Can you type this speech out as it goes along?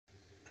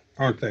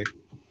aren't they?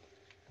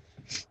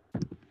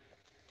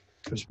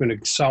 It's been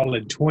a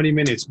solid 20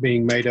 minutes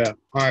being made up.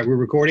 All right, we're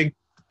recording?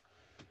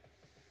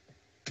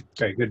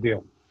 Okay, good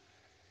deal.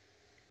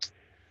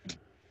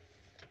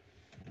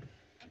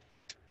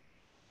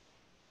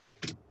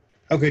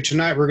 Okay,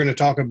 tonight we're going to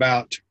talk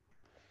about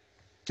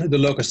the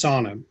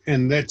Lokesana,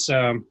 and that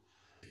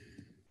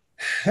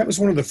was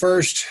one of the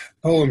first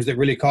poems that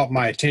really caught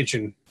my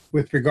attention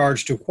with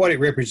regards to what it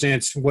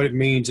represents, what it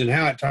means, and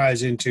how it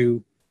ties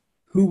into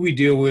who we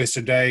deal with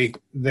today,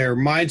 their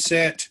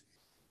mindset,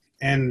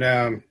 and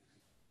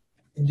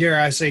dare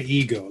I say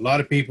ego. A lot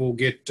of people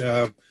get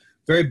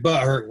very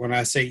butthurt when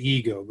I say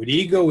ego, but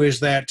ego is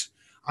that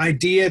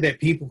idea that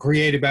people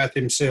create about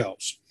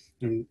themselves.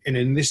 And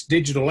in this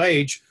digital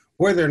age,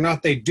 whether or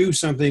not they do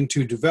something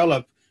to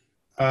develop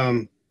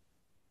an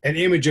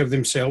image of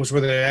themselves,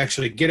 whether they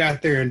actually get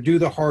out there and do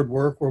the hard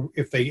work, or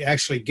if they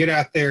actually get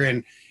out there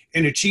and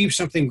achieve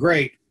something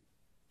great,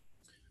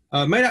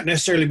 may not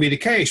necessarily be the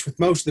case with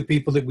most of the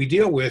people that we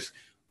deal with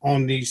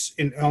on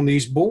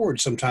these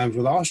boards. Sometimes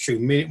with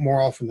Asatru,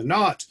 more often than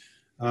not,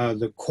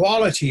 the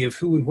quality of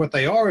who and what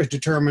they are is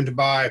determined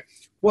by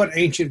what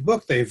ancient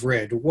book they've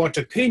read, what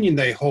opinion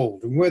they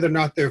hold, and whether or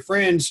not their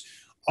friends,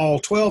 all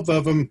 12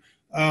 of them,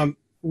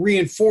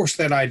 reinforce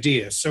that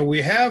idea. So we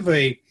have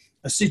a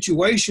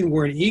situation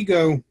where an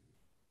ego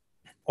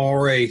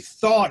or a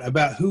thought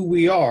about who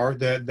we are,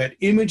 that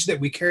image that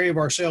we carry of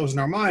ourselves in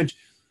our minds,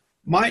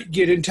 might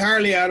get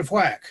entirely out of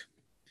whack.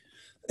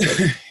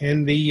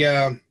 And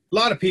a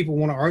lot of people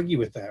want to argue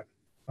with that.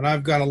 But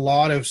I've got a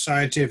lot of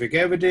scientific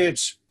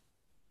evidence,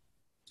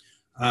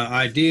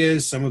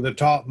 ideas. Some of the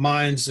top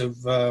minds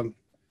of the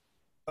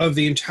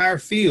entire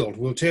field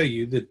will tell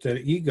you that the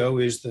ego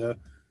is the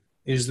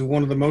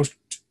one of the most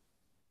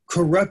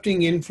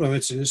corrupting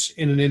influences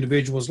in an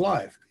individual's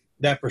life,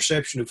 that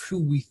perception of who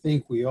we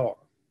think we are.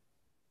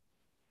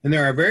 And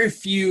there are very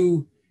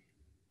few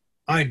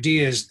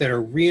ideas that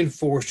are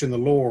reinforced in the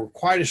lore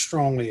quite as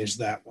strongly as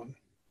that one.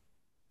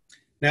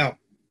 Now,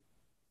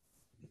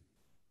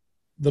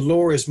 the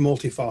lore is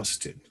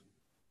multifaceted.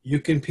 You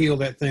can peel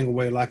that thing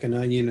away like an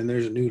onion, and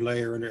there's a new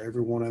layer under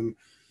every one of them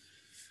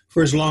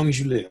for as long as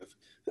you live.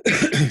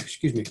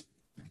 Excuse me.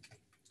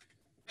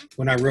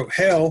 When I wrote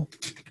Hell,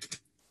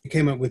 I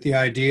came up with the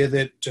idea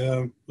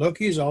that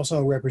Loki is also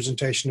a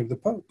representation of the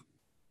Pope.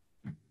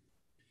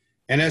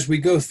 And as we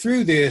go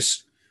through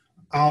this,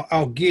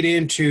 I'll get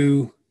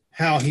into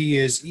how he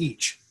is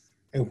each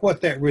and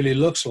what that really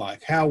looks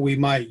like, how we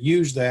might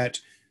use that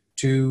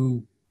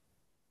to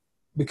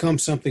become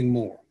something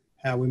more,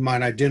 how we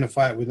might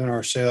identify it within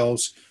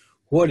ourselves,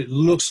 what it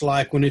looks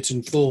like when it's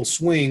in full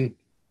swing.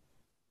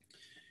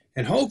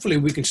 And hopefully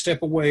we can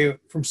step away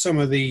from some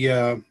of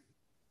the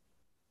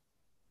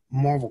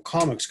Marvel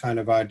Comics kind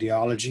of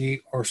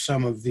ideology, or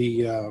some of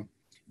the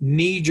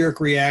knee-jerk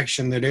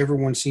reaction that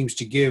everyone seems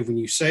to give when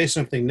you say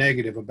something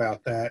negative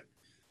about that.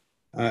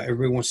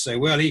 Everyone say,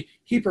 well,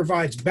 he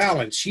provides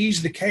balance.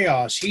 He's the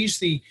chaos. He's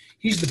the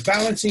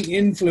balancing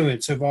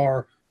influence of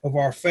our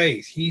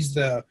faith.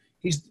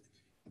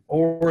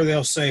 Or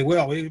they'll say,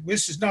 well,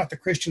 this is not the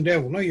Christian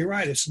devil. No, you're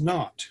right. It's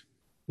not.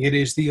 It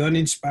is the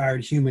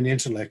uninspired human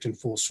intellect in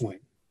full swing.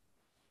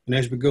 And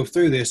as we go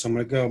through this, I'm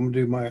going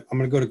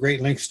to go to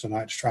great lengths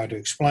tonight to try to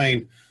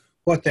explain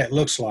what that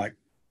looks like,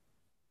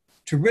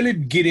 to really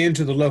get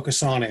into the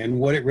Lokesana and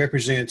what it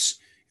represents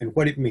and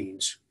what it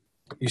means.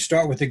 You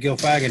start with the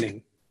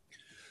Gylfaginning,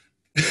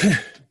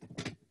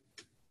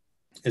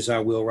 as I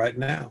will right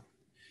now.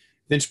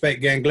 Then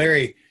spake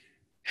Gangleri,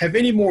 have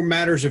any more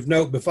matters of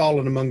note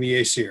befallen among the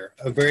Aesir?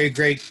 A very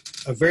great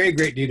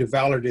deed of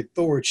valor did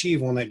Thor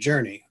achieve on that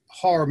journey.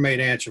 Har made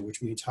answer,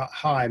 which means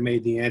High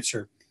made the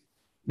answer.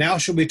 Now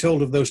shall be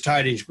told of those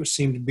tidings which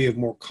seem to be of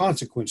more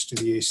consequence to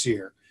the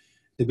Aesir.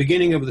 The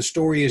beginning of the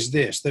story is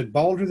this, that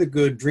Balder the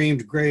Good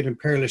dreamed great and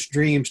perilous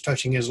dreams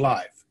touching his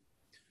life.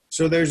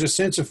 So there's a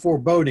sense of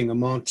foreboding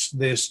amongst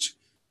this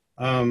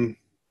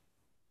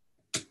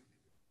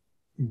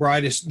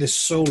this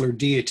solar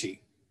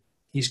deity.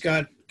 He's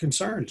got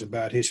concerns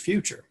about his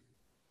future.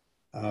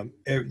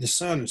 The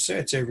sun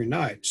sets every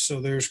night, so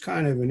there's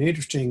kind of an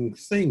interesting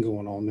thing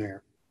going on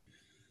there.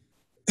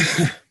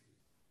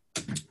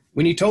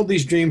 When he told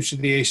these dreams to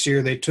the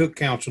Aesir, they took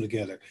counsel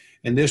together,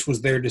 and this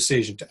was their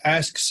decision, to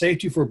ask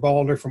safety for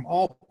Balder from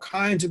all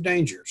kinds of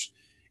dangers.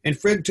 And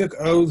Frigg took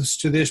oaths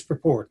to this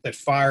purport, that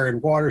fire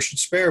and water should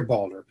spare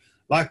Balder,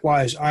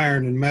 likewise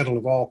iron and metal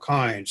of all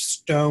kinds,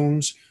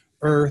 stones,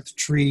 earth,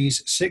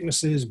 trees,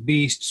 sicknesses,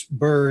 beasts,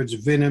 birds,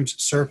 venoms,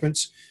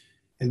 serpents.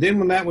 And then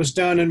when that was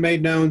done and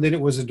made known, then it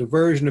was a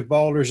diversion of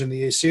Balder's and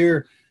the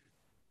Aesir,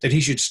 that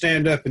he should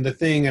stand up in the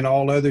thing, and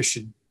all others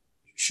should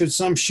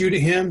some shoot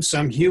at him,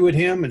 some hew at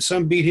him, and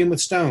some beat him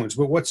with stones.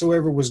 But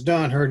whatsoever was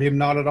done hurt him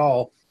not at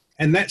all.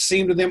 And that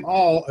seemed to them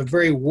all a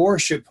very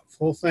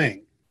worshipful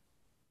thing.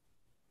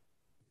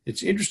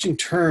 It's an interesting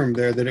term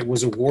there, that it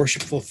was a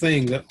worshipful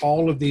thing, that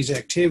all of these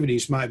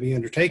activities might be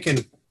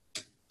undertaken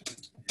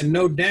and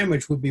no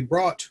damage would be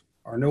brought,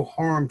 or no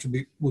harm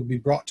would be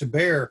brought to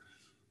bear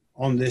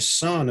on this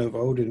son of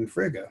Odin and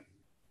Frigga.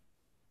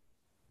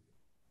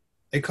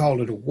 They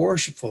called it a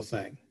worshipful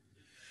thing.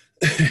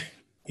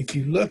 If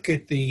you look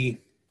at in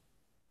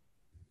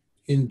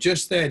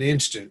just that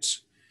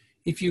instance,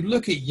 if you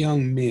look at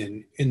young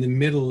men in the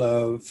middle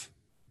of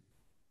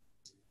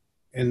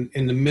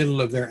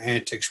their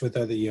antics with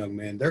other young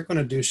men, they're going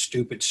to do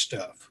stupid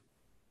stuff.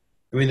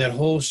 I mean, that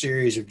whole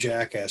series of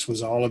Jackass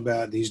was all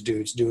about these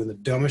dudes doing the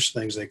dumbest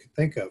things they could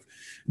think of.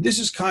 This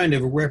is kind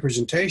of a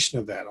representation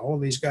of that. All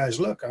of these guys,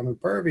 look, I'm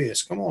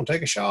impervious. Come on,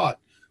 take a shot.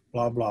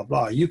 Blah, blah,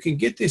 blah. You can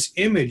get this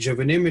image of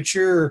an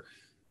immature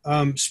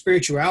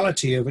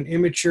spirituality, of an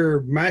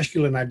immature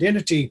masculine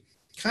identity,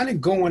 kind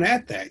of going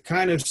at that,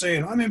 kind of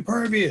saying, I'm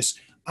impervious.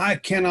 I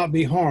cannot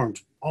be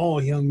harmed.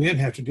 All young men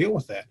have to deal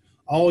with that.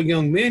 All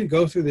young men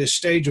go through this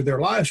stage of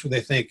their lives where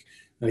they think,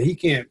 he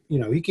can't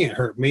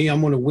hurt me.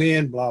 I'm going to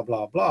win, blah,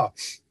 blah, blah.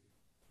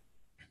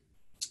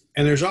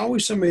 And there's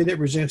always somebody that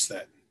resents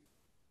that.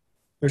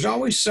 There's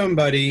always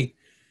somebody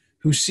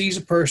who sees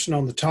a person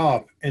on the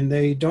top and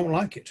they don't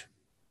like it.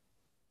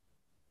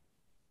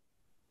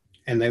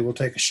 And they will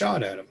take a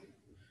shot at him.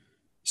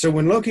 So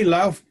when Loki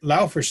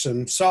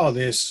Laufeyson saw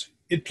this,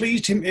 it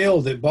pleased him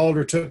ill that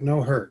Balder took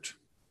no hurt.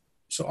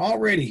 So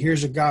already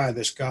here's a guy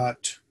that's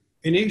got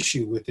an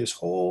issue with this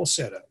whole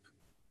setup.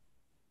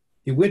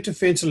 He went to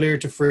Fensalir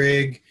to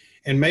Frigg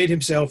and made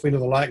himself into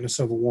the likeness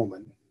of a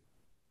woman.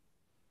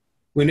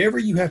 Whenever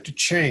you have to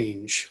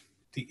change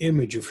the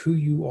image of who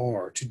you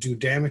are to do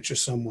damage to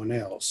someone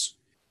else,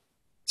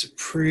 it's a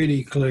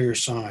pretty clear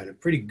sign, a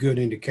pretty good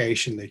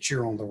indication that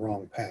you're on the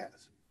wrong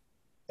path.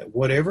 That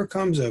whatever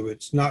comes of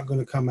it's not going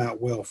to come out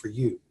well for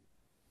you.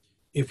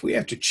 If we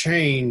have to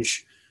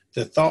change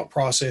the thought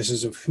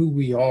processes of who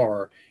we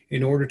are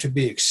in order to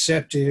be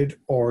accepted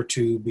or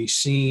to be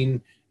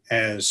seen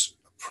as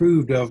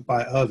approved of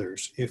by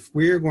others, if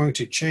we're going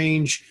to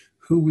change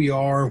who we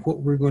are, what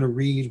we're going to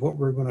read, what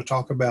we're going to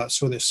talk about,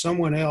 so that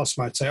someone else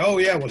might say, oh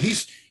yeah, well,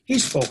 he's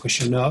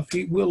folkish enough,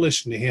 we'll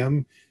listen to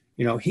him,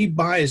 he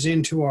buys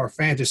into our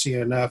fantasy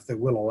enough that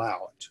we'll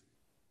allow it.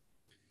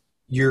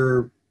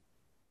 You're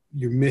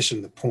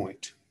missing the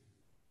point.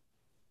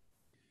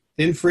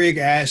 Then Frigg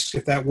asked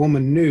if that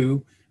woman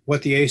knew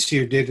what the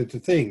Aesir did at the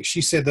thing.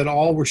 She said that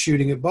all were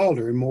shooting at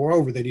Balder, and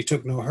moreover that he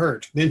took no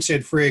hurt. Then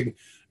said Frigg,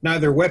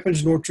 neither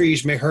weapons nor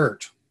trees may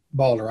hurt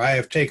Balder. I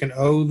have taken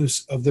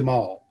oaths of them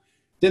all.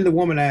 Then the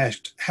woman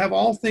asked, have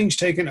all things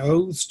taken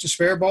oaths to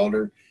spare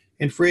Balder?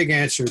 And Frigg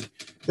answered,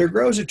 there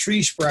grows a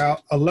tree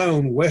sprout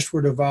alone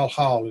westward of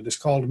Valhall. It is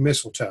called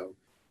mistletoe.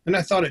 And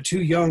I thought it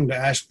too young to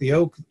ask the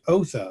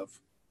oath of.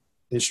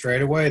 Then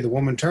straightway the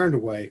woman turned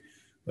away.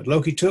 But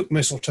Loki took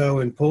mistletoe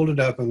and pulled it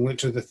up and went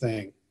to the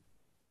thing.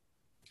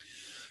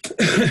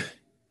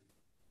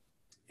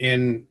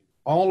 In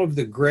all of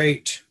the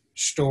great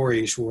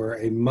stories where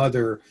a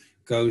mother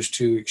goes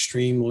to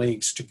extreme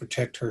lengths to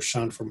protect her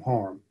son from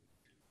harm,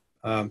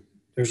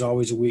 there's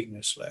always a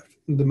weakness left.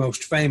 The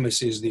most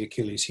famous is the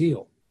Achilles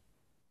heel.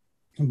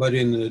 But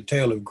in the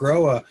tale of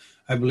Groa,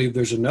 I believe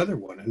there's another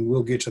one, and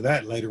we'll get to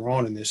that later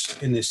on in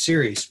this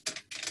series.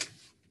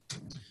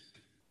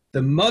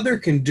 The mother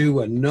can do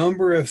a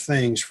number of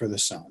things for the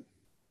son.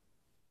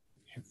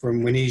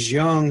 From when he's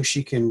young,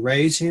 she can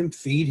raise him,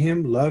 feed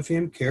him, love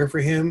him, care for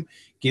him,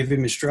 give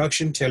him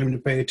instruction, tell him to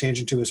pay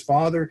attention to his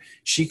father.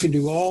 She can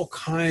do all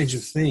kinds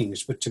of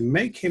things, but to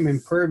make him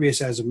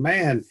impervious as a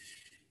man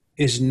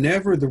is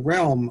never the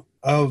realm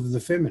of the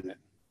feminine.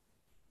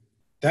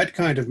 That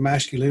kind of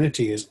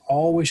masculinity is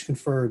always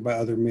conferred by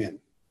other men.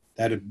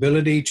 That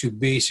ability to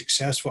be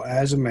successful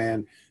as a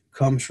man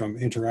comes from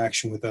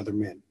interaction with other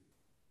men.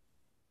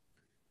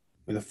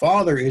 When the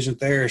father isn't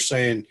there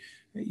saying,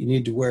 you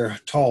need to wear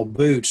tall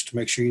boots to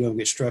make sure you don't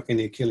get struck in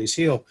the Achilles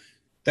heel,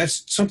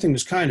 that's something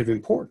that's kind of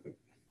important.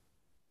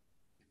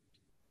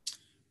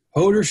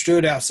 Hoder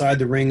stood outside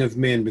the ring of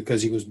men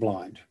because he was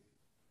blind.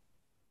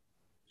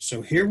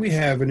 So here we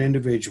have an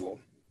individual,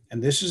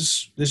 and this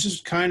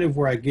is kind of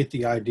where I get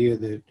the idea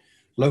that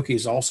Loki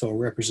is also a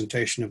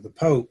representation of the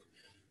Pope.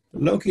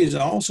 But Loki is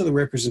also the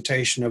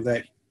representation of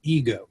that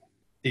ego,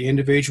 the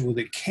individual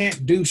that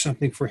can't do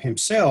something for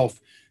himself,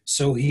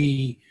 so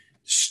he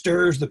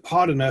stirs the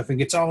pot enough and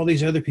gets all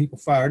these other people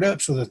fired up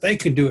so that they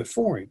can do it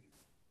for him.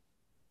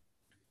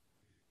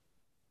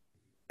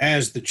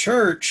 As the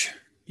church,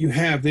 you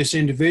have this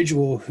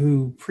individual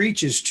who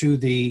preaches to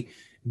the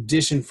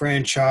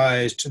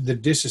disenfranchised, the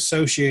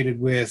disassociated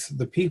with,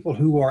 the people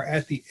who are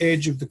at the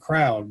edge of the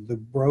crowd, the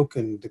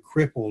broken, the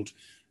crippled,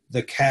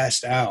 the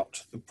cast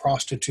out, the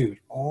prostitute,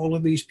 all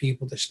of these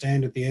people that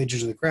stand at the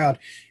edges of the crowd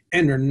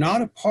and are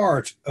not a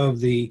part of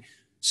the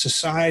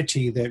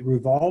society that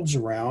revolves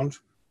around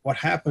what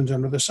happens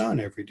under the sun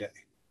every day.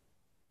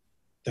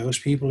 Those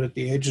people at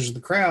the edges of the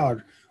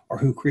crowd are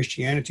who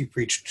Christianity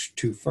preached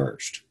to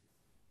first.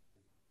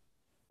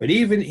 But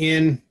even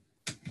in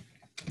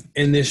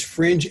this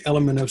fringe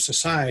element of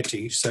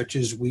society, such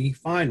as we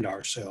find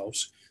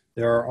ourselves,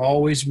 there are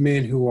always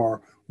men who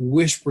are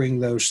whispering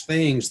those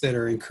things that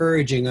are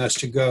encouraging us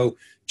to go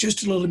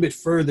just a little bit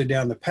further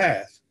down the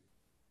path.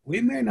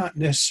 We may not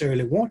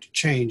necessarily want to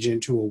change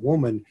into a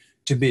woman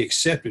to be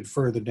accepted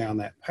further down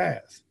that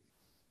path.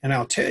 And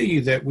I'll tell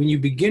you that when you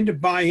begin to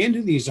buy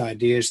into these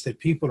ideas that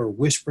people are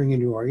whispering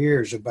into our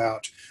ears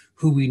about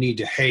who we need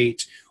to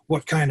hate,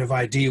 what kind of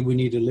idea we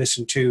need to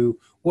listen to,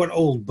 what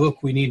old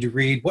book we need to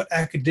read, what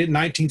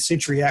 19th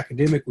century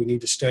academic we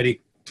need to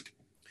study,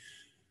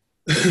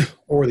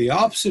 or the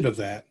opposite of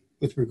that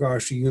with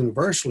regards to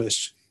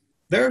universalists,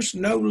 there's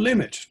no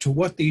limit to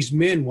what these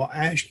men will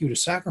ask you to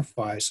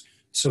sacrifice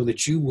so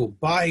that you will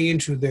buy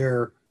into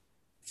their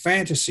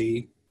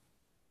fantasy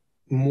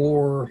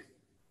more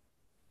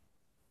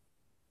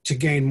to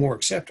gain more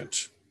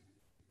acceptance.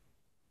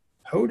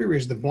 Hodor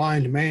is the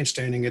blind man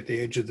standing at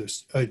the edge of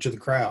the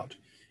crowd.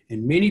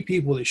 And many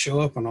people that show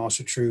up on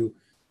Asatru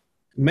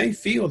may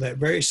feel that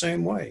very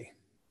same way.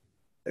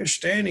 They're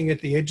standing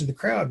at the edge of the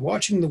crowd,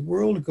 watching the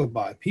world go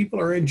by. People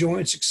are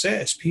enjoying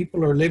success.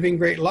 People are living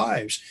great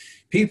lives.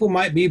 People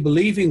might be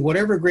believing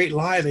whatever great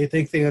lie they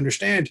think they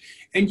understand.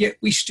 And yet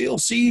we still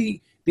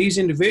see these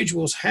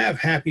individuals have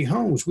happy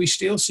homes. We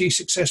still see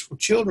successful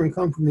children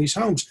come from these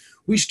homes.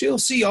 We still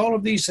see all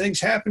of these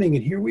things happening.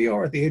 And here we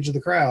are at the edge of the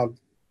crowd.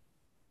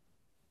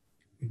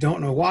 We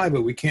don't know why,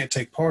 but we can't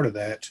take part of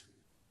that.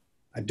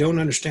 I don't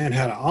understand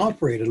how to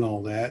operate in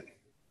all that.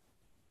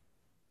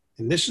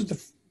 And this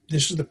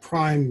is the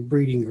prime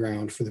breeding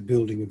ground for the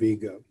building of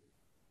ego.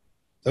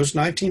 Those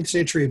 19th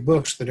century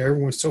books that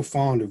everyone's so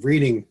fond of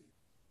reading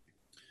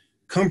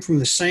come from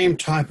the same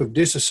type of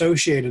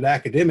disassociated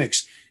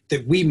academics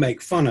that we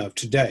make fun of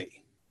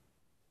today.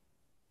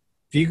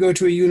 If you go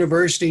to a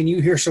university and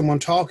you hear someone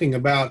talking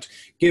about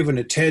giving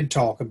a TED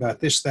talk about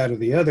this, that, or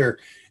the other,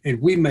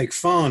 and we make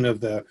fun of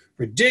the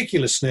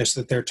ridiculousness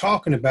that they're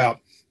talking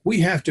about,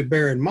 we have to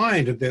bear in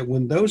mind that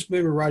when those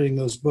men were writing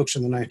those books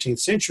in the 19th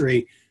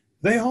century,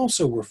 they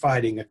also were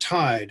fighting a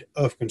tide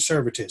of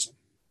conservatism.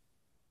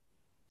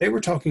 They were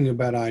talking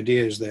about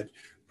ideas that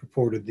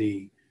purported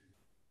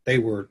they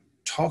were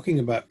talking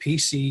about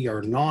PC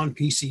or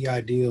non-PC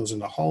ideals in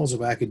the halls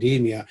of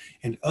academia,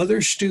 and other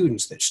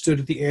students that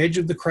stood at the edge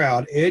of the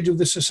crowd, edge of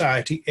the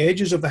society,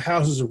 edges of the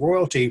houses of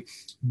royalty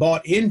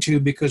bought into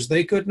because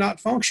they could not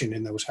function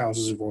in those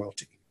houses of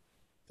royalty.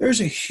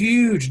 There's a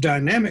huge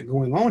dynamic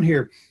going on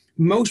here.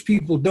 Most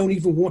people don't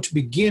even want to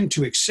begin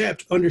to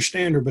accept,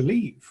 understand, or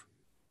believe.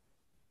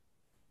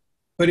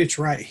 But it's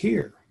right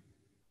here.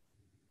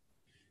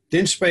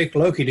 Then spake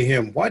Loki to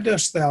him, why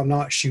dost thou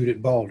not shoot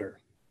at Balder?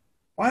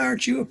 Why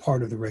aren't you a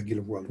part of the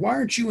regular world? Why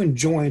aren't you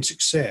enjoying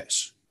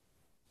success?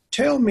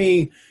 Tell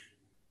me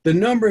the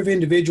number of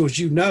individuals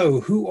you know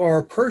who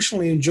are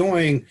personally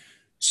enjoying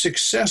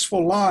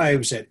successful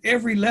lives at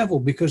every level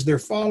because they're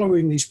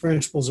following these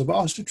principles of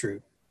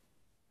Asatru.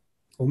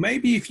 Well,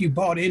 maybe if you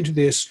bought into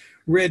this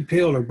red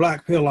pill or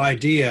black pill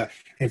idea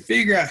and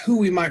figure out who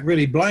we might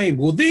really blame,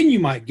 well, then you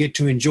might get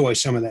to enjoy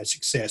some of that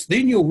success.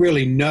 Then you'll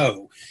really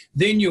know.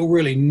 Then you'll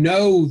really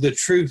know the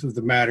truth of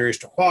the matter as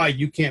to why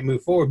you can't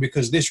move forward,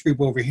 because this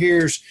group over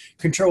here is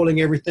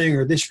controlling everything,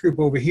 or this group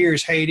over here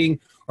is hating,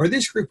 or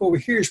this group over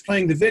here is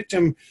playing the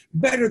victim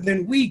better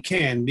than we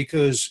can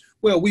because,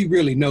 well, we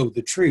really know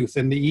the truth,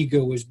 and the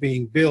ego is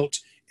being built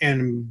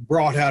and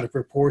brought out of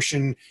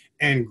proportion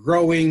and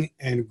growing,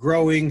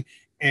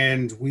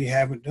 and we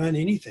haven't done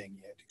anything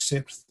yet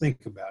except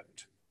think about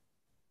it.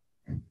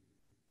 And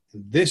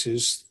this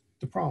is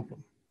the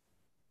problem.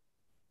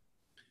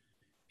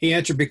 He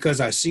answered, because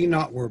I see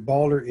not where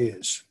Balder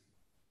is,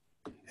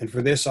 and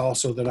for this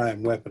also that I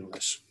am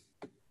weaponless.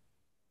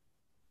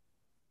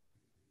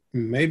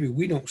 Maybe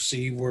we don't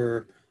see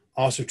where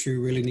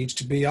Asatru really needs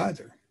to be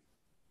either.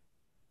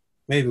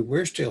 Maybe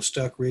we're still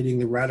stuck reading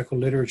the radical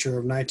literature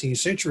of 19th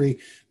century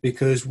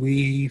because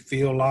we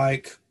feel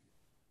like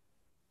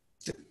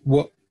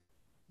what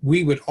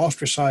we would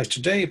ostracize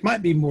today, it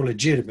might be more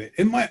legitimate.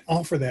 It might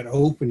offer that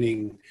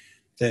opening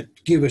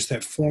that give us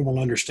that formal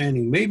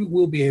understanding. Maybe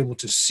we'll be able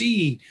to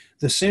see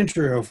the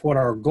center of what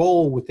our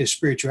goal with this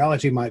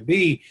spirituality might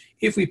be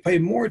if we pay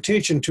more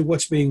attention to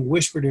what's being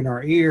whispered in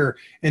our ear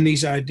and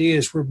these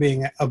ideas we're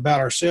being about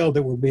ourselves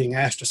that we're being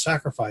asked to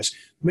sacrifice.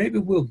 Maybe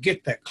we'll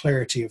get that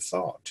clarity of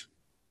thought.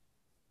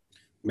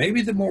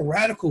 Maybe the more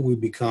radical we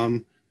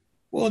become,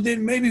 well,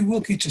 then maybe we'll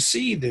get to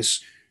see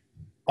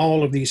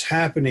all of these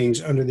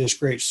happenings under this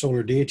great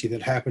solar deity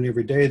that happen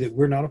every day that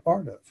we're not a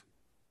part of.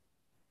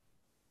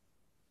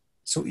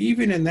 So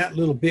even in that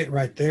little bit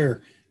right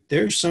there,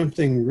 there's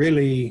something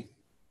really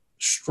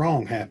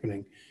strong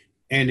happening.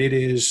 And it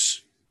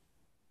is,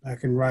 I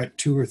can write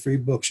 2 or 3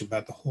 books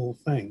about the whole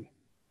thing.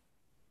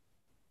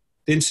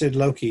 Then said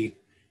Loki,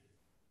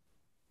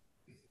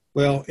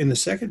 well, in the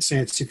second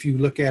sense, if you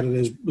look at it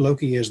as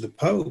Loki as the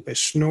Pope, as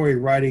Snorri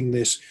writing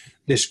this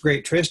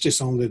great treatise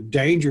on the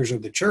dangers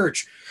of the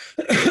church,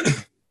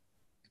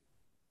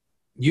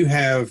 you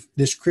have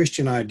this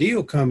Christian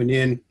ideal coming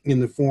in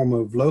the form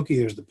of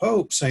Loki as the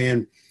Pope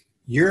saying,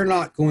 you're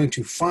not going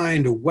to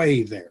find a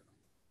way there.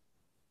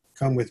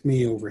 Come with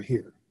me over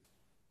here.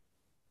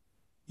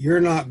 You're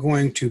not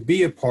going to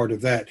be a part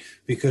of that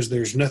because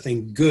there's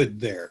nothing good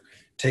there.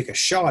 Take a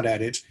shot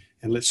at it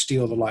and let's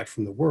steal the light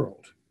from the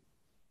world.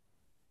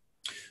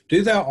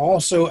 Do thou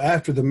also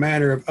after the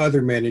manner of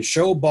other men, and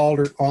show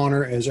Balder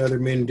honor as other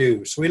men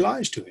do. So he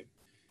lies to him.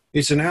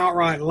 It's an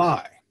outright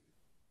lie.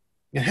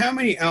 And how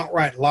many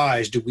outright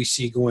lies do we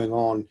see going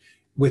on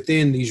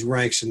within these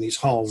ranks and these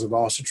halls of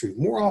Asatru?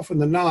 More often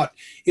than not,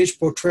 it's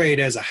portrayed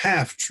as a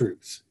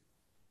half-truth.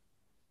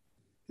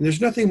 And there's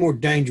nothing more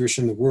dangerous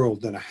in the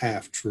world than a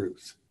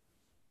half-truth,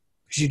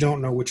 because you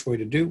don't know which way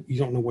to do, you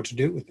don't know what to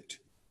do with it.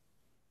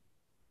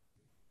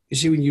 You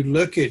see, when you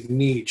look at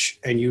Nietzsche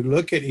and you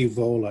look at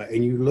Evola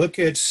and you look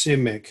at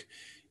Simic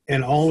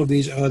and all of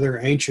these other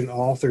ancient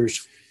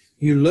authors,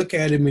 you look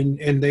at them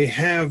and they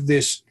have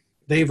this,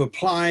 they've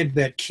applied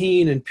that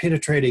keen and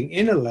penetrating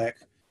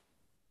intellect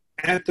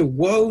at the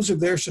woes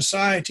of their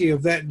society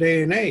of that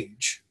day and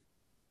age.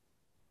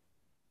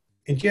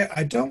 And yet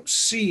I don't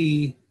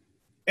see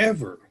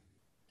ever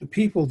the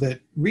people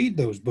that read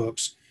those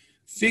books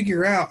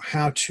figure out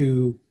how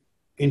to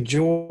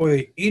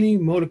enjoy any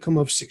modicum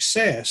of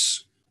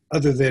success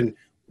other than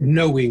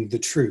knowing the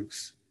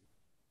truth.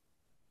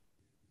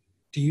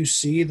 Do you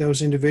see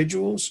those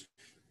individuals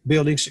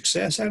building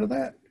success out of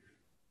that?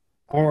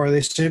 Or are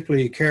they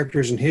simply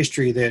characters in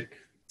history that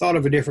thought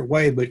of a different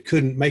way but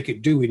couldn't make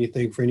it do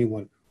anything for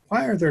anyone?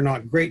 Why are there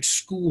not great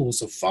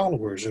schools of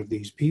followers of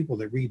these people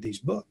that read these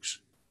books?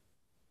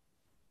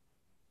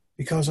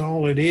 Because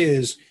all it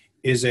is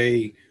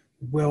a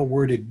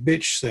well-worded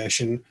bitch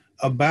session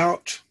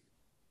about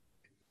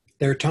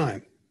their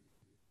time.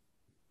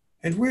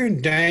 And we're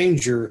in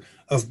danger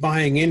of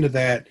buying into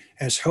that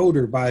as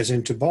Hodor buys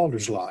into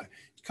Balder's lie.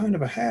 It's kind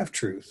of a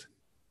half-truth.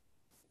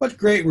 What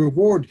great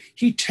reward.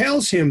 He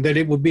tells him that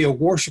it would be a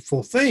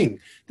worshipful thing.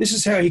 This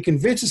is how he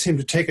convinces him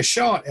to take a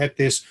shot at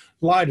this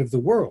light of the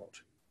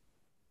world.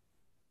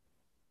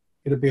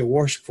 It'll be a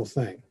worshipful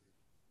thing.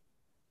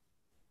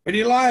 But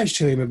he lies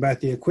to him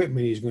about the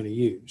equipment he's going to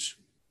use.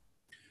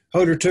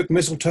 Hodor took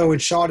mistletoe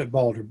and shot at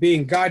Balder.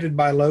 Being guided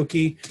by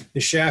Loki, the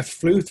shaft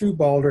flew through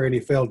Balder and he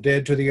fell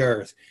dead to the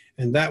earth.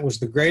 And that was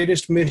the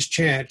greatest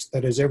mischance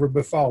that has ever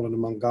befallen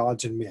among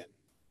gods and men.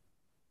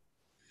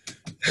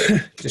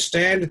 To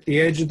stand at the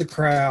edge of the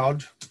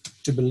crowd,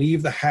 to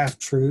believe the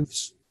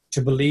half-truths,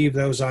 to believe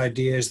those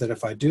ideas that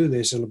if I do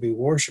this, it'll be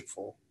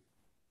worshipful,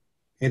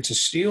 and to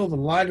steal the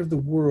light of the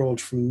world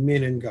from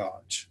men and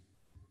gods.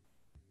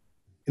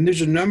 And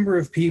there's a number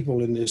of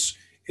people in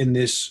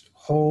this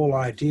whole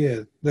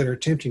idea that are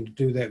attempting to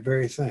do that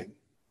very thing.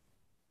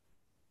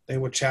 They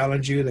will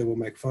challenge you, they will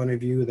make fun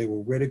of you, they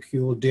will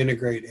ridicule,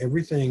 denigrate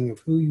everything of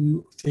who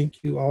you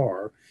think you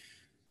are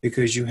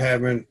because you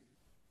haven't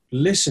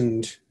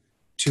listened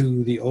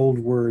to the old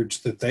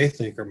words that they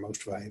think are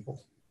most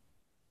valuable.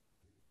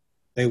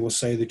 They will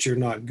say that you're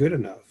not good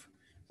enough.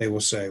 They will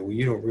say, well,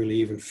 you don't really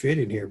even fit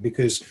in here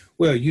because,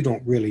 well, you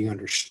don't really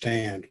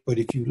understand. But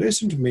if you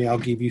listen to me, I'll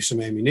give you some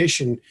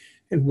ammunition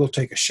and we'll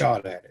take a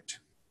shot at it.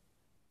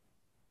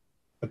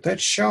 But that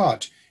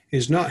shot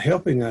is not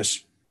helping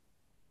us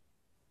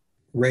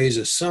raise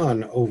a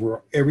son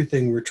over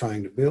everything we're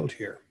trying to build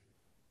here.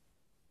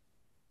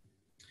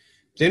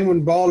 Then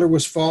when Balder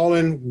was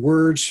fallen,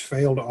 words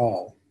failed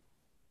all.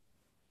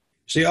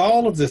 See,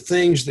 all of the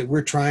things that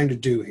we're trying to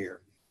do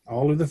here,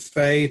 all of the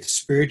faith,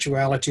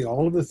 spirituality,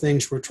 all of the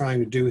things we're trying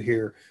to do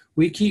here,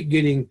 we keep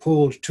getting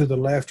pulled to the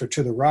left or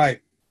to the right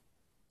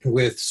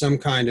with some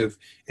kind of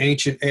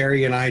ancient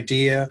Aryan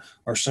idea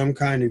or some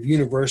kind of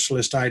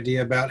universalist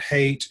idea about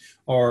hate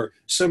or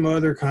some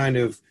other kind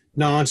of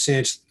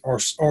nonsense or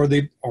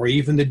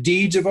even the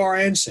deeds of our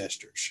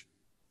ancestors,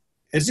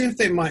 as if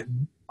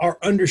our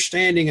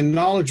understanding and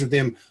knowledge of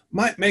them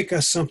might make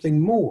us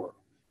something more,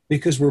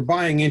 because we're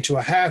buying into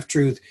a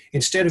half-truth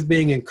instead of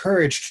being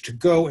encouraged to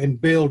go and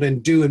build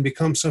and do and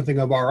become something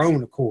of our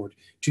own accord,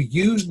 to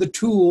use the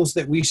tools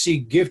that we see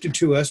gifted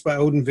to us by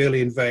Odin,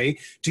 Vili, and Ve,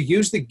 to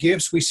use the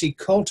gifts we see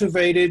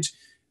cultivated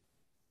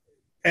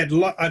at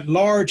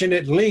large and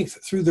at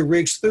length through the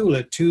Rigs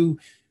Thula,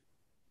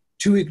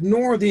 to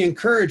ignore the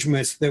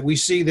encouragements that we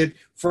see that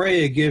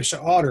Freya gives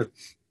to Otter.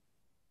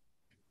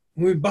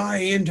 When we buy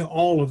into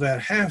all of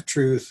that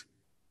half-truth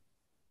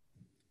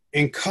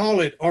and call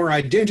it our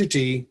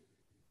identity,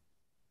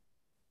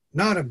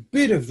 not a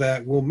bit of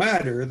that will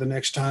matter the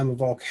next time a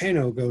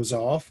volcano goes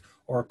off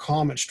or a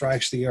comet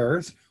strikes the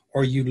earth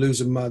or you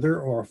lose a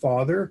mother or a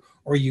father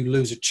or you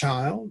lose a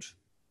child.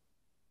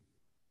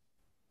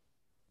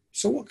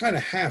 So what kind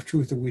of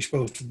half-truth are we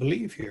supposed to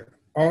believe here?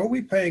 Are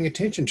we paying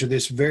attention to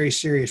this very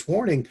serious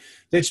warning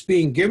that's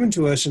being given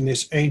to us in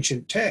this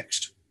ancient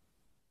text?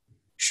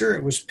 Sure,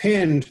 it was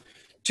penned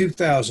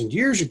 2,000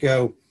 years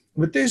ago,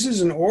 but this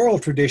is an oral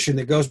tradition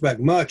that goes back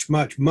much,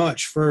 much,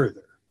 much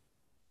further.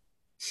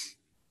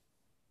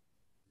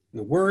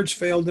 The words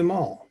failed them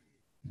all.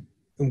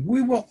 And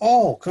we will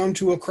all come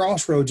to a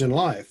crossroads in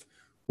life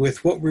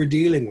with what we're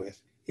dealing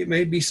with. It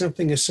may be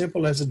something as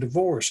simple as a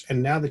divorce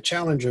and now the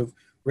challenge of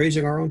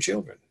raising our own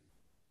children.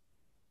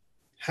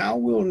 How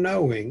will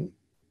knowing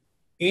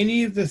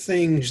any of the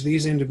things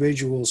these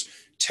individuals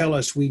tell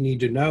us we need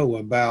to know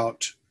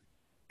about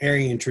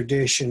Aryan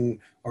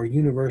tradition or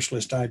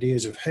universalist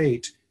ideas of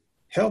hate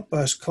help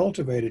us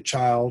cultivate a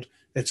child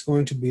that's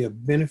going to be a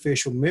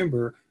beneficial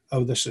member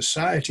of the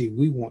society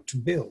we want to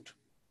build.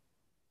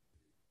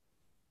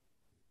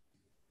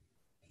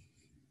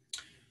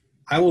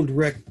 I will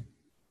direct,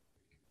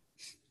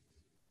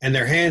 and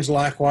their hands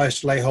likewise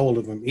to lay hold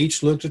of him.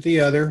 Each looked at the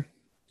other,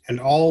 and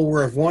all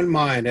were of one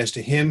mind as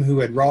to him who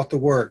had wrought the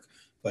work.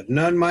 But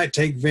none might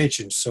take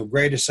vengeance, so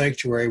great a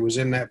sanctuary was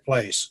in that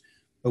place.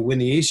 But when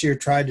the Aesir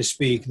tried to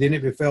speak, then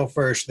it befell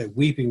first that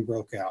weeping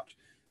broke out,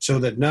 so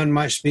that none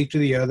might speak to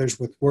the others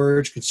with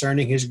words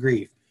concerning his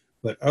grief.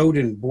 But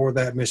Odin bore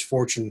that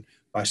misfortune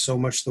by so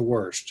much the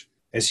worst,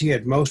 as he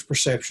had most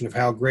perception of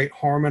how great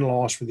harm and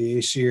loss for the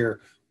Aesir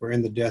were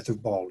in the death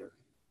of Balder.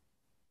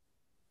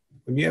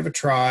 When you have a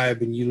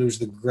tribe and you lose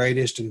the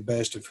greatest and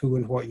best of who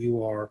and what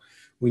you are,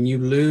 when you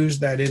lose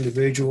that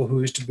individual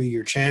who is to be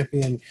your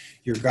champion,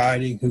 your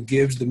guiding, who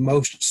gives the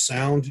most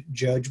sound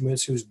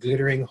judgments, whose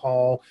glittering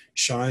hall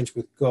shines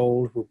with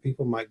gold, where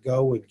people might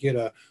go and get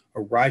a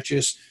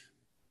righteous,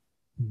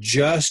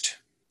 just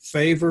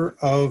favor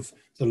of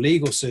the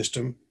legal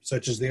system,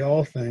 such as the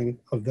all thing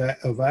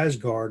of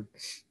Asgard,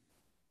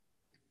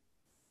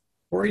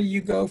 where do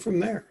you go from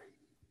there?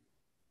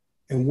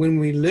 And when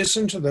we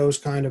listen to those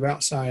kind of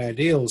outside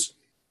ideals,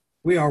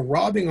 we are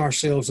robbing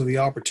ourselves of the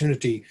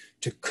opportunity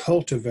to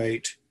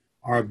cultivate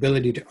our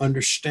ability to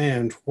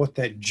understand what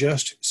that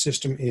just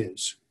system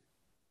is.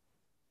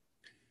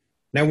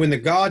 Now, when the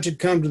gods had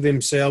come to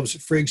themselves,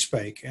 Frigg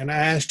spake, and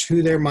asked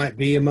who there might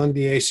be among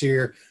the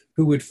Aesir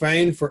who would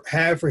fain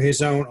have for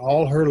his own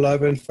all her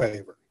love and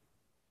favor.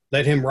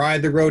 Let him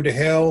ride the road to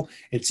hell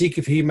and seek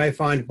if he may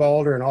find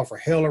Balder and offer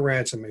hell a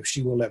ransom if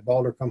she will let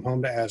Balder come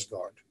home to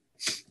Asgard.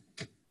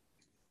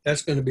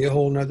 That's going to be a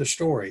whole nother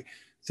story.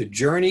 The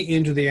journey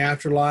into the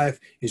afterlife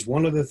is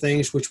one of the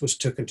things which was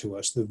taken to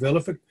us.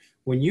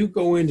 When you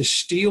go in to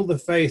steal the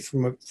faith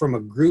from a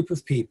group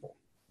of people,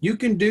 you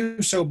can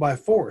do so by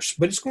force,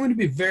 but it's going to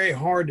be very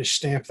hard to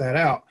stamp that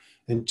out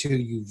until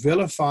you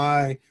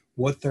vilify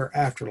what their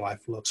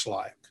afterlife looks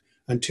like,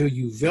 until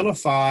you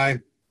vilify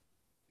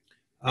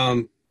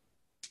the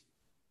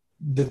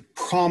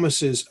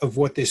promises of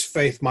what this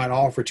faith might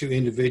offer to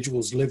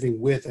individuals living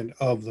with and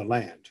of the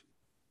land.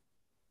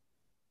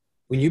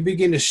 When you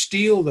begin to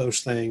steal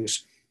those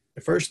things,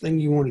 the first thing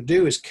you want to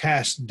do is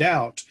cast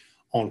doubt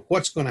on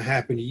what's going to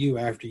happen to you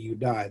after you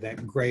die,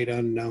 that great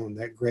unknown,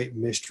 that great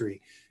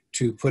mystery,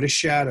 to put a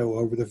shadow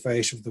over the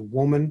face of the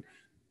woman,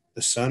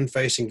 the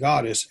sun-facing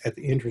goddess at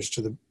the entrance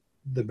to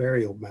the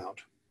burial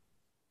mount.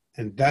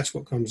 And that's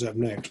what comes up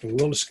next, and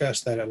we'll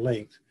discuss that at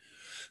length.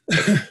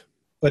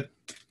 But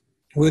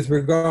with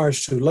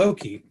regards to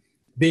Loki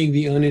being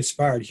the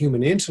uninspired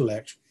human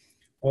intellect,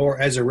 or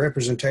as a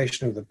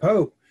representation of the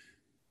Pope,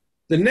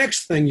 the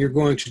next thing you're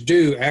going to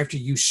do after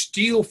you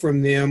steal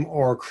from them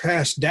or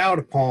cast doubt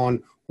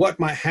upon what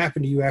might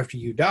happen to you after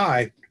you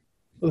die,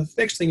 well, the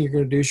next thing you're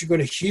going to do is you're going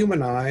to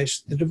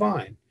humanize the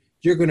divine.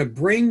 You're going to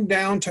bring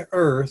down to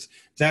earth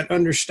that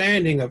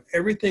understanding of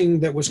everything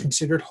that was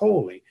considered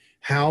holy,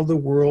 how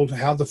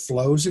the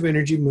flows of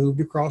energy moved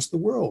across the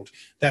world,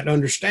 that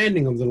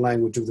understanding of the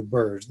language of the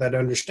birds, that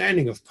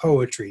understanding of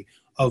poetry,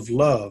 of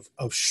love,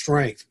 of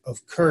strength,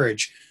 of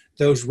courage,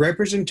 those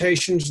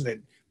representations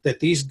that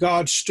these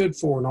gods stood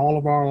for in all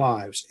of our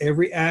lives.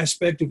 Every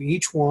aspect of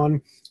each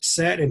one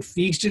sat and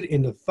feasted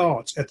in the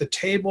thoughts at the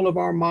table of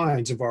our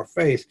minds, of our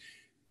faith.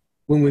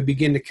 When we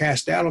begin to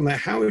cast doubt on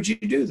that, how would you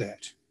do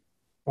that?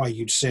 Why,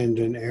 you'd send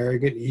an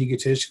arrogant,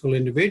 egotistical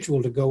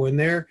individual to go in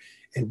there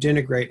and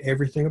denigrate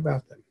everything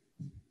about them.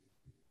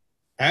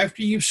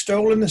 After you've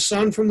stolen the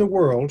sun from the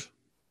world,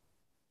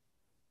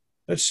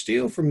 let's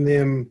steal from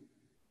them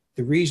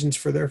the reasons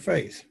for their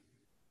faith.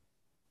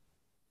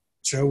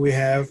 So we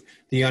have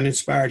the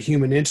uninspired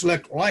human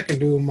intellect. Well, I can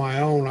do on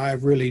my own. I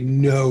really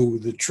know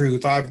the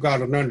truth. I've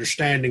got an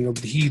understanding of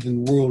the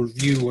heathen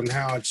worldview and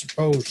how it's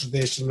opposed to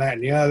this and that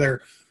and the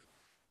other.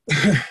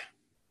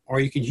 Or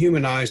you can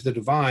humanize the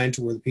divine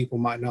to where the people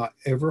might not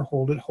ever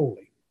hold it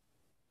holy.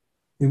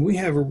 And we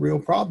have a real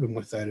problem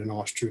with that in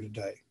Asatru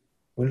today.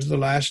 When is the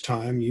last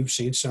time you've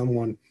seen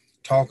someone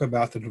talk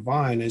about the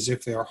divine as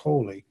if they are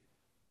holy?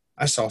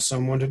 I saw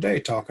someone today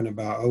talking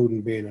about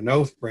Odin being an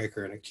oath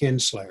breaker and a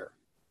kinslayer.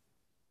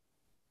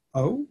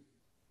 Oh?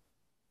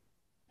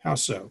 How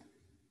so?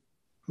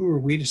 Who are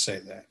we to say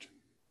that?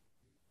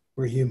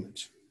 We're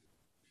humans.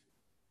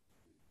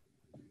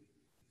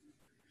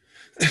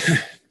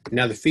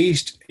 Now the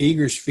feast,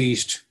 Aegir's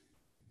feast,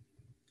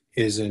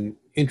 is an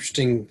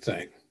interesting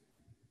thing.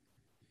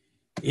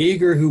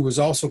 Aegir, who was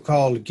also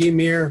called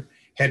Gymir,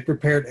 had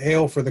prepared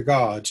ale for the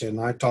gods,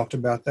 and I talked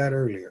about that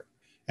earlier.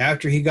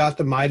 After he got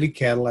the mighty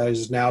kettle, as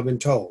has now been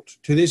told.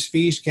 To this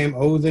feast came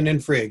Odin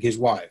and Frigg, his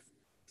wife.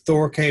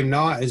 Thor came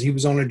not, as he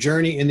was on a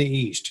journey in the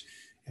east.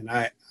 And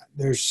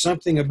there's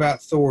something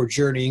about Thor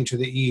journeying to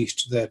the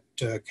east that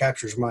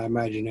captures my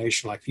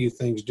imagination like few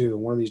things do,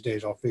 and one of these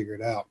days I'll figure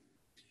it out.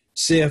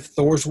 Sif,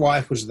 Thor's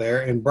wife, was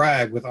there, and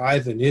Brag with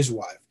Ivan, his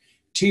wife.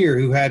 Tyr,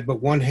 who had but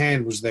one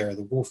hand, was there.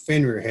 The wolf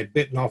Fenrir had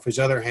bitten off his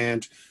other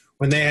hand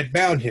when they had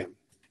bound him.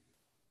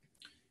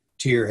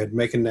 Tyr had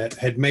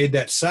made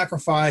that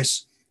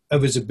sacrifice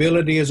of his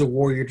ability as a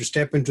warrior to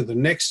step into the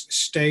next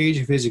stage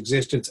of his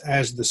existence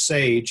as the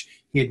sage.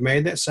 He had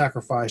made that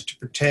sacrifice to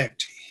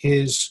protect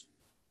his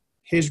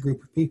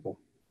group of people.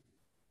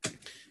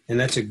 And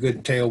that's a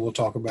good tale we'll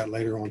talk about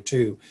later on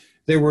too.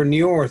 There were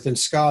Njord and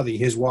Skadi,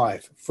 his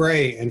wife,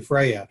 Frey and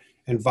Freya,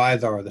 and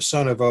Vidar, the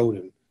son of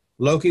Odin.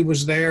 Loki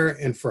was there,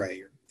 and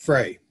Frey.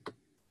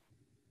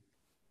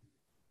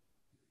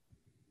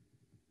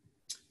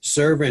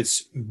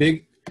 Servants,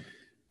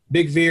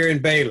 Bigvir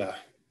and Bela.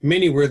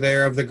 Many were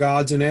there of the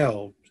gods and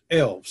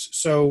elves.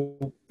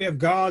 So we have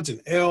gods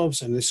and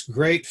elves and this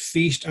great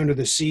feast under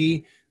the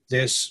sea,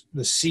 the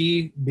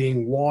sea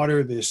being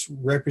water, this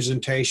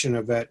representation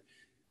of that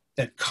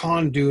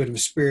conduit of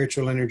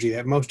spiritual energy,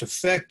 that most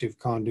effective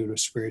conduit of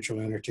spiritual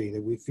energy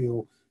that we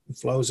feel the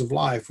flows of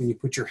life. When you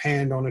put your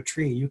hand on a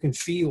tree, you can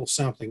feel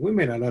something. We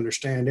may not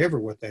understand ever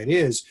what that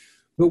is,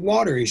 but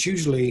water is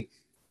usually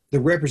the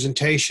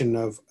representation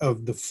of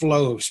the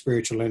flow of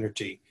spiritual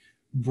energy.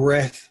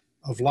 Breath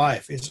of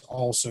life is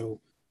also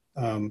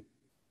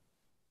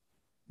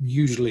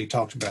usually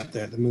talked about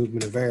that, the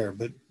movement of air.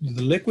 But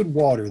the liquid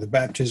water, the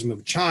baptism of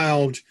a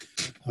child,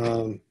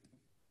 the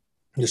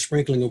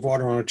sprinkling of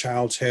water on a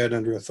child's head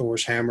under a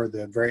Thor's hammer,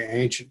 the very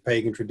ancient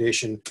pagan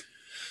tradition.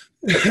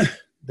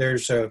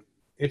 It's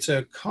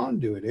a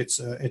conduit. It's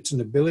an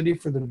ability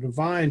for the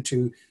divine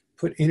to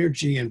put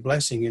energy and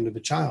blessing into the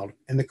child.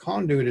 And the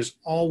conduit is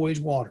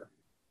always water.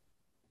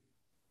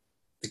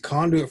 The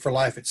conduit for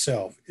life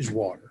itself is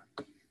water.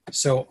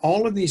 So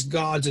all of these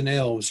gods and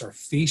elves are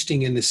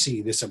feasting in the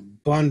sea, this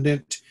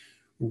abundant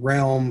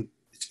realm.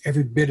 It's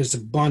every bit as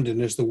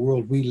abundant as the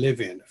world we live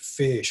in,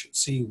 fish, and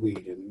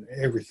seaweed, and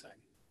everything.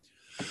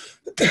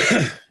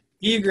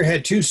 Ygr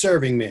had 2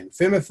 serving men,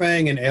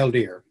 Fimifang and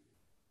Eldir.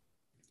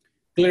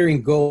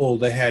 Glittering gold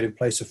they had in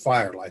place of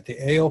firelight.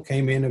 The ale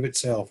came in of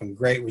itself, and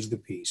great was the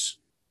peace.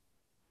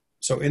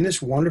 So in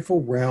this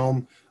wonderful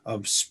realm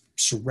of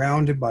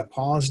surrounded by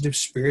positive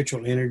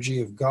spiritual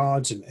energy of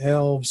gods and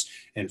elves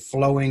and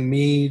flowing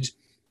meads,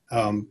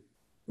 it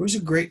was a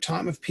great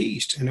time of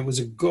peace, and it was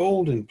a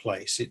golden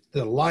place.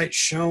 The light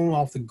shone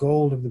off the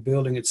gold of the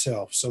building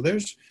itself. So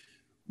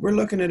we're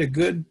looking at a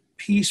good,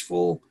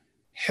 peaceful,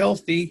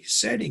 healthy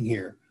setting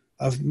here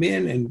of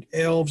men and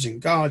elves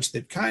and gods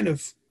that kind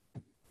of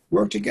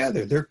work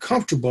together. They're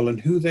comfortable in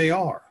who they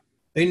are.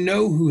 They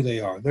know who they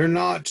are. They're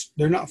not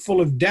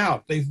full of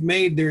doubt. They've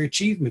made their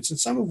achievements, and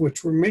some of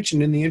which were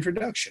mentioned in the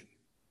introduction.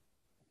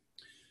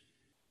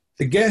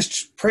 The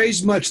guests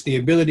praised much the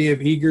ability of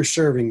Ygr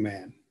serving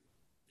man.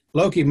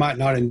 Loki might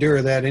not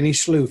endure that, and he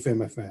slew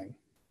Fimifang.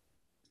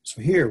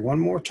 So here, one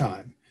more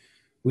time,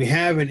 we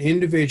have an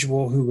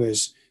individual who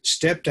has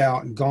stepped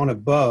out and gone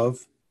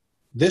above,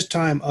 this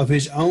time of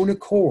his own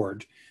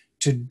accord,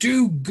 to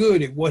do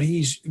good at what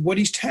he's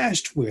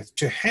tasked with,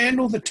 to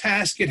handle the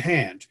task at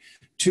hand,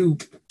 to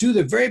do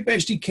the very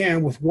best he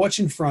can with what's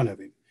in front of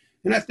him.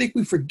 And I think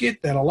we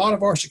forget that a lot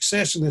of our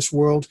success in this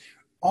world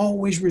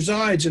always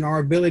resides in our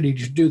ability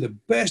to do the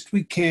best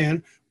we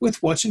can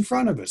with what's in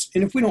front of us.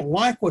 And if we don't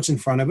like what's in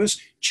front of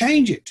us,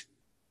 change it.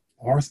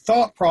 Our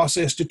thought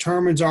process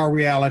determines our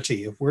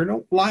reality. If we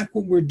don't like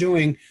what we're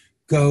doing,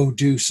 go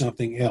do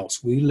something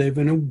else. We live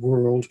in a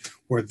world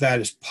where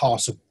that is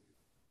possible.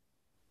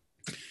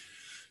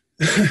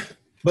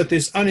 But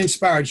this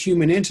uninspired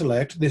human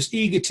intellect, this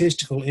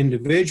egotistical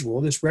individual,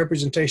 this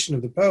representation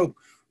of the Pope,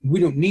 we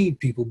don't need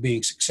people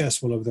being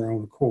successful of their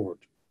own accord.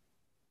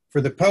 For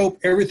the Pope,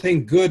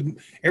 everything good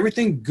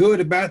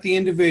about the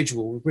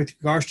individual with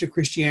regards to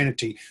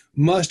Christianity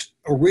must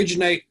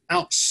originate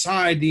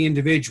outside the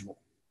individual.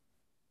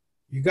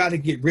 You got to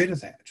get rid of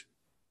that.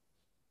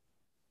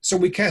 So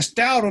we cast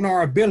doubt on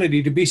our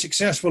ability to be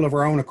successful of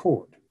our own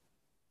accord.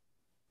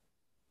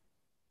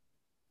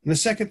 And the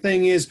second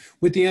thing is,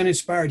 with the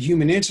uninspired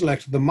human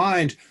intellect of the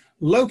mind,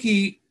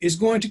 Loki is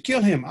going to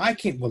kill him.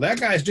 That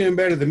guy's doing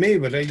better than me,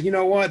 but you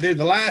know what? The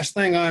last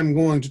thing I'm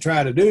going to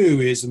try to do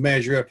is to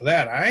measure up to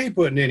that. I ain't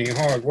putting any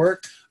hard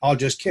work. I'll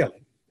just kill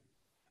him.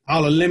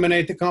 I'll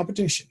eliminate the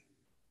competition.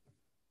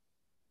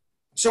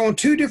 So on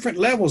 2 different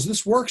levels,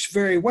 this works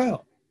very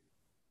well.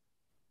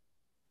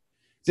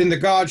 Then the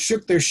gods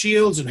shook their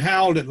shields and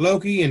howled at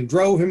Loki and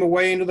drove him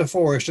away into the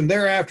forest, and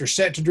thereafter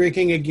set to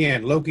drinking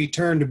again. Loki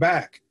turned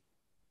back.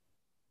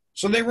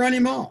 So they run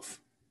him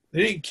off.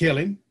 They didn't kill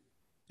him.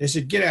 They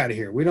said, get out of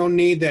here. We don't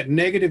need that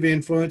negative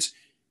influence.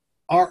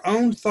 Our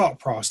own thought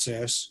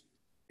process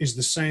is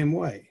the same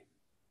way.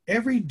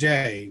 Every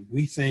day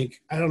we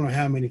think, I don't know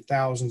how many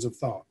thousands of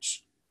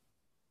thoughts.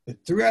 But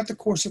throughout the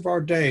course of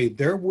our day,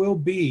 there will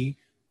be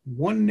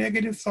one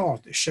negative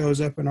thought that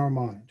shows up in our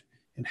mind.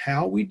 And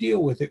how we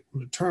deal with it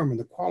will determine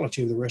the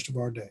quality of the rest of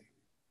our day.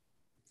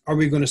 Are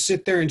we going to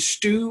sit there and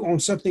stew on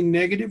something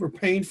negative or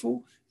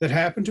painful that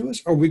happened to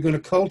us? Are we going to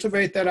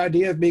cultivate that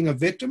idea of being a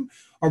victim?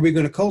 Are we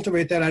going to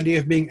cultivate that idea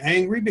of being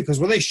angry because,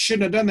 well, they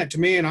shouldn't have done that to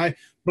me and I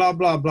blah,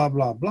 blah, blah,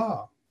 blah,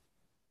 blah?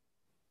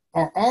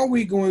 Or are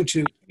we going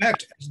to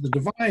act as the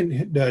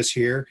divine does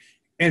here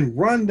and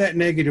run that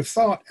negative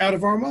thought out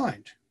of our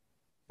mind?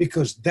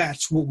 because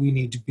that's what we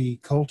need to be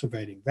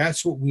cultivating.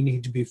 That's what we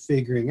need to be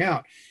figuring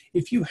out.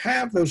 If you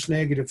have those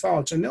negative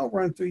thoughts, and they'll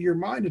run through your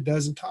mind a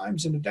dozen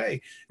times in a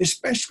day,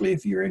 especially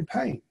if you're in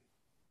pain.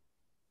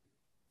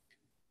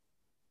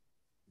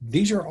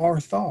 These are our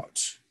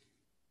thoughts.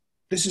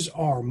 This is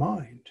our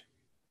mind.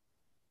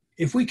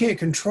 If we can't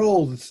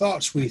control the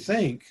thoughts we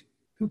think,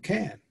 who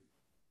can?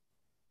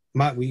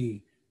 Might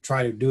we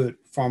try to do it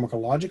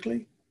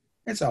pharmacologically?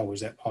 It's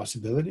always that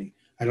possibility.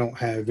 I don't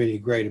have any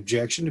great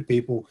objection to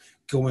people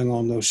going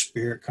on those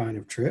spirit kind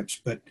of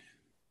trips, but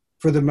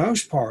for the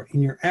most part,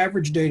 in your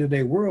average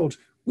day-to-day world,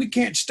 we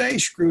can't stay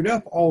screwed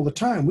up all the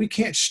time. We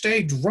can't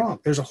stay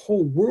drunk. There's a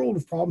whole world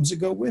of problems that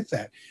go with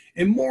that.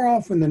 And more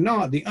often than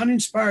not, the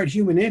uninspired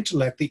human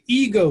intellect, the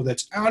ego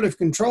that's out of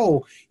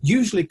control,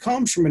 usually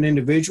comes from an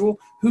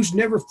individual who's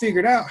never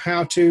figured out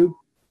how to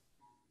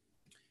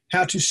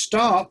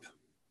stop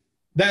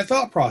that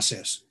thought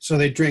process. So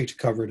they drink to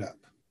cover it up.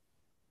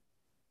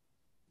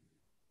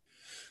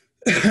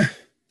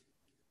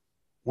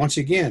 Once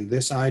again,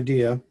 this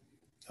idea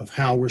of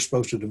how we're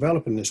supposed to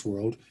develop in this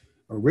world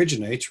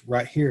originates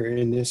right here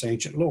in this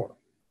ancient lore.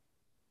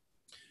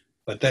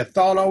 But that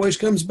thought always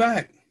comes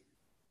back.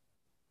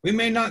 We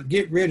may not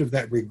get rid of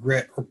that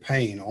regret or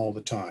pain all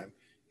the time.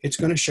 It's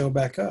going to show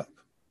back up.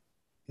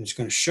 It's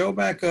going to show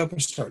back up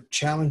and start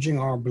challenging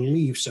our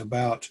beliefs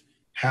about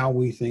how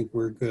we think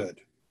we're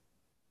good.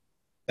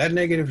 That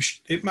negative,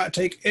 it might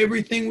take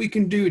everything we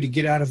can do to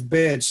get out of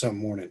bed some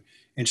morning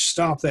and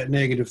stop that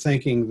negative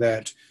thinking,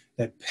 that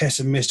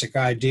pessimistic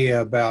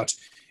idea about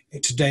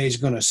today's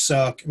going to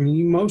suck. I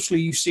mean, mostly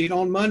you see it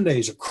on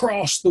Mondays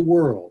across the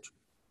world.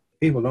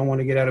 People don't want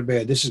to get out of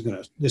bed. This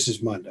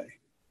is Monday.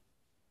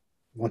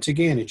 Once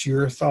again, it's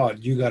your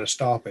thought. You got to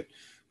stop it.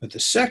 But the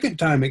second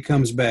time it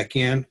comes back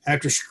in,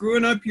 after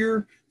screwing up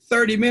your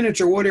 30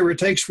 minutes or whatever it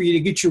takes for you to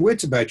get your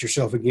wits about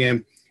yourself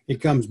again, it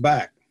comes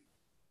back.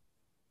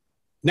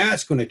 Now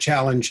it's going to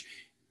challenge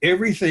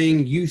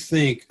everything you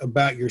think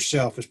about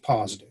yourself as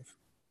positive.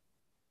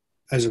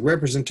 As a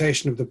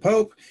representation of the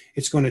Pope,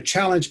 it's going to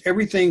challenge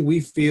everything we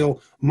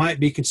feel might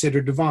be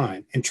considered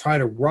divine and try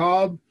to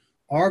rob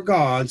our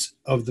gods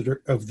of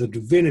the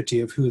divinity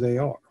of who they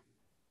are.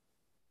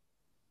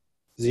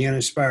 The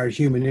uninspired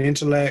human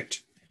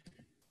intellect,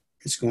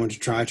 it's going to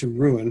try to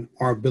ruin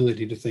our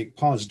ability to think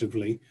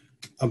positively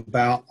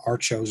about our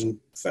chosen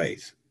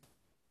faith.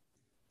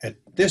 At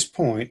this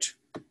point,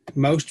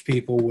 most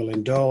people will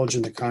indulge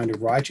in the kind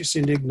of righteous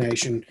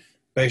indignation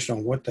based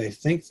on what they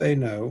think they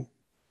know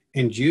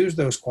and use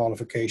those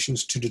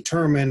qualifications to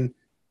determine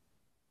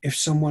if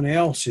someone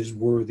else is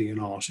worthy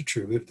and also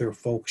true, if they're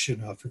folkish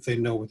enough, if they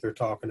know what they're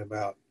talking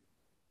about.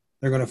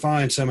 They're going to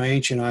find some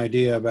ancient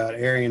idea about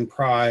Aryan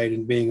pride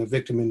and being a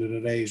victim in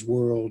today's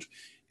world,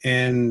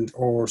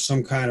 or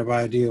some kind of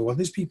idea, well,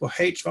 these people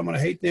hate, so I'm going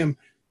to hate them,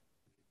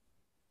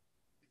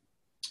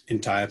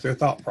 and tie up their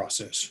thought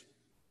process.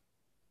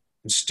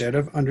 Instead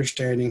of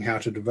understanding how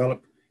to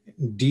develop,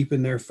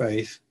 deepen their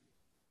faith,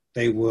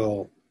 they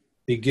will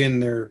begin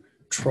their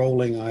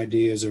trolling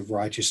ideas of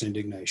righteous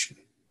indignation.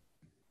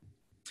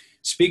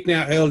 Speak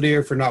now,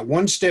 Eldir, for not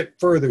one step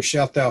further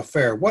shalt thou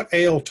fare. What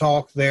ale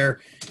talk there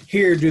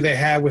here do they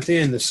have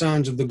within the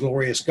sons of the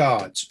glorious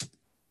gods?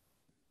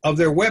 Of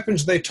their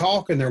weapons they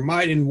talk, and their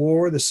might in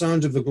war, the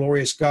sons of the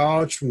glorious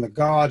gods, from the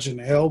gods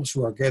and elves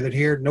who are gathered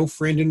here, no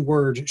friend in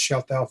words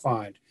shalt thou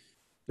find.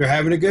 They're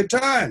having a good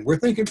time. We're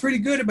thinking pretty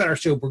good about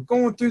ourselves. We're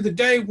going through the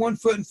day, one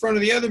foot in front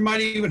of the other,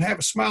 might even have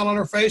a smile on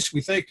our face.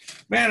 We think,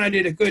 man, I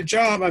did a good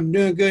job. I'm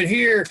doing good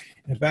here.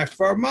 In the back of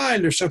our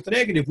mind, there's something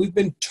negative. We've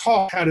been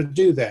taught how to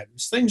do that.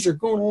 Things are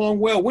going along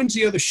well. When's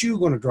the other shoe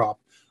going to drop?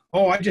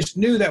 Oh, I just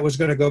knew that was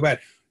going to go bad.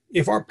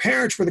 If our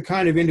parents were the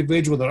kind of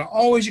individual that I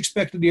always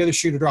expected the other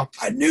shoe to drop,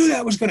 I knew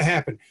that was going to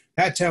happen.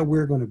 That's how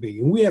we're going to be.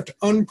 And we have to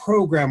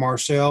unprogram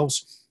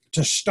ourselves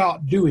to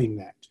stop doing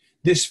that.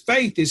 This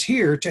faith is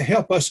here to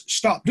help us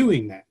stop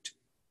doing that.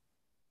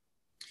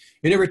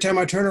 And every time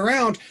I turn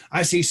around,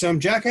 I see some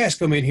jackass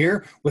come in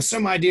here with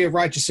some idea of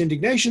righteous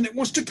indignation that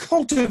wants to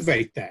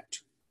cultivate that.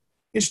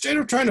 Instead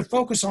of trying to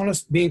focus on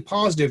us being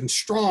positive and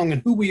strong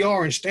and who we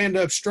are and stand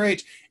up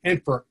straight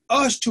and for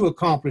us to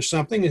accomplish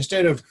something,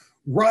 instead of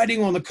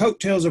riding on the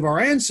coattails of our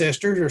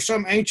ancestors or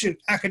some ancient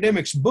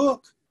academic's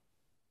book,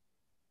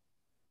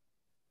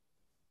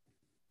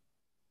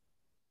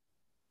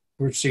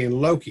 we're seeing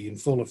Loki in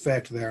full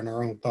effect there in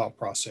our own thought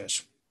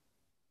process.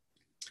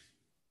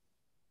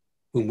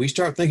 When we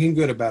start thinking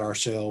good about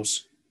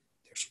ourselves,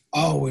 there's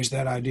always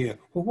that idea,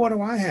 well, what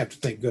do I have to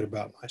think good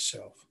about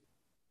myself?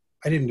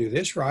 I didn't do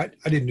this right.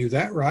 I didn't do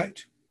that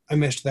right. I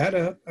messed that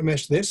up. I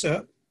messed this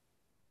up.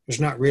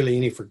 There's not really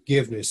any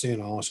forgiveness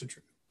in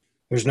Asatru.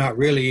 There's not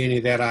really any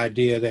of that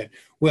idea that,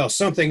 well,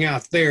 something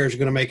out there is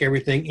going to make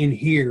everything in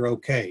here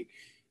okay.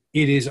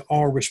 It is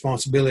our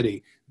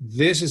responsibility.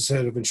 This is a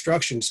set of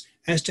instructions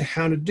as to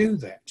how to do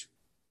that.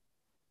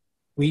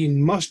 We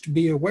must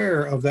be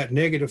aware of that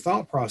negative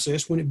thought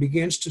process when it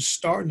begins to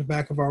start in the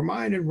back of our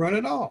mind and run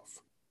it off.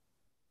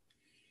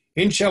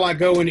 In shall I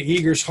go into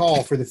Eager's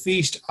hall, for the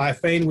feast I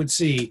fain would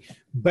see.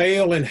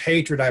 Bale and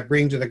hatred I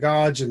bring to the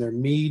gods, and their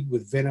mead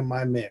with venom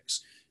I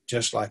mix.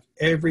 Just like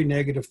every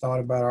negative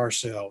thought about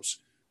ourselves.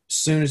 As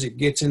soon as it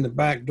gets in the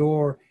back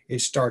door,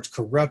 it starts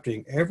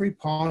corrupting every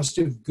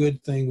positive,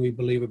 good thing we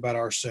believe about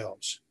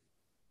ourselves.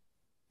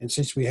 And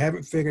since we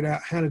haven't figured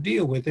out how to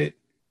deal with it,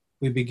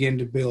 we begin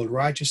to build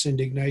righteous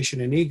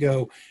indignation and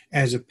ego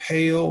as a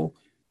pale,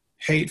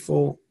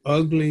 hateful,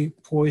 ugly,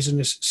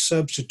 poisonous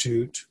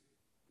substitute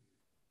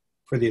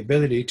for the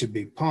ability to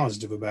be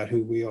positive about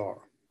who we are.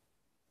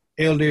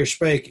 Elder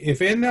spake,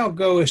 if in thou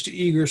goest to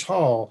Eager's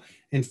hall,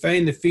 and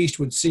fain the feast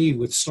would see,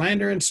 with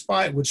slander and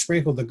spite would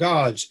sprinkle the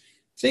gods,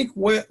 think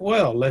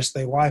well, lest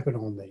they wipe it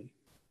on thee.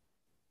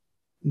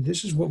 And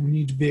this is what we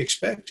need to be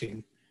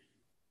expecting.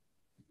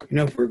 You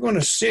know, if we're going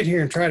to sit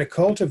here and try to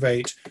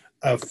cultivate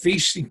a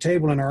feasting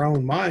table in our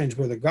own minds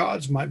where the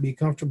gods might be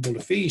comfortable to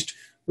feast,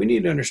 we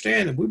need to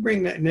understand that if we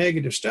bring that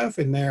negative stuff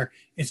in there,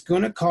 it's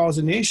going to cause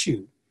an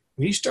issue.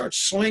 When you start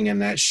slinging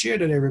that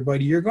shit at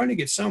everybody, you're going to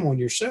get someone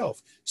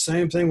yourself.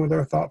 Same thing with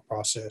our thought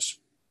process.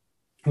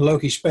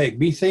 Loki spake,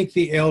 bethink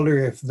thee,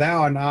 elder, if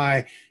thou and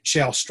I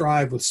shall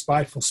strive with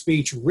spiteful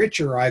speech,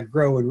 richer I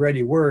grow in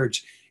ready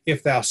words,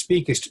 if thou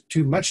speakest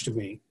too much to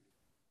me.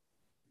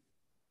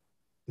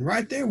 And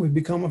right there we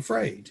become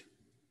afraid.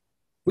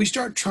 We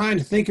start trying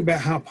to think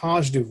about how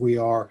positive we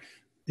are.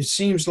 It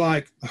seems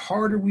like the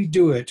harder we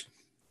do it,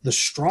 the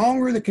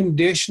stronger the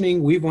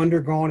conditioning we've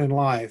undergone in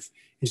life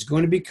is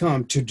going to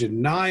become to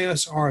deny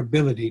us our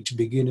ability to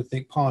begin to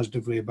think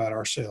positively about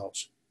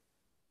ourselves.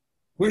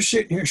 We're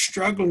sitting here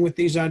struggling with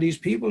these ideas,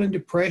 people in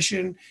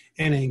depression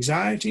and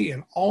anxiety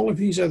and all of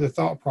these other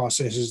thought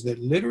processes that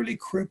literally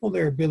cripple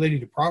their ability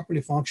to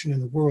properly function in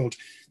the world.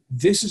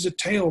 This is a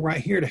tale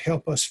right here to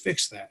help us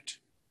fix that.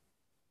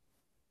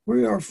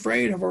 We are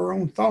afraid of our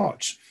own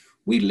thoughts.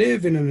 We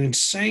live in an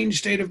insane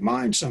state of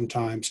mind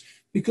sometimes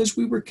because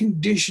we were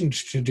conditioned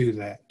to do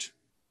that.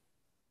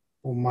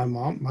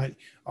 Well,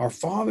 our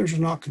fathers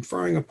are not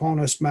conferring upon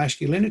us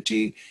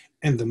masculinity,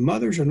 and the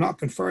mothers are not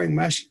conferring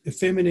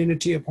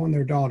femininity upon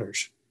their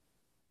daughters.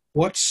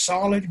 What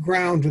solid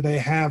ground do they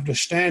have to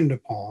stand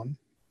upon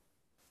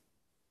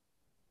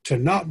to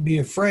not be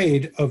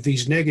afraid of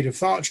these negative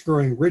thoughts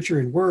growing richer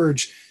in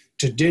words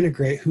to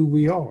denigrate who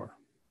we are?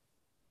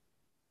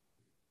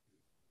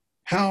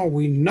 How are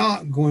we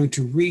not going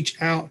to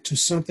reach out to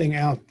something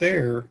out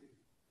there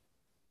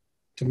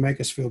to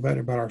make us feel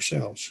better about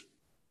ourselves?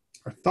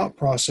 Our thought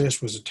process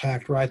was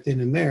attacked right then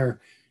and there,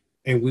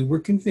 and we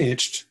were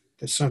convinced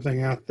that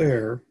something out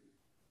there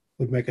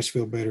would make us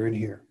feel better in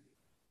here.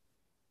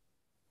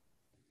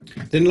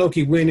 Then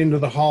Loki went into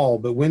the hall,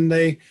 but when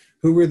they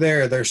who were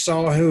there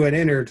saw who had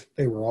entered,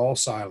 they were all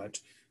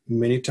silent.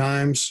 Many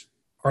times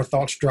our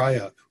thoughts dry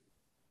up.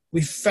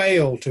 We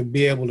fail to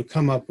be able to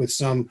come up with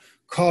some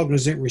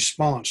cognizant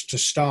response to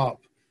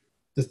stop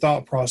the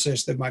thought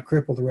process that might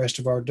cripple the rest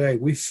of our day.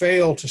 We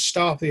fail to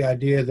stop the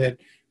idea that,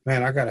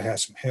 man, I got to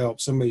have some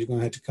help. Somebody's going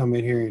to have to come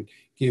in here and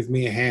give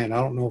me a hand. I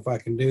don't know if I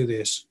can do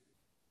this.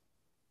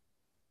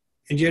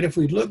 And yet, if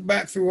we look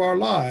back through our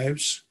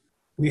lives,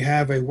 we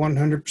have a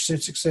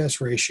 100%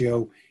 success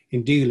ratio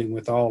in dealing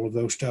with all of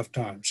those tough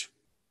times.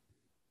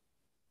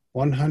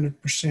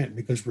 100%,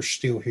 because we're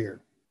still here.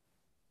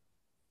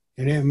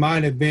 And it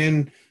might have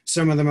been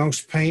some of the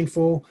most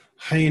painful,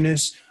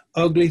 heinous,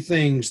 ugly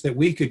things that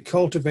we could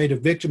cultivate a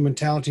victim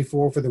mentality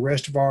for the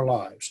rest of our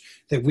lives,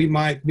 that we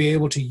might be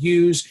able to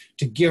use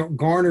to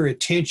garner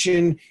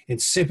attention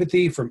and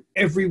sympathy from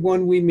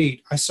everyone we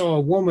meet. I saw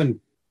a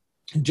woman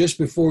just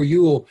before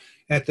Yule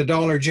at the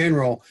Dollar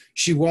General.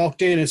 She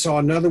walked in and saw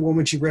another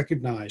woman she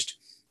recognized.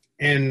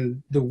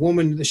 And the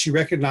woman that she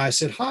recognized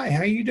said, "Hi,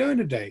 how you doing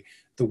today?"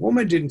 The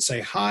woman didn't say,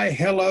 "Hi,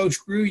 hello,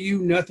 screw you,"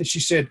 nothing. She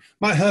said,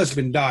 "My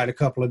husband died a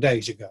couple of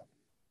days ago."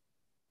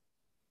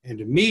 And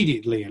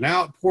immediately an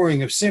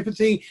outpouring of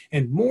sympathy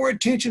and more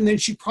attention than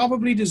she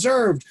probably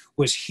deserved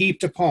was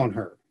heaped upon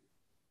her.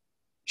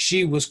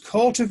 She was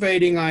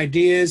cultivating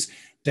ideas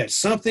that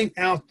something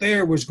out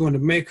there was going to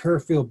make her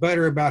feel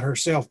better about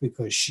herself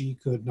because she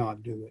could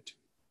not do it.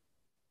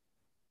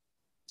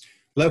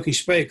 Loki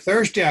spake,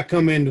 "Thirsty I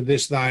come into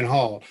this thine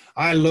hall.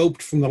 I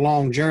loped from the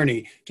long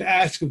journey to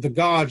ask of the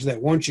gods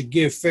that one should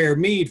give fair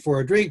mead for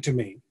a drink to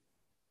me.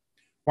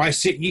 Why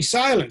sit ye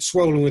silent,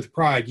 swollen with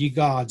pride, ye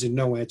gods, and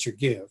no answer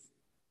give?"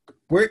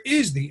 Where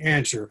is the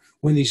answer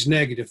when these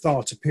negative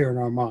thoughts appear in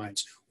our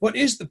minds? What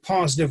is the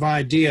positive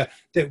idea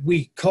that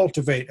we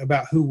cultivate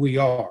about who we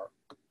are?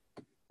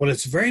 Well,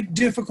 it's very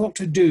difficult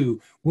to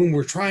do when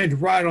we're trying to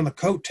ride on the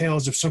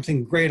coattails of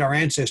something great our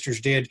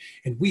ancestors did,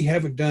 and we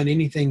haven't done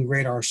anything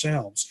great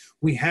ourselves.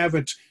 We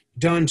haven't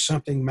done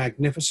something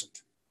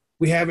magnificent.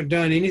 We haven't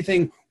done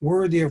anything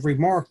worthy of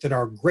remark that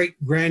our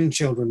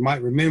great-grandchildren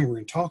might remember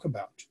and talk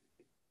about.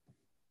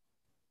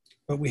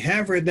 But we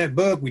have read that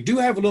book. We do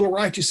have a little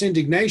righteous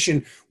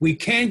indignation. We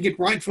can get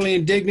rightfully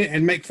indignant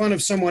and make fun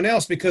of someone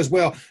else because,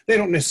 well, they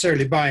don't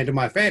necessarily buy into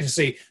my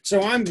fantasy.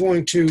 So I'm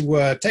going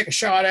to take a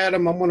shot at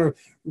them. I'm going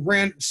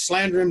to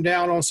slander them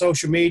down on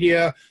social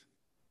media,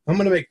 I'm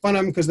going to make fun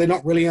of them because they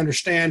don't really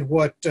understand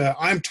what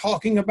I'm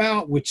talking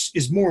about, which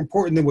is more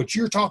important than what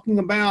you're talking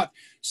about.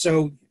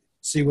 So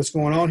see what's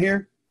going on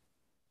here?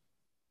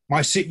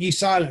 Why sit ye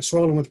silent,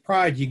 swollen with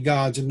pride, ye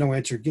gods, and no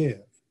answer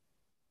give?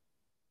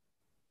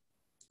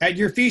 At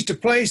your feast a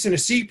place and a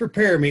seat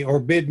prepare me, or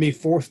bid me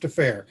forth to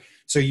fare.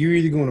 So you're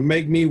either going to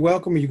make me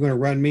welcome or you're going to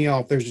run me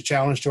off. There's a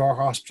challenge to our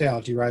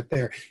hospitality right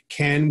there.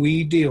 Can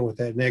we deal with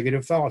that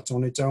negative thoughts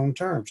on its own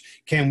terms?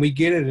 Can we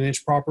get it in its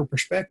proper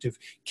perspective?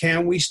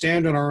 Can we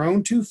stand on our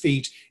own 2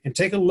 feet and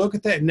take a look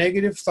at that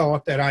negative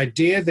thought, that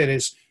idea that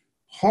is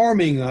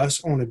harming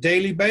us on a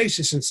daily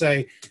basis, and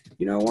say,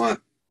 you know what?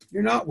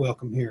 You're not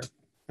welcome here.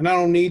 And I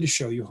don't need to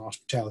show you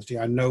hospitality.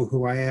 I know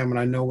who I am and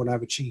I know what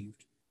I've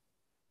achieved.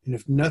 And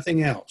if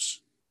nothing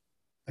else,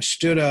 I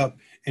stood up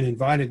and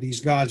invited these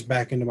gods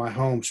back into my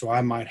home so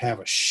I might have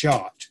a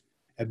shot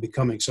at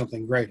becoming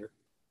something greater.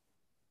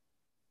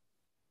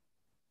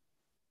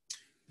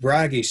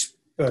 Bragi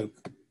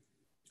spoke,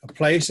 a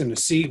place and a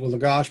seat will the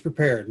gods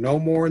prepare, no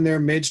more in their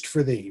midst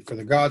for thee, for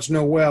the gods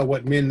know well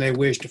what men they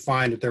wish to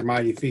find at their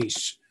mighty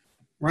feasts.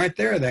 Right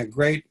there, that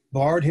great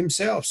bard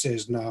himself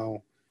says,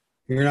 no,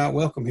 you're not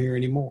welcome here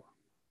anymore.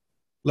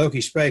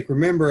 Loki spake,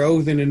 remember,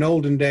 Odin, in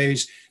olden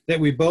days, that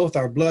we both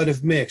our blood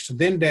have mixed.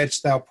 Then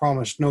didst thou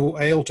promise no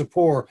ale to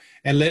pour,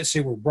 and let's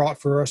it were brought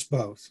for us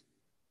both.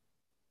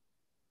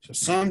 So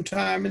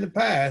sometime in the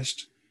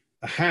past,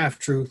 a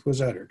half-truth was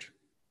uttered.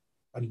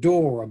 A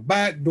door, a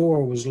back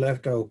door was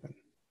left open.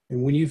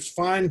 And when you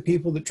find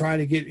people that try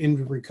to get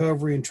into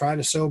recovery and try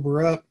to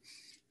sober up,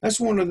 that's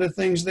one of the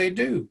things they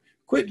do.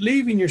 Quit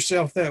leaving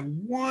yourself that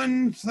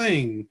one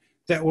thing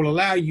that will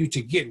allow you to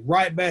get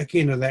right back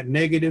into that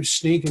negative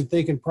sneaking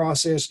thinking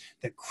process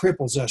that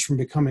cripples us from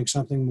becoming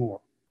something more.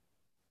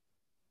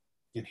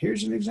 And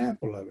here's an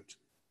example of it.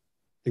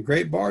 The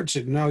great bard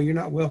said, no, you're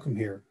not welcome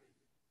here.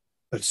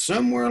 But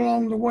somewhere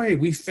along the way,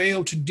 we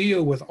failed to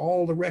deal with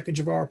all the wreckage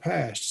of our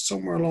past.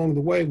 Somewhere along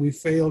the way, we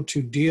failed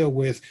to deal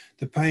with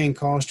the pain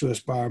caused to us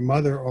by our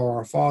mother or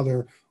our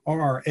father or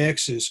our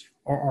exes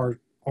or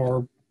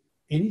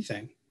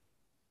anything.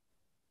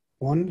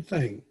 One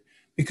thing.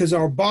 Because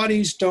our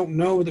bodies don't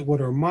know that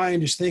what our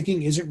mind is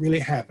thinking isn't really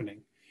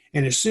happening.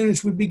 And as soon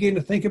as we begin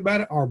to think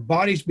about it, our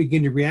bodies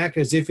begin to react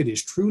as if it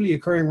is truly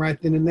occurring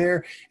right then and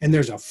there. And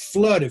there's a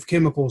flood of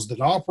chemicals that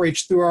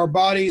operates through our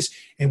bodies,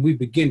 and we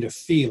begin to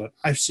feel it.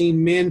 I've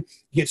seen men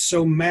get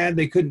so mad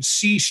they couldn't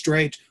see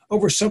straight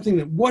over something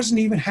that wasn't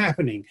even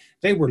happening.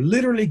 They were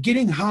literally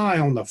getting high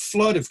on the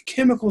flood of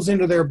chemicals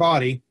into their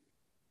body,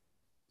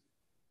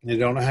 and they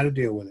don't know how to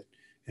deal with it.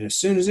 And as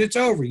soon as it's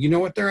over, you know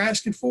what they're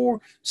asking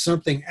for?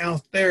 Something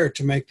out there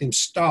to make them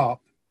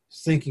stop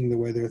thinking the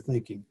way they're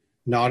thinking.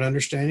 Not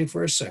understanding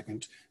for a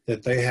second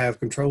that they have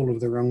control of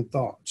their own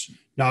thoughts.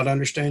 Not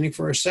understanding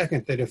for a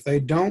second that if they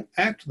don't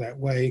act that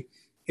way,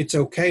 it's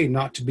okay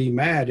not to be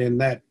mad, and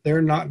that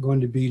they're not going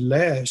to be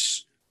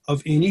less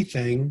of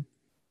anything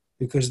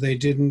because they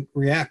didn't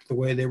react the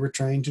way they were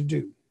trained to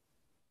do.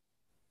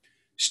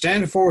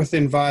 Stand forth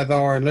in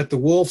Vidar and let the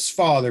wolf's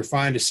father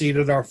find a seat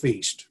at our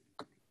feast.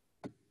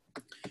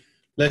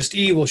 Lest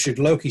evil should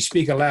Loki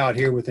speak aloud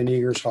here within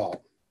Aegir's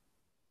hall.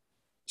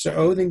 So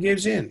Odin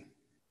gives in.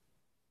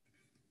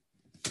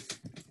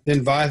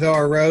 Then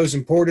Vidar arose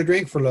and poured a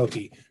drink for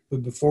Loki,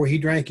 but before he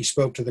drank, he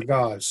spoke to the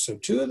gods. So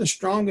 2 of the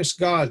strongest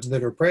gods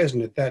that are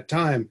present at that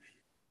time,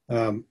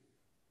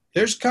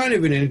 there's kind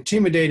of an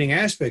intimidating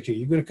aspect here.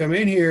 You're going to come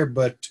in here,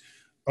 but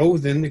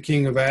Odin, the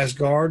king of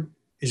Asgard,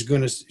 is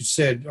going to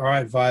said, all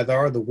right,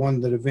 Vidar, the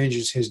one that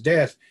avenges his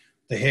death,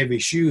 the heavy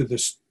shoe,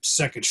 the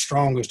second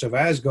strongest of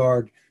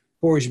Asgard,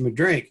 pours him a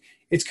drink.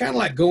 It's kind of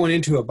like going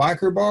into a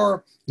biker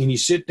bar and you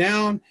sit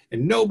down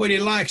and nobody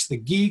likes the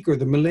geek or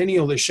the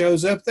millennial that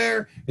shows up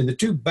there, and the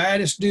 2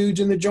 baddest dudes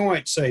in the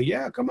joint say,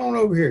 yeah, come on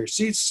over here.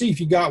 See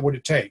if you got what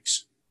it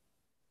takes.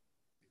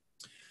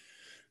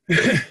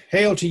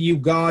 Hail to you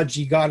gods,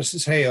 ye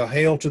goddesses, hail.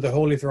 Hail to the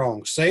holy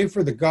throng. Save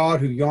for the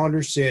god who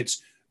yonder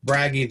sits,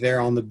 Bragi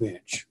there on the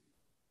bench.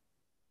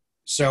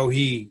 So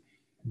he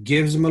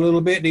gives him a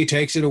little bit and he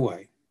takes it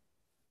away.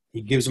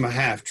 He gives him a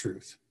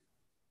half-truth.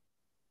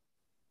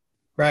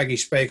 Bragi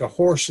spake, a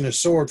horse and a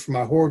sword for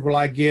my hoard will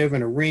I give,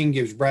 and a ring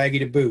gives Bragi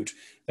to boot.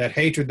 That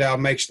hatred thou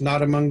makest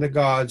not among the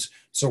gods,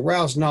 so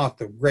rouse not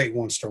the great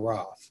ones to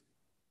wrath.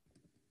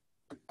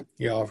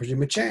 He offers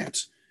him a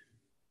chance.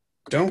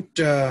 Don't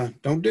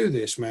do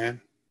this,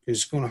 man.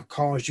 It's going to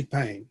cause you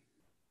pain.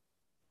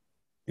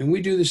 And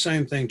we do the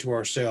same thing to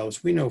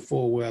ourselves. We know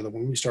full well that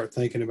when we start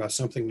thinking about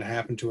something that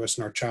happened to us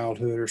in our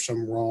childhood, or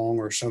some wrong,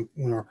 or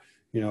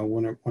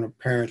when our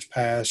parents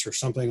pass or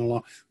something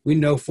along, we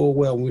know full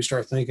well when we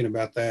start thinking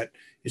about that,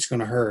 it's going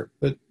to hurt.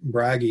 But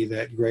Bragi,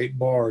 that great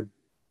bard,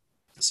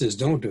 says,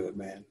 don't do it,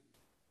 man.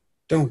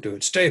 Don't do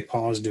it. Stay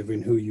positive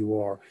in who you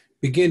are.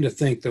 Begin to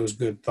think those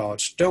good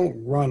thoughts.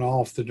 Don't run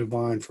off the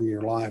divine from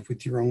your life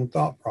with your own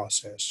thought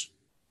process.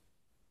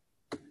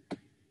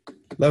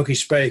 Loki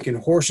spake, in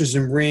horses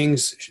and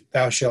rings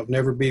thou shalt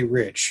never be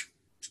rich.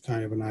 It's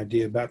kind of an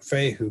idea about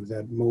Fehu,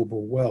 that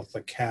mobile wealth,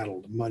 the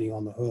cattle, the money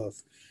on the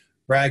hoof.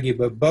 Bragi,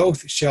 but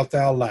both shalt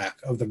thou lack.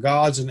 Of the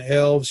gods and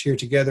elves here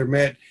together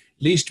met,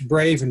 least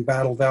brave in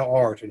battle thou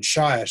art, and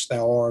shyest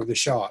thou art of the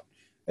shot.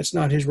 That's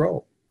not his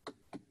role.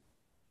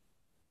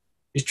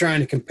 He's trying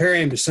to compare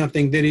him to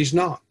something that he's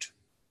not.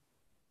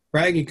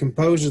 Bragi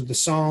composes the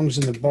songs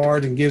and the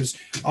bard and gives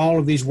all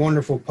of these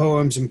wonderful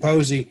poems and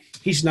poesy.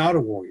 He's not a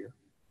warrior.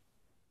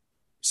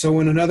 So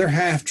in another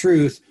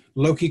half-truth,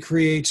 Loki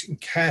creates and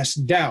casts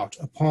doubt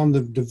upon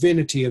the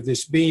divinity of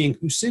this being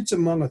who sits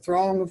among a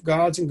throng of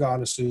gods and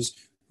goddesses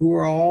who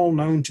are all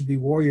known to be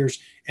warriors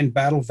and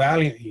battle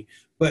valiantly.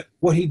 But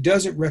what he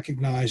doesn't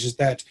recognize is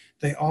that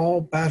they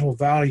all battle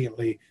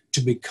valiantly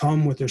to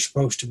become what they're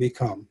supposed to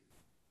become.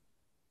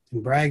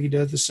 And Bragi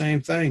does the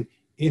same thing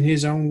in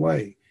his own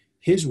way.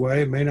 His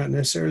way may not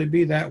necessarily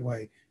be that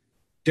way.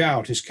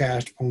 Doubt is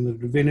cast upon the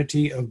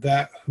divinity of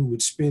that who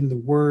would spin the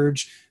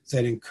words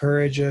that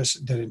encourage us,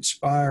 that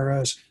inspire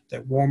us,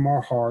 that warm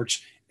our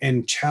hearts,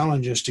 and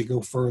challenge us to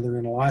go further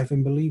in life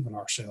and believe in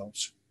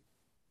ourselves.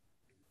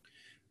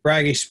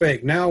 Bragi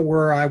spake, now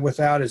were I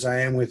without as I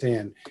am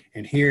within,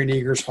 and here in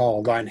Aeger's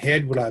hall, thine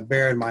head would I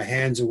bear in my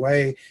hands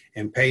away,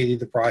 and pay thee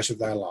the price of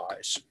thy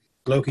lies.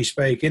 Loki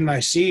spake, in thy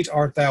seat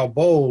art thou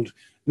bold,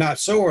 not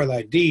so are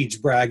thy deeds,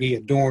 Bragi,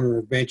 adorner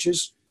of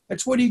benches.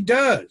 That's what he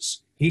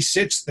does. He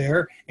sits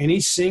there and he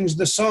sings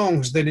the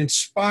songs that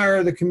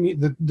inspire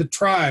the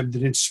tribe,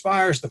 that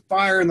inspires the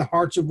fire in the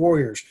hearts of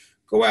warriors.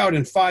 Go out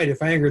and fight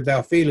if angered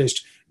thou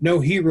feelest. No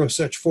hero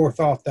such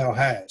forethought thou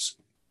has.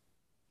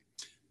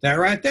 That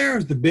right there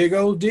is the big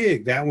old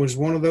dig. That was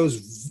one of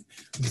those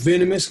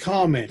venomous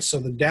comments. So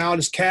the doubt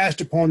is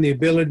cast upon the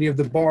ability of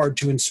the bard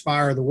to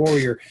inspire the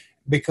warrior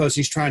because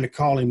he's trying to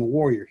call him a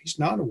warrior. He's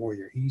not a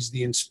warrior. He's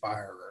the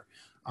inspirer.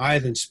 I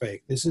then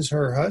spake. This is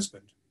her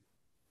husband.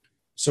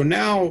 So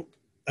now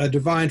a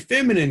divine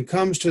feminine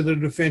comes to the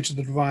defense of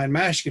the divine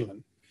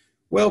masculine.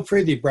 Well,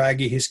 prithee,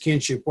 Bragi, his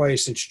kinship way,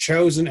 since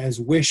chosen as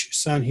wish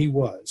son he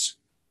was.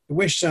 The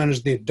wish son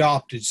is the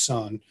adopted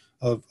son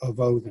of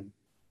Odin.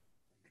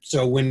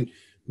 So when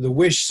the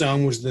wish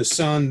son was the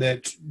son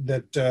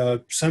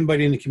that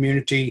somebody in the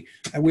community,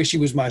 I wish he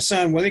was my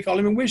son, well, they called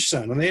him a wish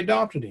son, and they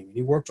adopted him.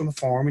 He worked on the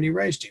farm, and he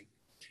raised him.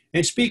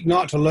 And speak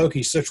not to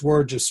Loki such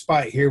words of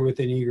spite here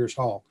within Aeger's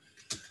hall.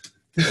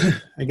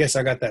 I guess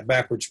I got that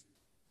backwards.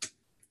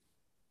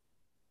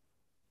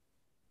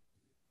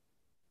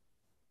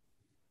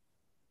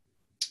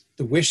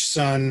 The wish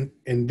son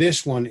in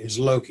this one is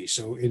Loki.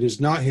 So it is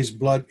not his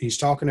blood. He's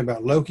talking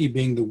about Loki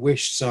being the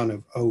wish son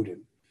of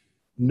Odin,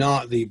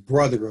 not the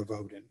brother of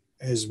Odin,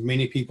 as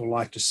many people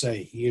like to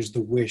say. He is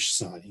the wish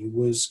son. He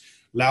was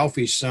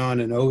Laufey's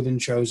son, and Odin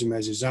chose him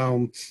as his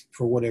own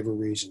for whatever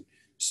reason.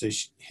 So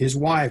his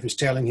wife is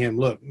telling him,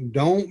 look,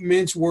 don't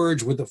mince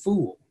words with a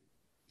fool.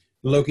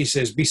 Loki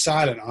says, be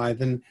silent,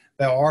 Ivan.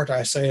 Thou art,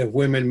 I say, of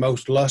women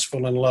most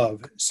lustful in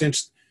love,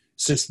 since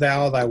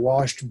thou thy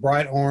washed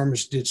bright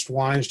arms didst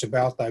windest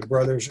about thy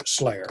brother's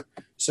slayer.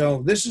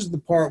 So this is the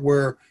part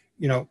where,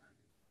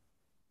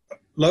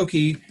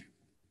 Loki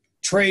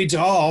trades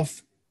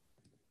off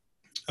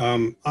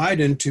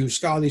Idun to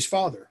Skadi's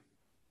father.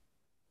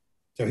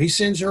 So he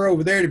sends her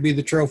over there to be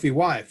the trophy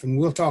wife, and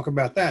we'll talk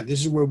about that. This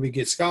is where we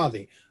get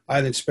Skadi.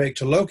 I then spake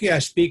to Loki, I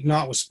speak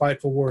not with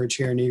spiteful words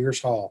here in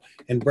Aeger's hall,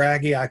 and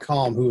Bragi I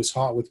calm, who is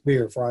hot with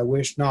beer, for I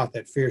wish not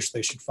that fierce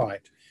they should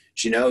fight.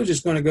 She knows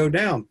it's going to go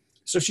down,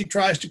 so she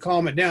tries to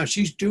calm it down.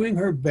 She's doing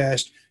her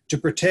best to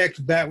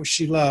protect that which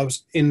she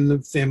loves in the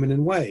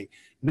feminine way.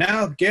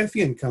 Now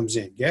Gefjon comes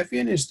in.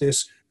 Gefjon is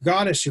this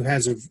goddess who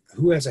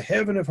has a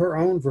heaven of her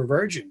own for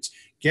virgins.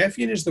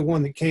 Gefjon is the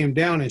one that came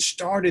down and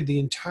started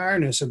the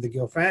entireness of the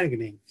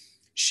Gylfaginning.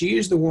 She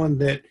is the one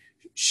that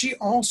she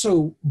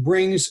also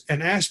brings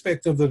an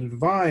aspect of the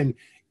divine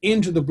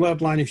into the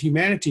bloodline of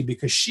humanity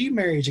because she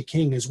marries a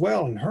king as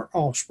well, and her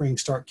offspring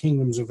start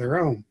kingdoms of their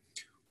own.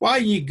 Why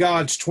ye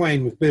gods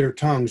twain with bitter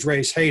tongues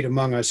raise hate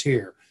among us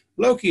here?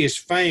 Loki is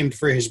famed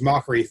for his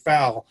mockery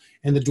foul,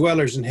 and the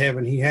dwellers in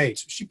heaven he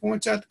hates. She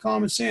points out the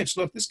common sense.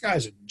 Look, this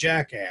guy's a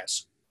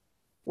jackass.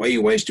 Why are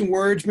you wasting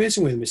words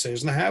mincing with me,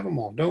 says, and I have them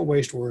all. Don't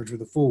waste words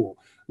with a fool.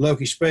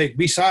 Loki spake,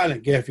 be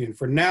silent, Gefjon,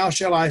 for now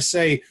shall I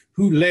say,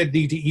 who led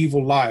thee to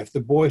evil life?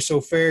 The boy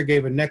so fair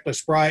gave a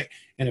necklace bright,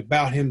 and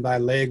about him thy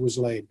leg was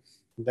laid.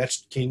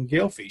 That's King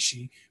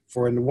Gylfi.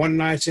 For in the one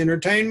night's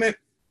entertainment,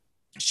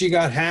 she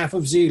got half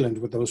of Zealand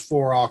with those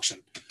 4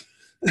 oxen.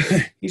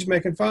 He's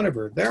making fun of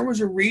her. There was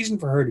a reason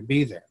for her to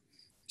be there.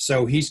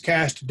 So he's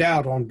cast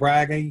doubt on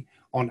Bragi,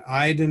 on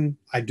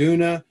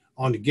Iduna,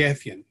 on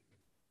Gefjon.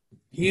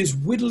 He is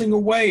whittling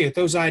away at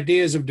those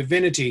ideas of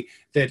divinity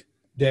that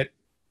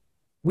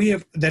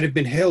have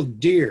been held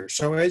dear.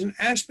 So as an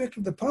aspect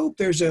of the Pope,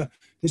 there's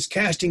this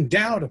casting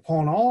doubt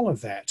upon all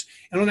of that.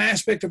 And an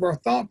aspect of our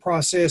thought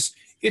process,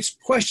 it's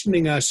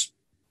questioning us,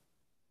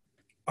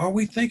 are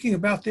we thinking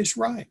about this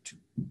right?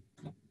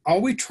 Are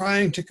we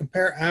trying to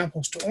compare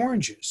apples to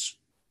oranges?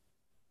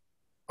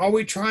 Are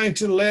we trying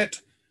to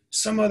let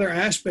some other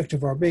aspect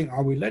of our being,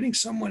 are we letting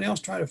someone else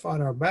try to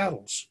fight our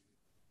battles?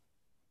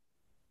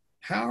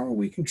 How are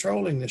we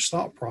controlling this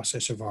thought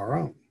process of our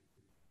own?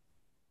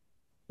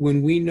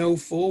 when we know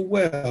full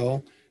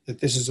well that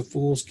this is a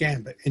fool's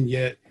gambit, and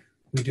yet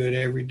we do it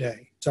every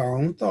day. It's our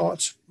own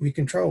thoughts. We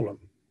control them.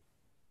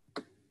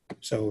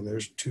 So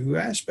there's two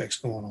aspects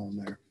going on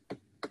there.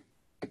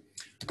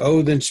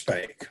 Odin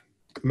spake,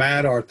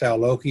 mad art thou,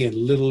 Loki, and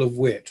little of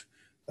wit.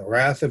 The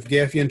wrath of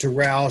Gefjon to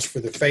rouse for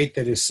the fate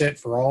that is set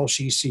for all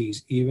she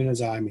sees, even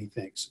as I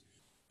methinks.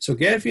 So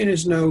Gefjon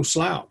is no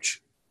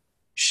slouch.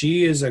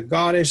 She is a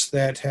goddess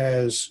that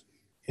has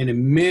an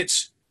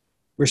immense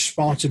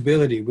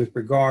responsibility with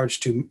regards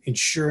to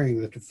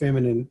ensuring that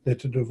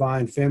the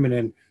divine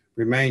feminine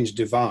remains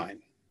divine.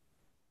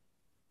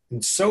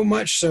 And so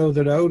much so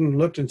that Odin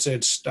looked and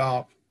said,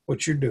 stop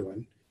what you're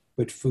doing,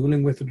 quit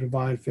fooling with the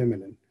divine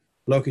feminine.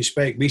 Loki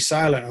spake, be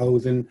silent,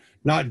 Odin,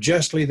 not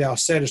justly thou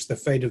settest the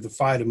fate of the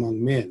fight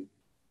among men.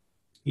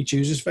 He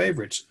chooses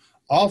favorites.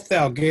 Oft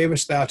thou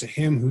gavest thou to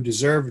him who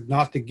deserved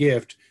not the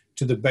gift,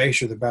 to the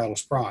baser the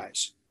battle's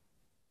prize.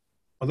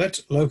 Well,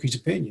 that's Loki's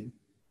opinion.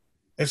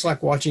 It's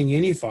like watching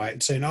any fight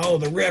and saying, oh,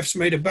 the refs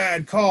made a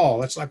bad call.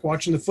 That's like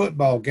watching the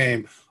football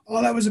game.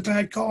 Oh, that was a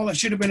bad call. That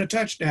should have been a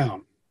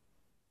touchdown.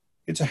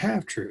 It's a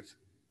half-truth.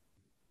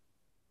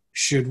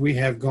 Should we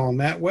have gone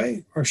that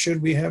way, or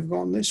should we have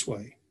gone this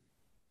way?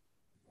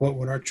 What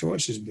would our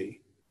choices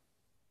be?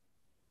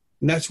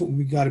 And that's what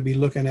we've got to be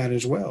looking at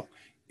as well.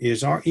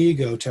 Is our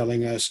ego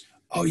telling us,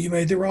 oh, you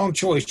made the wrong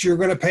choice. You're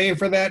going to pay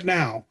for that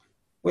now.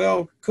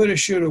 Well, coulda,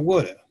 shoulda,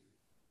 woulda.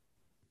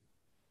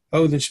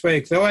 Odin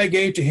spake, though I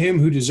gave to him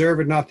who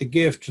deserved not the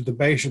gift, to the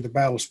baser the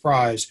battle's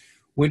prize.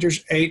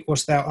 Winters 8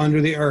 wast thou under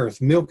the earth,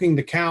 milking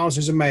the cows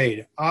as a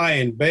maid. Aye,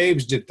 and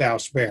babes didst thou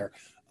spare.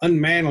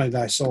 Unmanly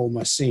thy soul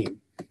must seem.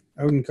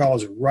 Odin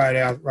calls it right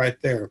out, right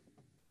there.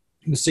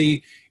 You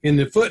see, in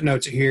the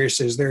footnotes here, it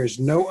says there is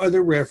no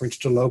other reference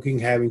to Loki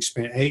having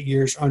spent 8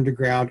 years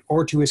underground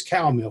or to his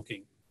cow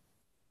milking.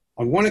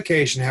 On one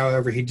occasion,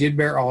 however, he did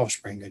bear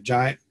offspring, a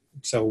giant.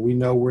 So we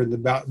know we're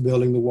about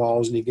building the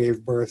walls, and he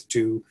gave birth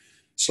to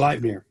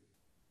Sleipnir.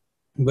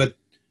 But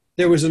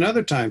there was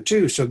another time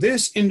too. So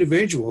this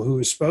individual who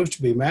is supposed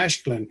to be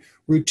masculine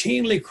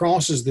routinely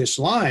crosses this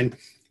line.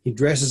 He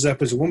dresses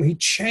up as a woman. He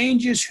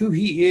changes who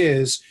he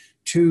is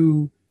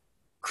to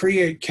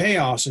create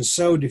chaos and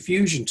sow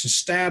diffusion, to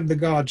stab the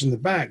gods in the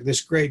back.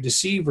 This great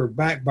deceiver,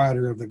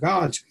 backbiter of the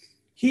gods,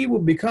 he will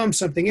become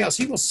something else.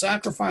 He will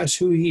sacrifice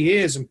who he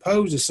is and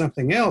pose as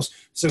something else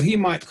so he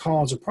might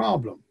cause a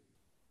problem.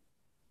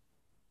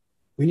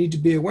 We need to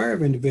be aware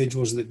of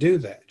individuals that do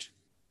that.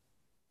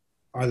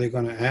 Are they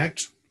going to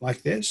act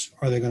like this?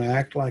 Are they going to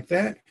act like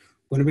that?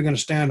 When are we going to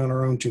stand on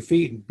our own 2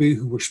 feet and be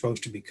who we're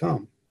supposed to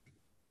become?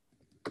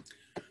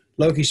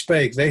 Loki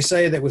spake, they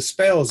say that with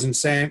spells in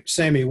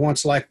Sami,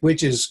 once like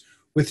witches,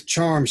 with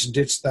charms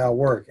didst thou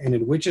work, and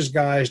in witches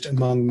guised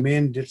among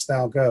men didst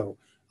thou go.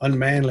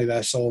 Unmanly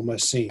thy soul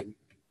must seem.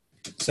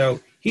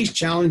 So he's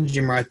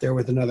challenging him right there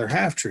with another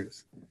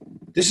half-truth.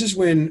 This is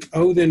when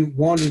Odin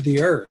wandered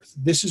the earth.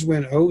 This is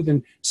when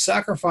Odin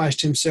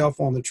sacrificed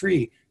himself on the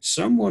tree.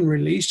 Someone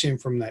released him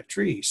from that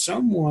tree.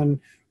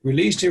 Someone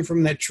released him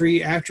from that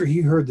tree after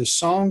he heard the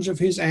songs of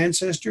his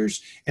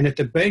ancestors, and at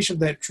the base of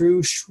that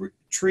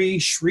tree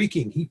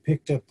shrieking, he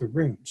picked up the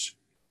runes.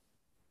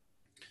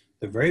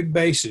 The very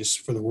basis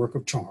for the work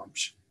of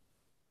charms.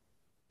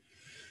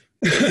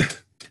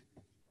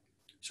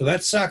 So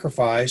that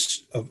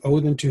sacrifice of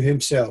Odin to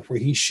himself, where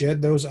he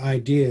shed those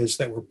ideas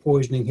that were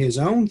poisoning his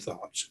own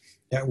thoughts,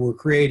 that were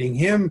creating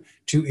him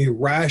to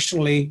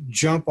irrationally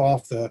jump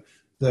off the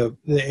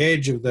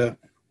edge of the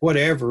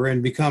whatever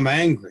and become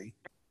angry.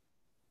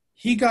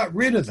 He got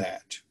rid of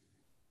that.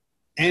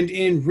 And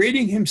in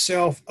ridding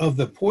himself of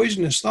the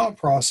poisonous thought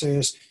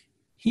process,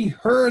 he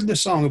heard the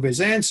song of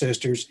his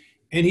ancestors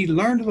and he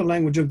learned the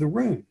language of the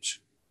runes.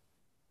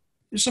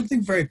 There's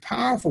something very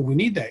powerful. We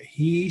need that.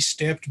 He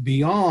stepped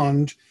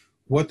beyond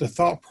what the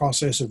thought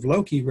process of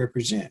Loki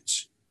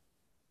represents.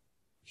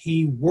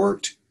 He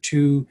worked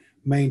to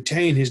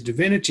maintain his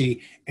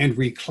divinity and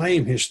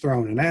reclaim his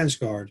throne in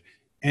Asgard.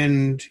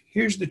 And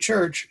here's the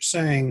church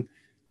saying,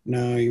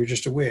 no, you're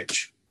just a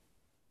witch.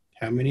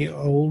 How many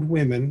old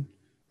women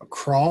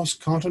across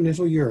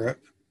continental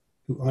Europe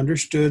who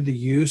understood the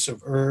use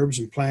of herbs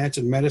and plants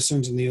and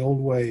medicines in the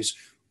old ways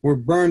were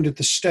burned at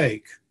the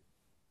stake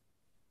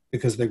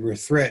because they were a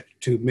threat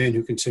to men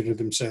who considered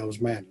themselves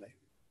manly.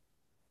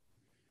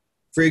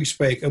 Frigg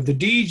spake, of the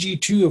deeds ye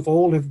two of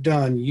old have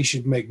done, ye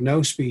should make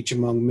no speech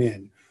among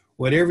men.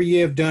 Whatever ye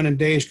have done in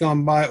days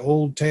gone by,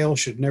 old tales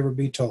should never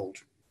be told.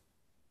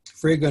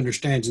 Frigg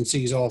understands and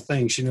sees all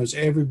things. She knows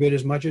every bit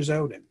as much as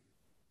Odin.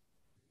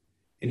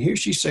 And here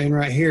she's saying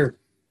right here,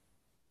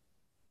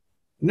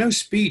 no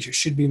speech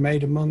should be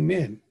made among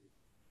men.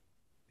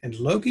 And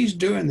Loki's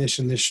doing this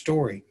in this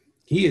story.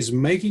 He is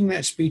making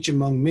that speech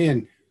among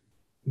men.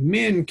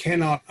 Men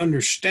cannot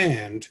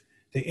understand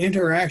the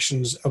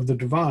interactions of the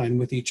divine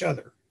with each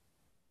other.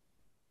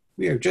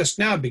 We are just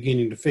now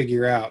beginning to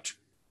figure out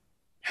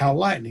how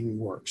lightning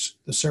works,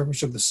 the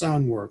surface of the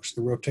sun works,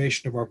 the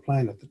rotation of our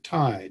planet, the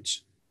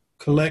tides,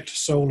 collect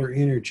solar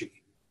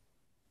energy.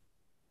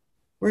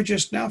 We're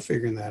just now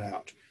figuring that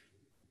out.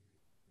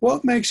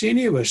 What makes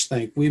any of us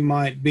think we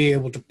might be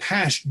able to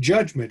pass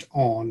judgment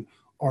on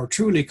or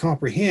truly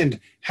comprehend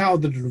how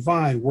the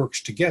divine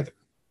works together?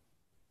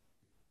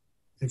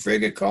 And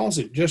Frigga calls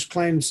it just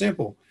plain and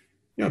simple.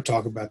 You don't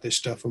talk about this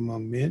stuff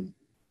among men.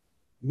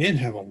 Men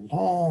have a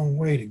long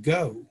way to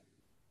go.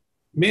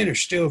 Men are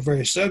still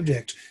very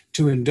subject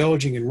to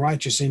indulging in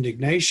righteous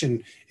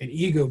indignation and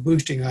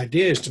ego-boosting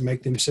ideas to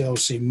make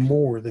themselves seem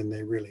more than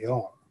they really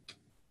are.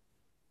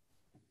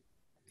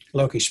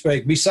 Loki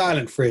spake, "Be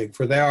silent, Frigg,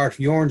 for thou art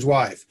Bjorn's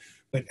wife,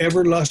 but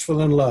ever lustful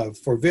in love.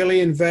 For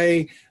Vili and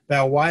Ve,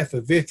 thou wife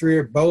of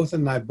Vithrir, both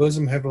in thy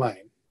bosom have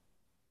lain."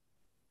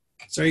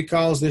 So he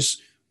calls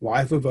this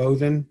wife of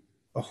Odin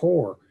a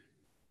whore.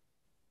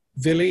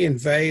 Vili and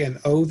Ve and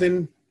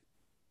Odin,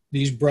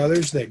 these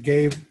brothers that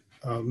gave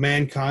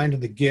mankind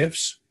the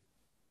gifts,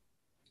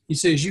 he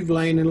says, you've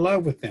lain in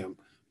love with them.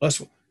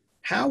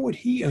 How would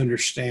he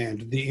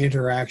understand the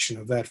interaction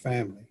of that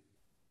family?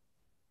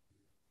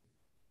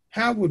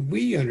 How would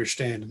we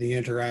understand the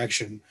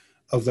interaction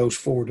of those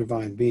four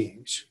divine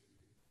beings?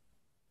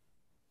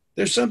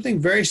 There's something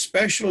very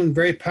special and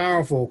very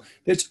powerful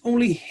that's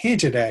only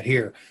hinted at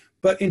here.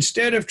 But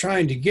instead of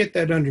trying to get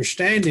that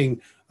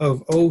understanding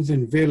of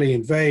Odin, Vili,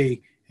 and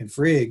Ve, and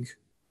Frigg,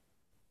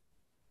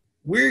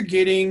 we're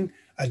getting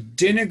a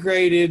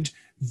denigrated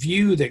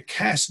view that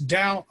casts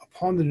doubt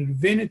upon the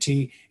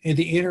divinity and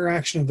the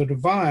interaction of the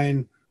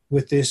divine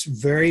with this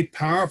very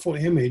powerful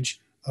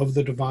image of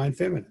the divine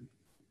feminine.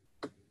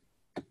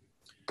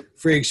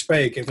 Frigg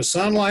spake, "If a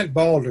son like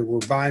Balder were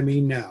by me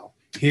now,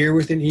 here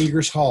within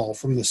Eager's hall,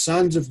 from the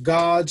sons of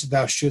gods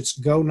thou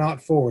shouldst go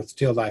not forth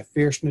till thy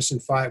fierceness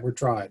and fight were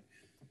tried."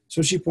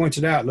 So she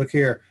pointed out, look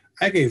here,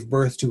 I gave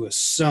birth to a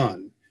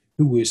son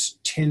who is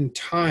 10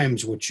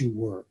 times what you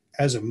were.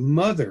 As a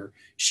mother,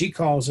 she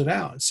calls it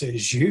out and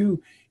says,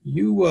 you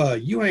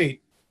ain't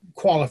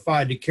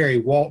qualified to carry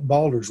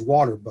Balder's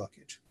water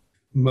bucket.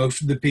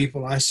 Most of the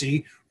people I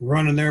see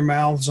running their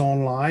mouths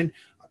online,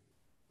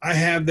 I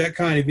have that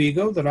kind of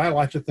ego that I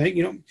like to think,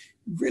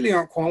 really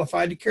aren't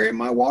qualified to carry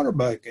my water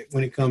bucket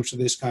when it comes to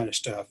this kind of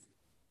stuff.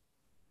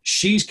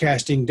 She's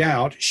casting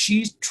doubt.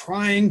 She's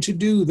trying to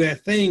do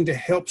that thing to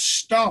help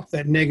stop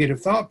that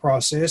negative thought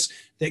process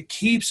that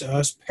keeps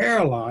us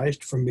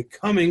paralyzed from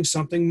becoming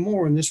something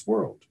more in this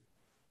world.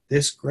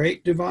 This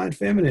great divine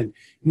feminine.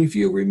 And if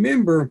you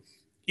remember,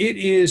 it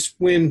is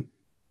when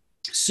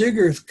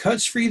Sigurd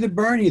cuts free the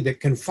Bernie that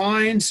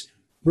confines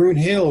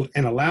Brunhild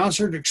and allows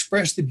her to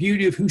express the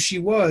beauty of who she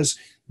was.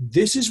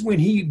 This is when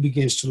he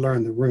begins to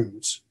learn the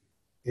runes.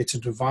 It's a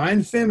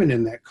divine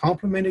feminine, that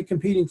complemented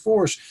competing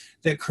force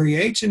that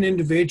creates an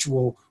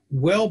individual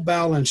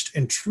well-balanced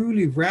and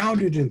truly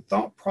rounded in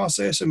thought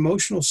process,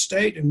 emotional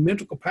state, and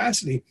mental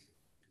capacity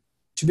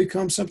to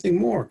become something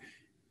more.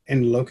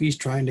 And Loki's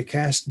trying to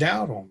cast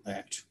doubt on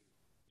that,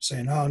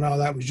 saying, oh, no,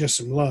 that was just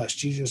some lust.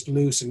 She's just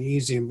loose and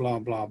easy and blah,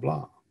 blah,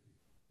 blah.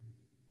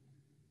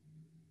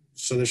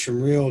 So there's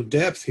some real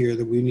depth here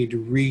that we need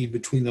to read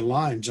between the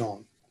lines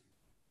on.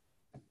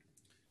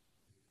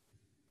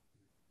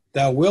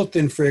 Thou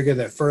Wilton, Frigga,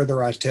 that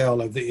further I tell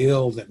of the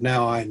ill that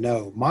now I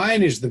know.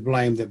 Mine is the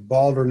blame that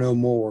Balder no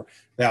more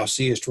thou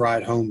seest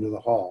ride home to the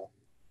hall.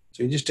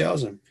 So he just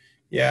tells him,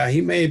 yeah, he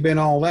may have been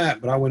all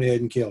that, but I went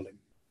ahead and killed him.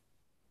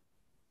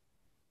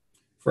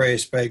 Freya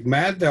spake,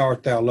 mad thou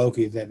art thou,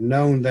 Loki, that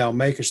known thou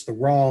makest the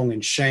wrong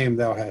and shame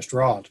thou hast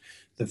wrought.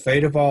 The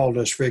fate of all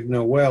does Frigg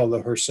know well,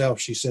 though herself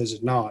she says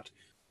it not.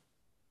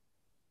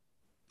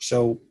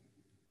 So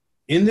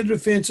in the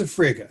defense of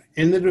Frigga,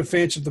 in the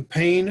defense of the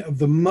pain of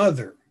the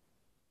mother,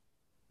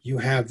 you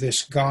have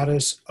this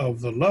goddess of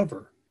the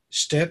lover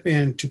step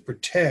in to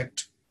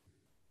protect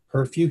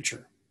her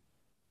future.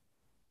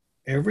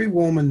 Every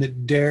woman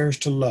that dares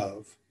to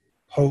love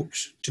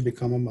hopes to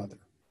become a mother.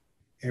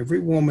 Every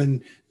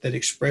woman that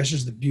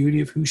expresses the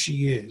beauty of who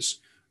she is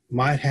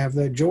might have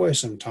that joy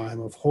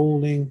sometime of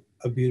holding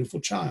a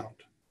beautiful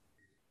child.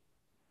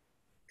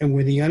 And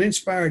when the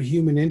uninspired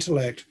human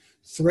intellect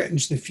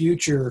threatens the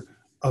future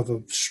of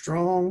a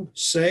strong,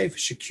 safe,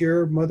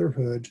 secure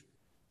motherhood,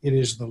 it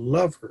is the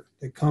lover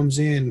that comes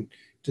in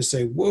to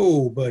say,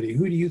 whoa, buddy,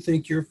 who do you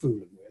think you're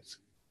fooling with?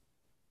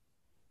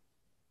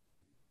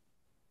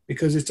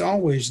 Because it's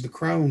always the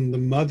crone, the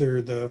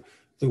mother, the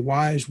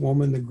wise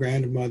woman, the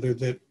grandmother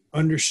that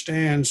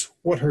understands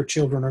what her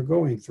children are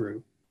going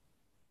through.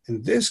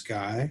 And this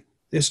guy,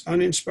 this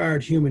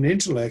uninspired human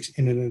intellect,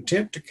 in an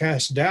attempt to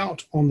cast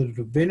doubt on the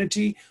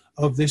divinity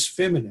of this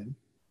feminine,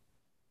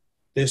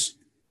 this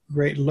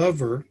great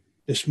lover,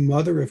 this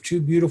mother of 2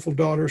 beautiful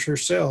daughters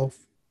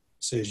herself,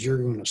 says, you're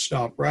going to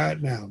stop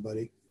right now,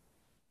 buddy.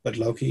 But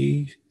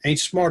Loki ain't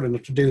smart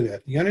enough to do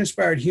that. The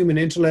uninspired human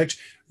intellect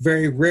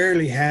very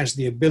rarely has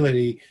the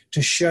ability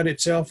to shut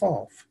itself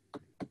off.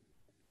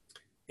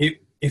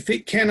 If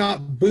it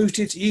cannot boost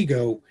its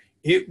ego,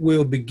 it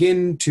will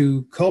begin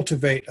to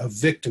cultivate a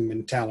victim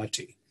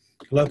mentality.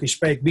 Loki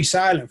spake, be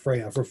silent,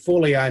 Freya, for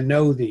fully I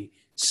know thee.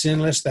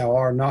 Sinless thou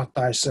art not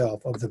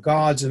thyself. Of the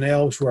gods and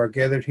elves who are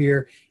gathered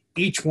here,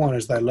 each one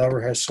as thy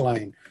lover has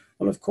slain.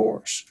 Well, of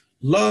course,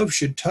 Love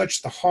should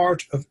touch the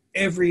heart of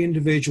every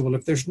individual.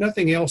 If there's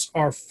nothing else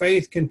our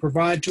faith can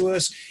provide to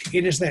us,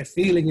 it is that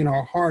feeling in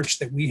our hearts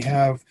that we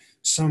have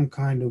some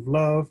kind of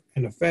love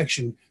and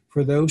affection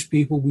for those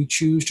people we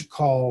choose to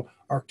call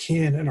our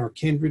kin and our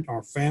kindred,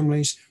 our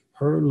families.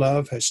 Her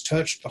love has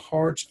touched the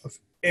hearts of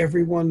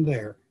everyone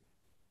there.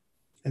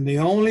 And the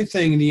only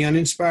thing the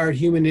uninspired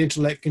human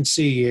intellect can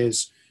see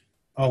is,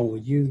 oh,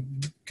 you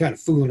kind of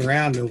fooling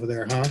around over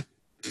there, huh?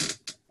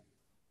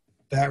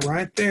 That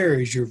right there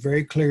is your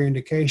very clear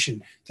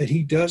indication that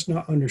he does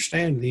not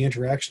understand the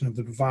interaction of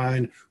the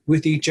divine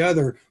with each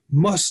other,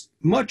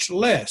 much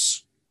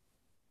less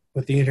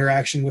with the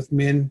interaction with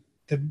men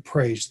that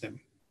praise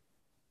them.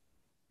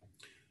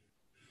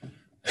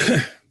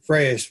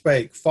 Freya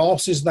spake,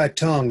 false is thy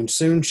tongue, and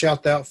soon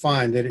shalt thou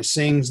find that it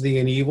sings thee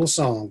an evil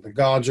song. The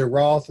gods are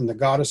wroth, and the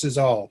goddesses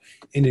all,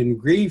 and in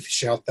grief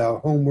shalt thou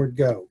homeward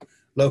go.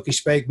 Loki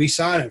spake, be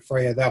silent,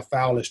 Freya, thou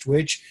foulest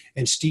witch,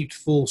 and steeped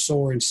full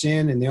sore in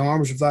sin. In the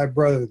arms of thy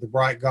brother the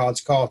bright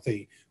gods caught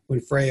thee, when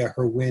Freya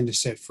her wind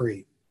is set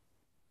free.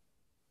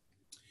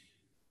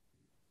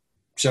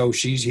 So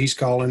he's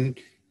calling,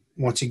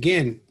 once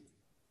again,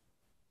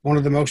 one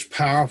of the most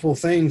powerful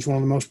things, one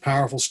of the most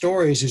powerful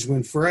stories is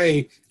when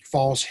Frey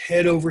falls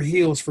head over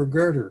heels for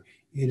Gerder.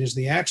 It is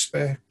the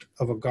aspect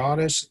of a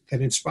goddess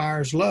that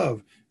inspires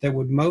love that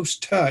would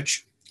most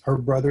touch her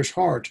brother's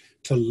heart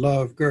to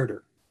love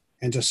Gerder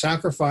and to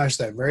sacrifice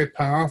that very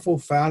powerful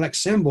phallic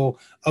symbol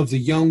of the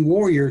young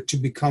warrior to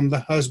become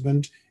the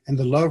husband and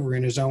the lover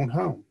in his own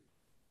home.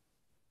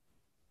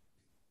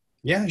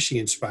 Yeah, she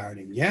inspired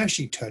him. Yeah,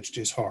 she touched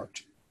his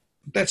heart.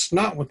 But that's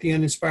not what the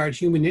uninspired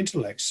human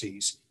intellect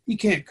sees. He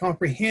can't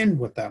comprehend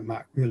what that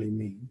might really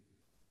mean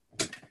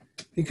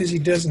because he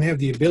doesn't have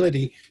the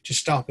ability to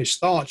stop his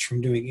thoughts from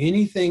doing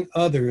anything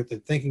other than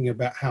thinking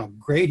about how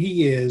great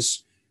he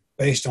is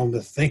based on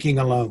the thinking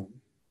alone.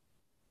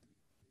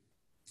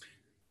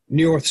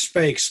 Njorth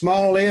spake,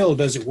 small ill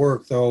does it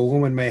work, though a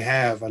woman may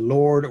have a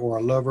lord or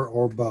a lover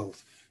or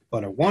both.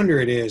 But a wonder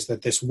it is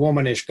that this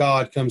womanish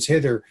god comes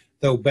hither,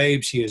 though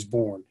babes he is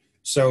born.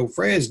 So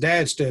Freya's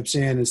dad steps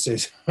in and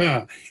says,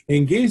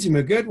 and gives him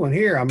a good one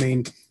here. I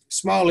mean,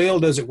 small ill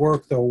does it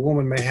work, though a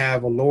woman may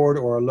have a lord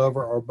or a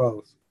lover or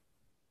both.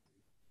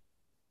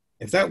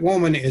 If that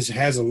woman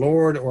has a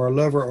lord or a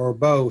lover or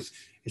both,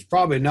 it's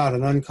probably not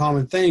an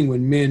uncommon thing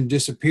when men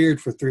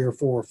disappeared for 3 or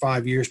 4 or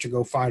 5 years to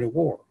go fight a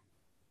war.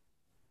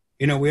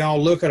 You know, we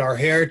all look at our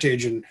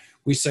heritage and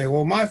we say,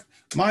 well, my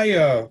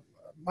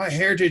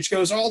heritage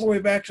goes all the way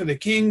back to the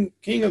king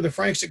of the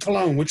Franks at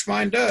Cologne, which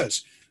mine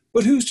does.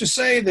 But who's to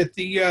say that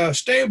the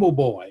stable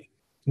boy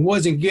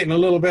wasn't getting a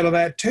little bit of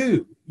that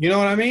too? You know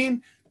what I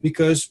mean?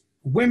 Because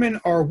women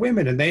are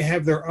women and they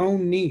have their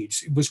own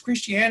needs. It was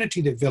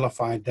Christianity that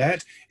vilified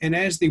that. And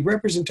as the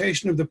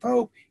representation of the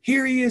Pope,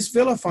 here he is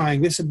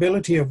vilifying this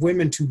ability of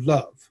women to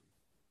love.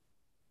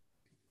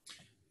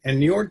 And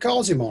Njord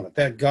calls him on it,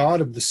 that God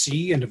of the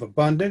sea and of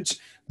abundance,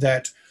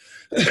 that,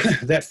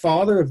 that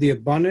Father of the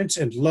abundance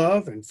and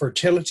love and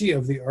fertility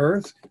of the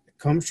earth that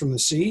comes from the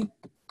sea.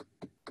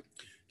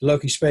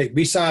 Loki spake,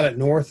 be silent,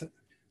 North.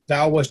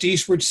 Thou wast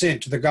eastward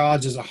sent to the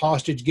gods as a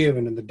hostage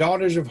given, and the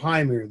daughters of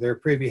Hymir their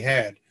privy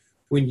had.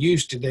 When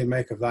use did they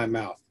make of thy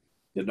mouth?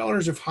 The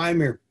daughters of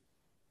Hymir,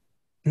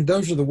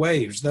 those are the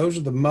waves. Those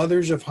are the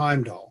mothers of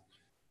Heimdall.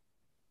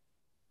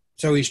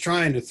 So he's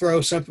trying to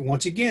throw something,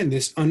 once again,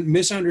 this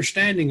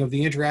misunderstanding of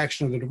the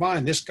interaction of the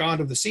divine. This God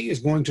of the sea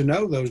is going to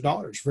know those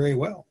daughters very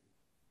well.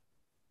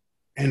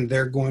 And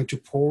they're going to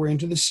pour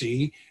into the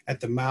sea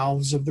at the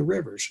mouths of the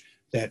rivers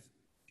that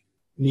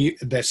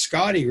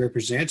Scotty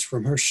represents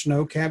from her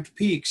snow-capped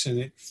peaks. And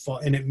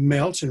it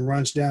melts and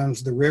runs down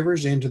the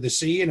rivers into the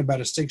sea in about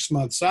a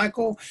 6-month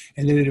cycle.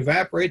 And then it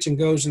evaporates and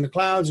goes in the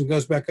clouds and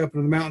goes back up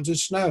into the mountains and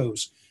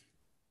snows.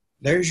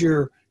 There's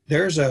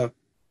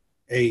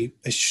a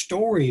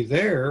story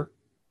there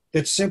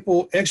that's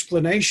simple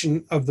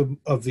explanation of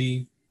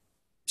the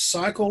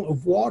cycle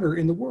of water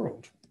in the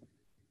world.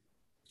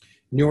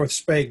 Njorth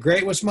spake,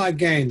 great was my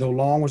gain, though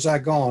long was I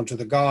gone, to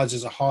the gods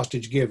as a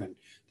hostage given.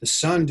 The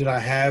son did I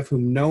have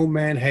whom no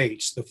man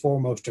hates, the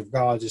foremost of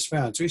gods is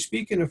found. So he's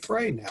speaking of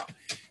Frey now.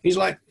 He's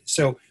like,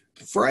 so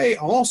Frey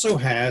also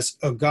has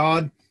a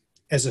god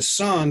as a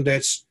son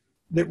that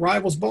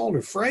rivals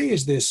Balder. Frey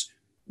is this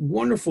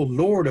wonderful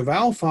lord of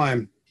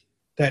Alfheim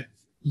that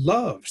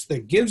loves,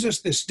 that gives us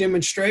this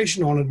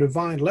demonstration on a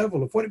divine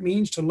level of what it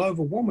means to love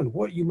a woman,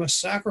 what you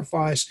must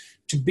sacrifice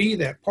to be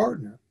that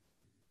partner.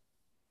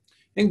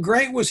 And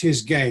great was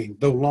his gain,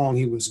 though long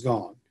he was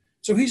gone.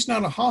 So he's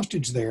not a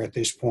hostage there at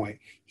this point.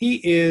 He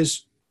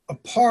is a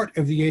part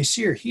of the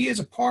Aesir. He is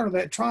a part of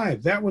that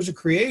tribe. That was a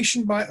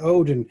creation by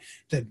Odin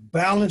that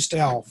balanced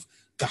out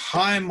the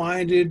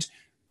high-minded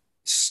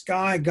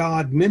sky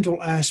god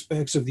mental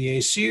aspects of the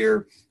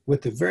Aesir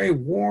with the very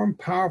warm,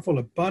 powerful,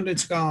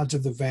 abundance gods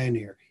of the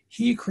Vanir.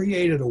 He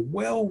created a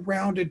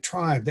well-rounded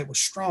tribe that was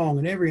strong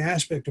in every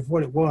aspect of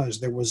what it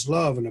was. There was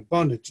love and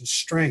abundance and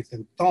strength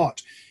and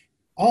thought,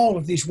 all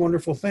of these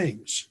wonderful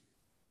things.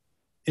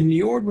 And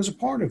Njord was a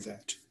part of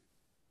that.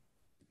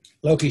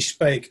 Loki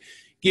spake,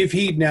 Give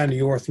heed now,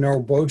 Neorth, nor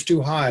boast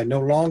too high. No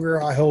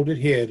longer I hold it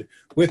hid.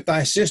 With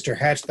thy sister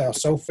hadst thou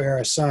so fair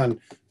a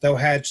son.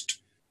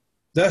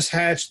 Thus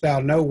hadst thou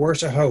no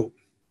worse a hope.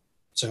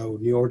 So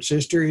Njord's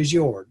sister is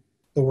Njord,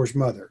 Thor's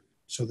mother.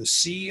 So the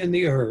sea and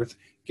the earth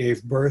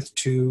gave birth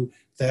to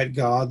that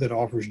god that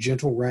offers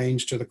gentle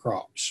rains to the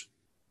crops.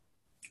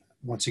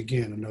 Once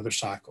again, another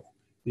cycle.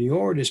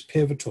 Njord is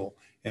pivotal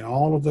in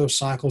all of those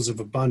cycles of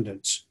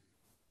abundance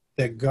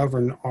that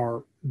govern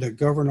our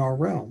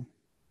realm.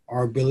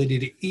 Our ability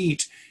to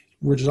eat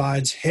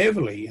resides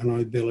heavily in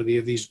the ability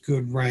of these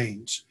good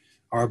rains.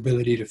 Our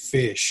ability to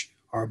fish,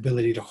 our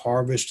ability to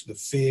harvest the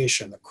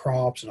fish and the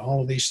crops and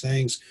all of these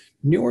things.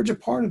 Njord's a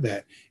part of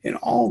that. And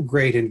all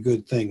great and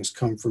good things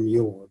come from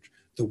Njord,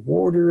 the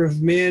warder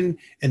of men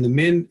and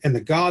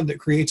the God that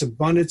creates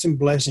abundance and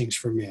blessings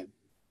for men.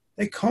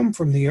 They come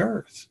from the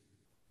earth.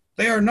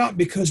 They are not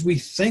because we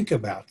think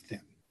about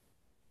them.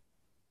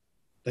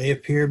 They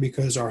appear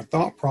because our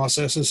thought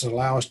processes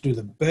allow us to do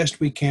the best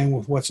we can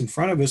with what's in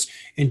front of us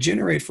and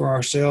generate for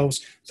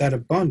ourselves that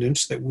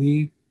abundance that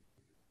we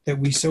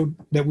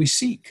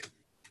seek.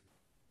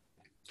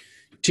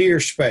 Tyr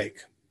spake,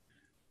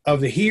 of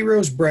the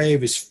heroes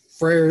brave is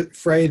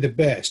Frey the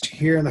best.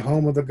 Here in the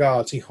home of the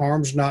gods, he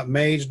harms not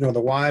maids nor the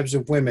wives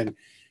of women,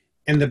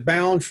 and the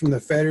bound from the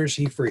fetters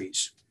he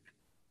frees.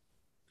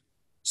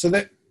 So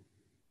that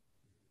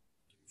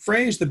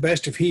Frey is the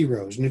best of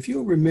heroes. And if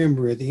you'll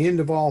remember, at the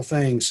end of all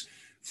things,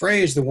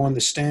 Frey is the one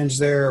that stands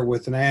there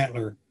with an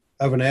antler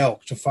of an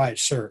elk to fight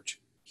Surt.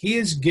 He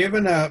has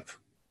given up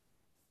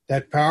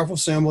that powerful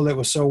symbol that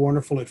was so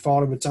wonderful it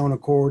fought of its own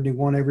accord, and he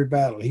won every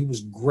battle. He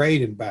was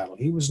great in battle.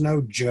 He was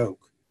no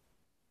joke.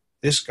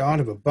 This God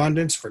of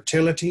abundance,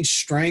 fertility,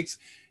 strength,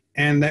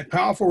 and that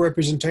powerful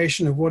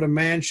representation of what a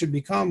man should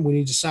become when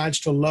he decides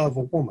to love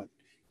a woman.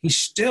 He's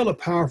still a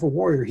powerful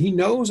warrior. He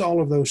knows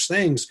all of those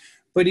things,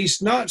 but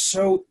he's not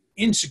so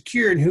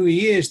insecure in who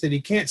he is that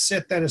he can't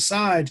set that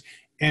aside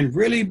and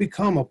really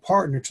become a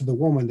partner to the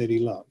woman that he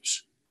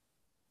loves.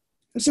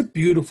 It's a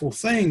beautiful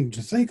thing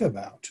to think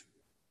about.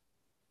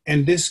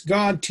 And this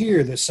god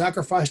Tyr that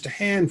sacrificed a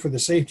hand for the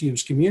safety of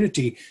his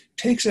community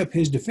takes up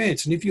his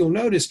defense. And if you'll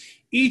notice,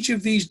 each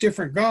of these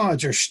different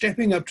gods are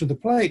stepping up to the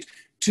plate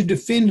to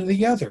defend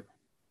the other.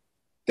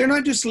 They're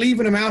not just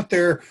leaving them out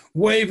there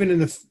waving in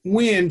the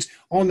wind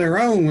on their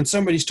own when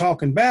somebody's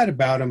talking bad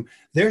about them.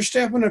 They're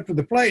stepping up to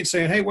the plate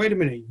saying, hey, wait a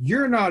minute,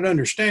 you're not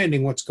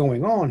understanding what's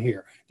going on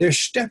here. They're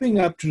stepping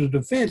up to the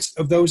defense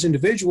of those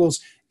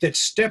individuals that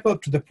step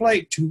up to the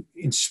plate to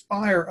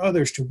inspire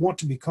others to want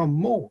to become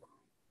more.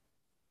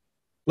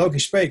 Loki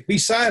spake, be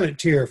silent,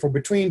 Tyr, for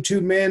between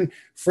two men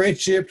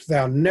friendship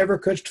thou never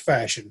couldst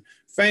fashion.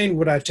 Fain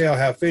would I tell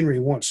how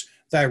Fenrir once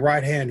thy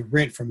right hand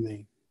rent from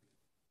thee.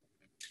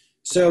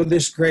 So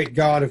this great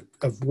God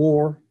of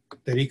war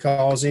that he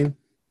calls him,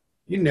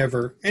 and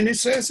it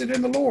says it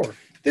in the lore,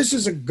 this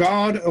is a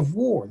God of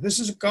war. This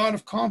is a God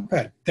of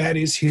combat. That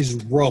is his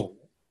role.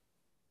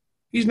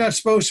 He's not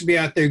supposed to be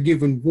out there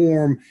giving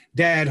warm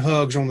dad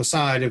hugs on the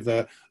side of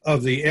the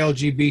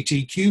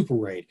LGBTQ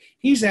parade.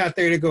 He's out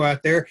there to go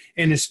out there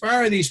and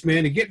inspire these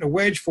men to get in a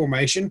wedge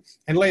formation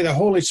and lay the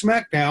holy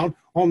smackdown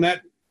on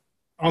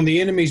the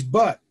enemy's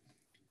butt.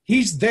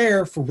 He's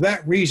there for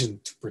that reason,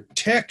 to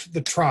protect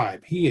the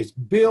tribe. He is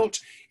built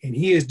and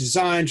he is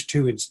designed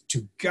to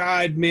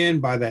guide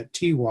men by that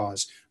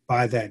Tiwaz,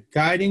 by that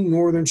guiding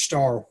northern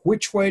star,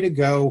 which way to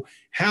go,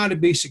 how to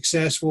be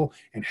successful,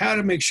 and how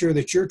to make sure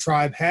that your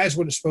tribe has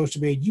what it's supposed to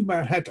be. You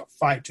might have to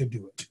fight to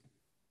do it.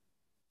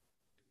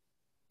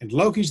 And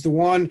Loki's the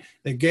one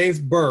that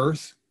gave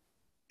birth,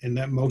 in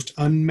that most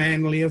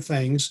unmanly of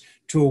things,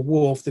 to a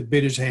wolf that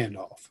bit his hand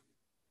off.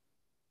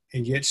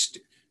 And yet,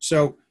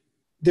 so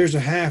there's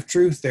a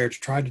half-truth there to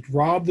try to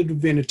rob the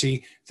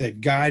divinity that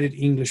guided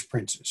English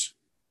princes.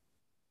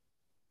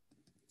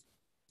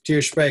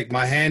 Tyr spake,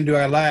 my hand do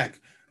I lack,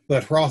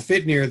 but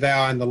Hrothfitnir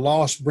thou, and the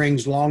loss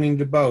brings longing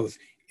to both.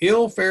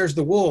 Ill fares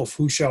the wolf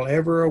who shall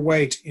ever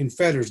await in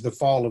fetters the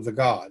fall of the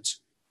gods.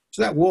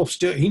 So that wolf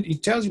still, he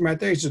tells him right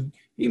there, he said,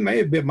 he may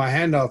have bit my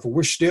hand off,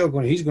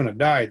 but he's going to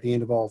die at the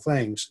end of all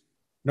things.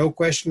 No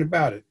question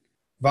about it.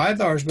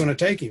 Vidhar's going to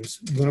take him. He's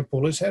going to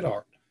pull his head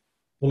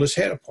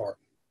apart.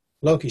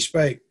 Loki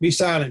spake, be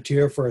silent,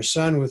 Tyr, for a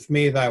son with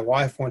me thy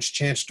wife once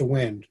chanced to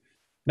win.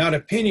 Not a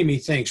penny,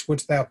 methinks,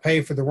 wouldst thou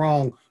pay for the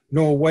wrong,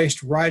 nor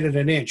waste right at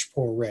an inch,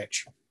 poor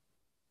wretch.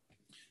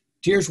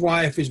 Tyr's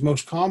wife is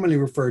most commonly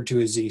referred to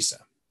as Isa,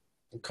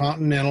 a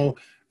continental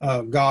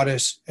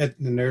goddess,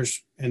 and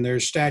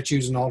there's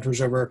statues and altars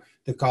of her.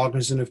 The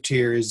cognizant of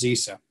Tyr is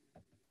Isa.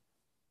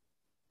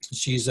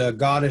 She's a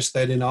goddess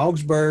that in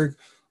Augsburg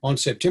on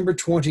September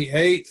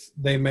 28th,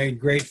 they made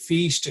great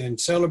feast and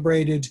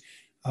celebrated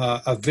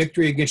a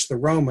victory against the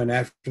Roman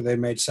after they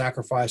made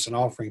sacrifice and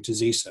offering to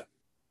Zisa.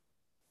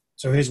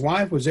 So his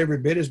wife was every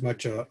bit as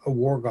much a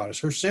war goddess.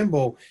 Her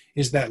symbol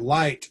is that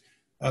light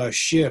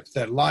ship,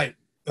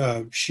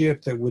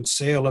 ship that would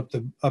sail up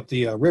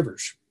the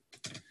rivers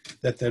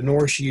that the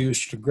Norse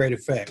used to great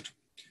effect.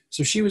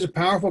 So she was a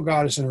powerful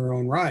goddess in her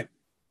own right.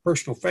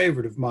 Personal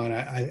favorite of mine,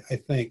 I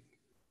think.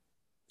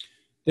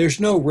 There's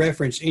no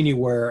reference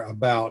anywhere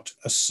about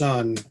a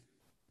son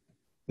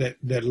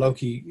that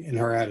Loki and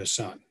her had a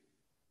son.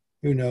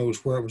 Who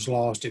knows where it was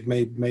lost?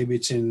 Maybe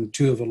it's in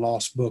two of the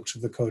lost books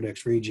of the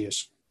Codex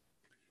Regius.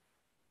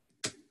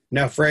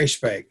 Now Frey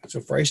spake.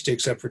 So Frey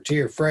sticks up for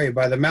Tyr. Frey,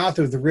 by the mouth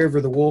of the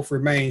river the wolf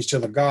remains till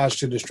the gods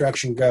to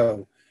destruction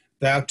go.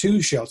 Thou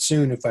too shalt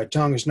soon, if thy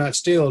tongue is not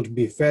stilled,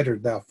 be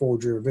fettered, thou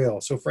forger of ill.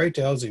 So Frey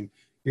tells him,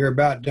 you're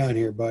about done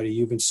here, buddy.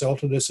 You've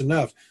insulted us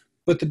enough.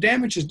 But the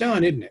damage is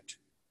done, isn't it?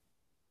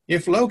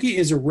 If Loki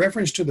is a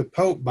reference to the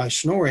Pope by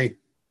Snorri,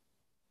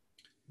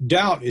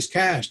 doubt is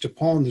cast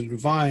upon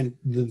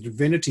the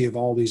divinity of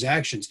all these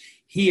actions.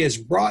 He has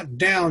brought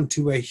down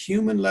to a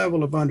human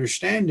level of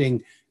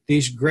understanding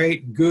these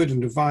great, good,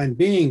 and divine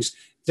beings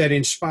that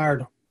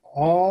inspired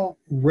all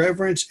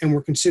reverence and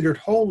were considered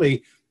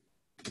holy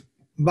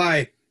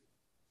by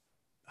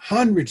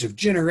hundreds of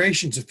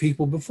generations of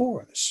people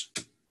before us.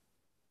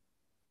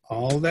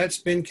 All that's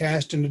been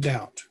cast into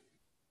doubt.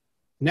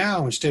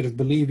 Now, instead of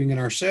believing in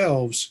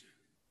ourselves,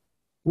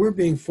 we're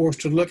being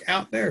forced to look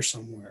out there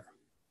somewhere.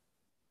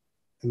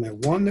 And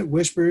that one that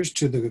whispers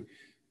to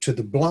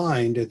the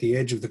blind at the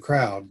edge of the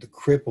crowd, the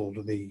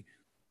crippled, the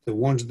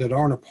ones that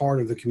aren't a part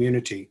of the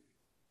community,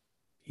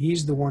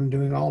 he's the one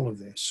doing all of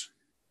this.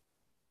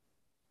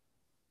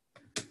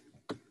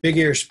 Big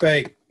Ear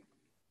spake,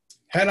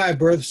 had I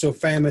birthed so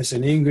famous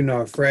an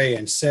Ingunnar Frey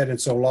and sat in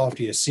so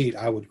lofty a seat,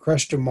 I would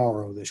crush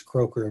tomorrow this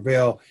croaker of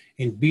ill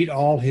and beat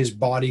all his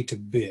body to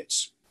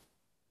bits.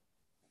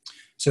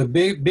 So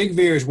Big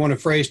Veer is one of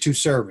Frey's two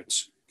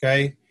servants,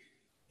 okay?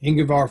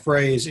 Ingvar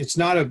Frey it's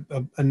not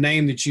a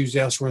name that's used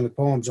elsewhere in the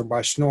poems or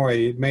by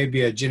Snorri. It may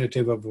be a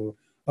genitive of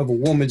a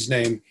woman's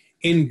name,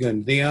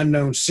 Ingun, the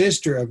unknown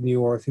sister of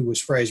Njord, who was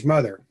Frey's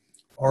mother,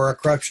 or a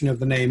corruption of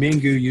the name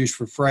Ingu used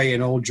for Frey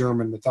in Old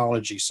German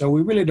mythology. So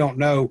we really don't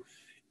know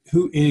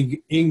who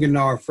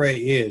Ingunnar Frey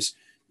is,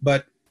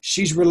 but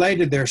she's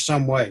related there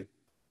some way.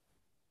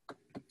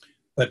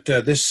 But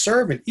this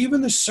servant,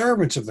 even the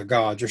servants of the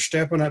gods are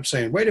stepping up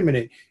saying, wait a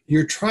minute,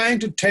 you're trying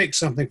to take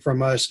something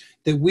from us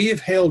that we have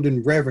held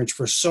in reverence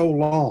for so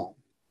long.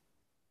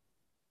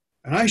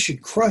 And I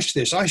should crush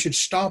this. I should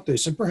stop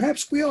this. And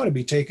perhaps we ought to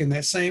be taking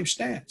that same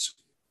stance.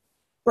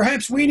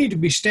 Perhaps we need to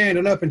be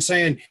standing up and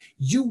saying,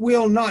 you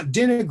will not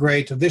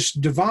denigrate this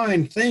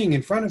divine thing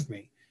in front of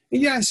me.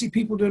 And yeah, I see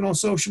people doing it on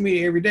social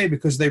media every day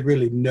because they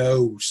really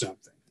know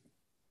something.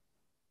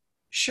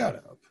 Shut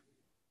up.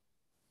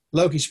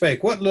 Loki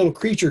spake, what little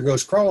creature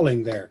goes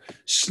crawling there,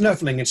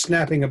 snuffling and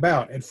snapping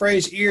about? At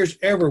Frey's ears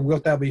ever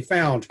wilt thou be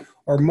found,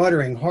 or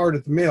muttering hard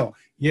at the mill.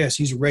 Yes,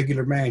 he's a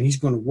regular man. He's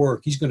going to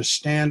work. He's going to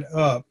stand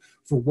up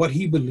for what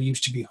he believes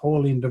to be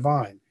holy and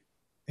divine.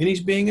 And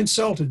he's being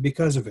insulted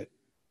because of it.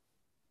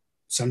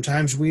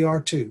 Sometimes we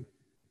are too.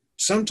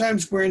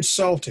 Sometimes we're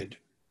insulted.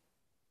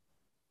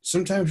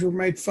 Sometimes we're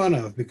made fun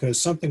of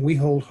because something we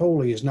hold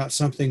holy is not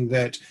something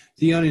that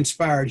the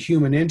uninspired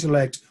human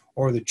intellect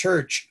or the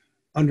church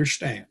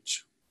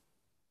understands.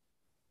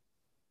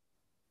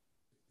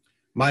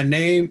 My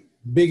name,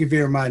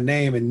 Bigavir my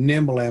name, and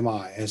nimble am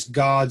I, as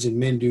gods and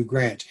men do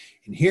grant.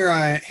 And here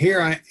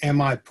I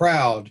am I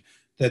proud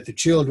that the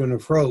children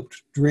of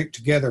Hropt drink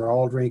together,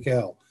 all drink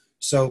ale.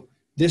 So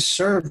this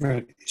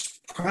servant is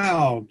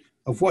proud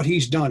of what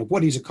he's done, of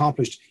what he's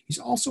accomplished. He's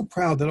also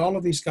proud that all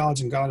of these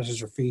gods and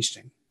goddesses are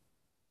feasting.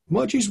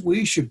 Much as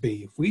we should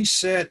be, if we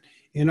set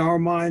in our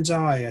mind's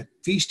eye a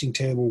feasting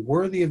table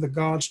worthy of the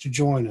gods to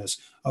join us,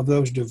 of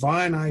those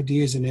divine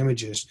ideas and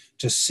images,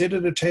 to sit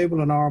at a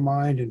table in our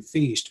mind and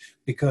feast,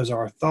 because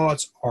our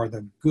thoughts are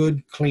the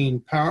good, clean,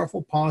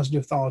 powerful,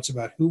 positive thoughts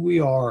about who we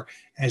are,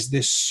 as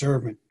this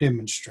servant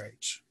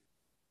demonstrates.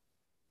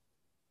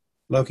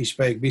 Loki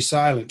spake, be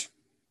silent.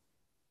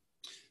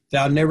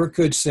 Thou never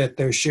couldst set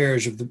their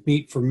shares of the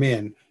meat for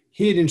men.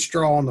 Hid in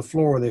straw on the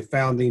floor they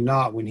found thee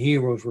not when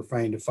heroes were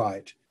fain to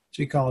fight.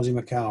 So he calls him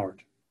a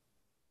coward.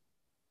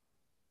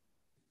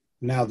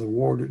 Now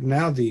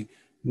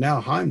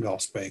Heimdall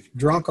spake,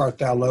 drunk art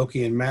thou,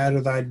 Loki, and mad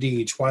are thy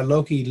deeds. Why,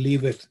 Loki,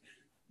 leaveth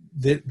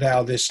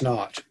thou this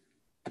not?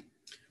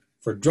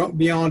 For drunk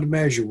beyond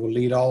measure will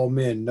lead all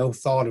men, no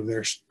thought of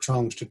their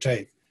tongues to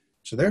take.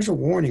 So there's a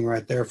warning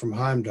right there from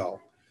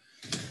Heimdall.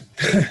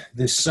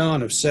 This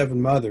son of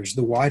seven mothers,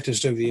 the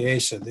whitest of the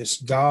Asa, this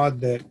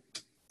god that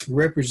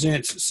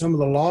represents some of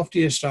the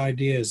loftiest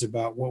ideas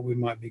about what we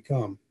might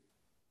become.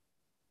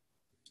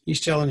 He's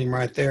telling him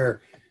right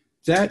there,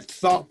 that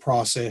thought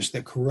process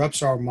that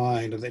corrupts our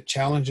mind or that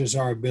challenges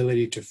our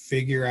ability to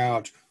figure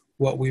out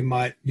what we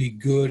might be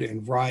good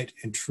and right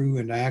and true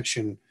in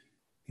action,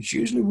 it's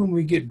usually when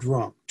we get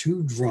drunk,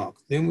 too drunk.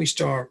 Then we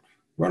start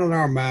running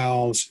our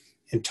mouths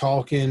and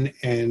talking,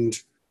 and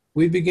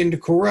we begin to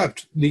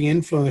corrupt the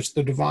influence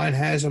the divine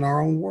has in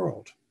our own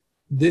world.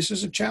 This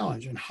is a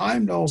challenge, and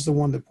Heimdall's the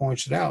one that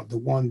points it out, the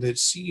one that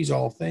sees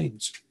all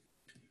things.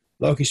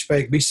 Loki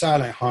spake, be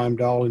silent,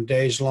 Heimdall, in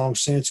days long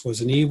since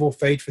was an evil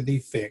fate for thee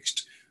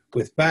fixed.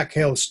 With back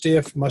held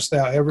stiff must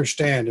thou ever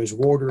stand as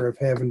warder of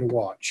heaven to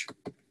watch.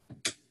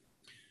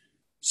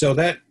 So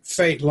that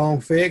fate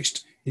long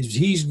fixed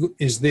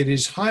is that it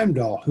is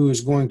Heimdall who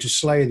is going to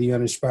slay the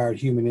uninspired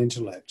human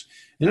intellect.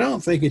 And I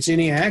don't think it's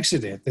any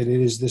accident that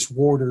it is this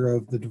warder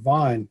of the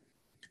divine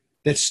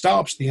that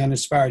stops the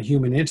uninspired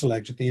human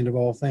intellect at the end of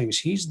all things.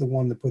 He's the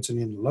one that puts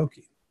an end to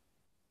Loki.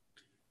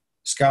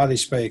 Skadi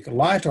spake,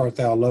 light art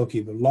thou,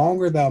 Loki, but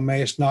longer thou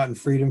mayest not in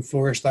freedom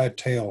flourish thy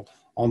tail.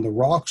 On the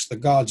rocks the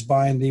gods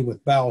bind thee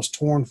with boughs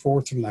torn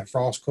forth from thy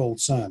frost-cold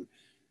sun.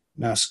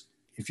 Now,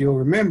 if you'll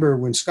remember,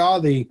 when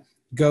Skadi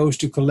goes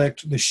to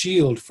collect the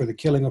shield for the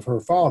killing of her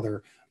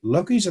father,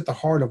 Loki's at the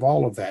heart of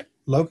all of that.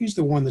 Loki's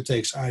the one that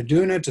takes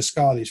Iduna to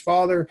Skadi's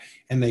father,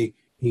 and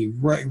he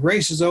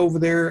races over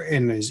there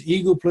in his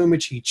eagle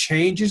plumage. He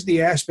changes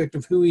the aspect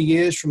of who he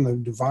is from the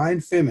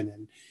divine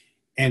feminine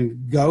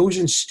and goes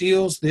and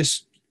steals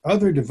this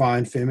other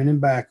divine feminine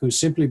back, who's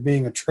simply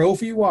being a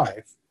trophy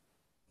wife,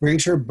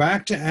 brings her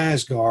back to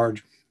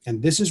Asgard,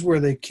 and this is where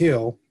they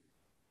kill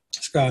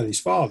Skadi's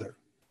father.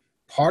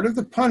 Part of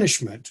the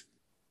punishment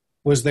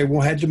was they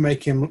had to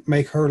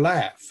make her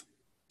laugh.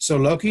 So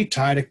Loki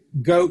tied a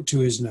goat to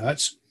his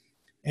nuts,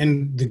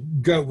 and the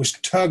goat was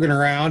tugging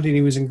around, and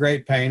he was in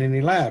great pain, and he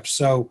laughed.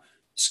 So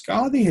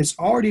Skadi has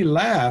already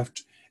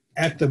laughed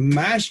at the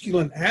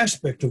masculine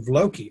aspect of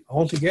Loki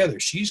altogether.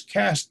 She's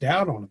cast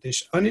doubt on it,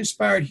 this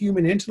uninspired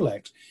human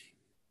intellect.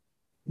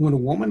 When a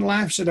woman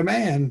laughs at a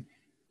man,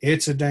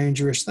 it's a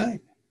dangerous thing.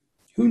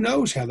 Who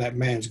knows how that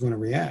man's going to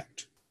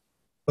react?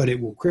 But it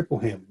will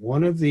cripple him.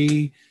 One of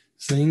the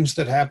things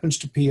that happens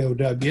to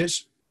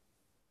POWs,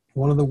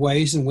 one of the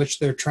ways in which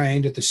they're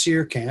trained at the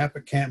SEER camp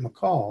at Camp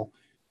McCall,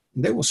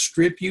 they will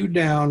strip you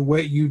down,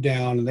 wet you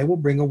down, and they will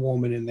bring a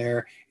woman in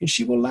there, and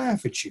she will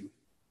laugh at you.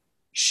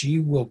 She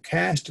will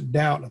cast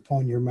doubt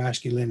upon your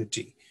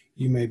masculinity.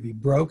 You may be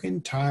broken,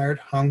 tired,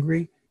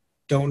 hungry,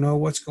 don't know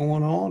what's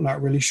going on,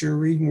 not really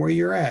sure even where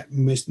you're at,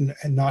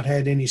 not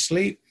had any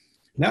sleep.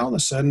 Now all of a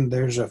sudden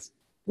there's a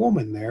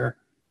woman there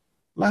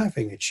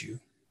laughing at you.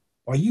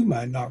 Well, you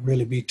might not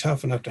really be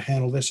tough enough to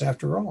handle this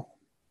after all.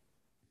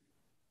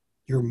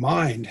 Your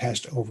mind has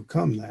to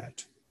overcome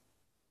that.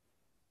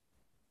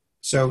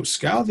 So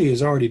Skadi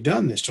has already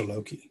done this to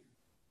Loki.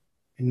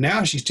 And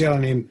now she's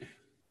telling him,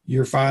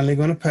 you're finally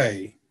going to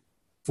pay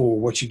for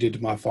what you did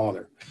to my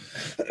father.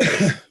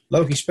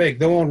 Loki spake,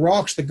 though on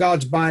rocks the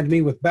gods bind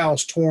me with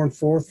boughs torn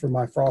forth from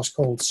my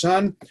frost-cold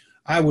sun,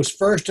 I was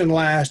first and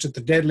last at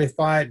the deadly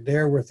fight,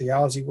 there where the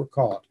Alzi were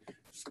caught.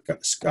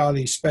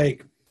 Skadi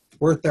spake,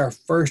 wert thou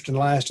first and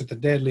last at the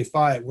deadly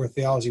fight where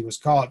Thialzi was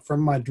caught,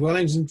 from my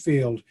dwellings in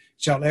field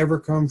shall ever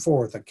come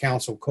forth a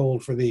counsel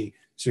cold for thee.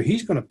 So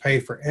he's going to pay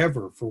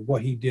forever for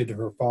what he did to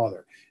her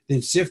father.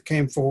 Then Sif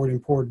came forward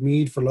and poured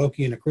mead for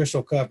Loki in a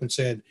crystal cup and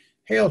said,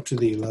 Hail to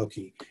thee,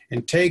 Loki,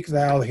 and take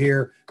thou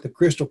here the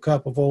crystal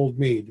cup of old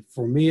mead.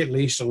 For me at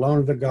least, alone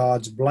of the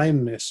gods,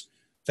 blameless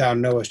thou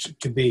knowest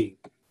to be.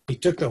 He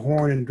took the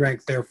horn and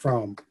drank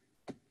therefrom.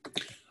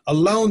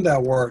 Alone thou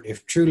wert,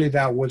 if truly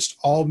thou wouldst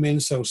all men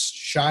so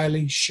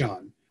shyly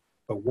shun.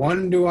 But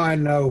one do I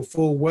know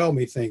full well,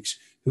 methinks,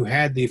 who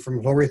had thee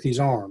from Hlorrithi's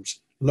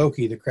arms,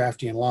 Loki, the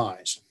crafty in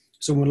lies.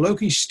 So when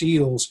Loki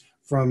steals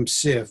from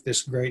Sif,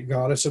 this great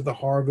goddess of the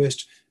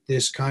harvest,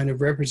 this kind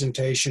of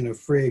representation of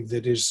Frigg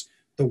that is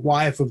the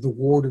wife of the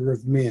warder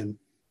of men,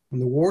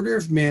 when the warder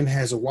of men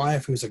has a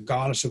wife who's a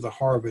goddess of the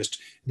harvest,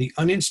 the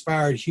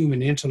uninspired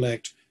human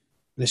intellect,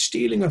 the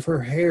stealing of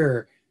her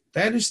hair,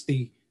 that is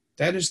the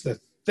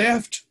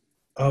theft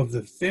of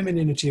the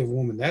femininity of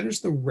woman. That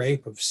is the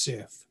rape of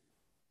Sif.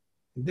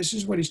 This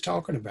is what he's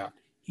talking about.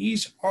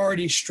 He's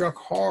already struck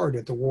hard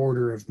at the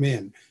warder of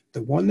men,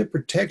 the one that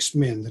protects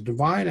men, the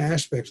divine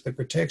aspects that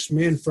protects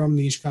men from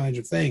these kinds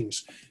of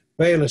things.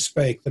 Bela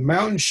spake, the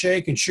mountains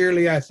shake, and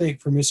surely I think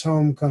from his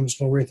home comes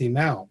Hlorrithi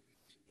now.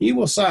 He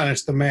will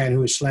silence the man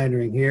who is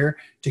slandering here,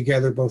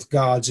 together both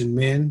gods and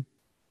men.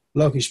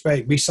 Loki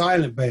spake, be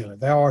silent, Bela,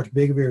 thou art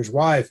Bigavir's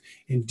wife,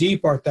 and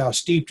deep art thou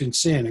steeped in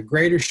sin. A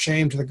greater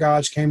shame to the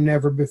gods came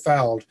never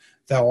befouled,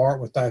 thou art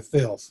with thy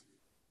filth.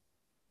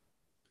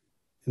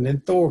 And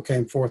then Thor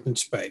came forth and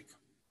spake,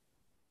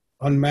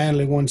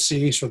 unmanly one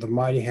cease, or the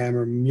mighty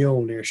hammer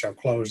Mjolnir shall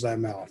close thy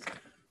mouth.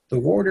 The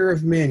warder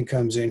of men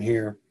comes in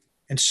here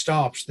and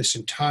stops this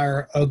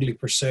entire ugly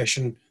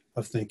procession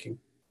of thinking,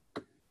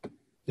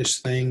 this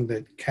thing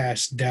that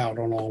casts doubt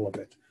on all of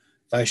it.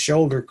 Thy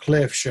shoulder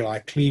cliff shall I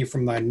cleave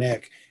from thy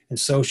neck, and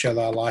so shall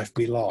thy life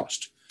be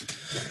lost.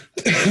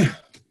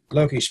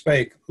 Loki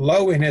spake,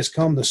 lo, and has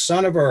come the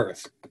son of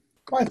earth.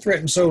 Why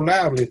threaten so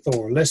loudly,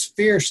 Thor? Less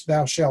fierce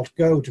thou shalt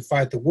go to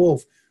fight the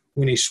wolf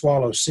when he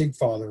swallows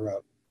Sigfather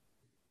up.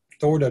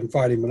 Thor doesn't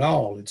fight him at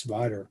all, it's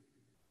Vidar.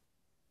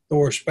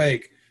 Thor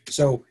spake,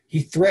 so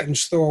he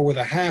threatens Thor with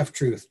a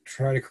half-truth to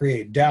try to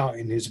create doubt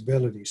in his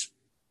abilities.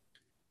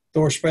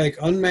 Thor spake,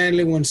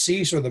 unmanly one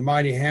cease, or the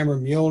mighty hammer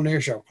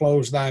Mjolnir shall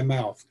close thy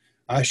mouth.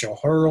 I shall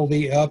hurl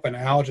thee up and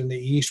out in the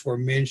east, where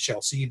men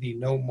shall see thee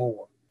no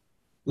more.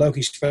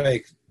 Loki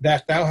spake,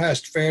 that thou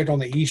hast fared on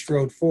the east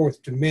road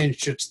forth, to men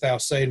shouldst thou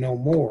say no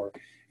more.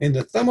 In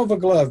the thumb of a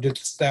glove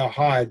didst thou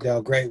hide,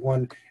 thou great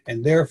one,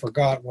 and there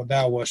forgot what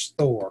thou wast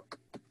Thor.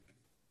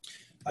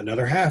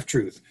 Another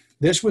half-truth.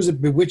 This was a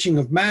bewitching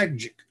of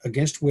magic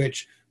against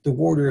which the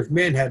warder of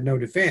men had no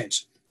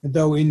defense. And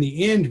though in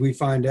the end we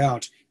find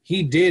out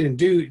he did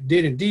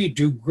indeed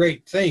do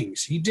great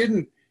things. He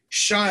didn't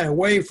shy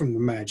away from the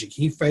magic.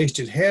 He faced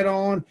it head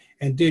on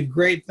and did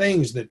great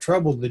things that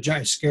troubled the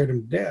giants, scared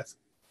him to death.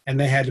 And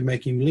they had to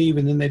make him leave,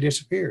 and then they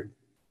disappeared.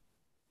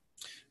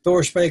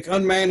 Thor spake,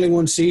 unmanly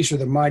one, cease, or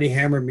the mighty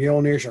hammer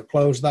Mjolnir shall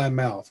close thy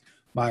mouth.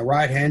 My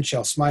right hand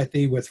shall smite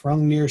thee with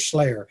Hrungnir's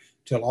slayer,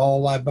 till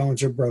all thy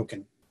bones are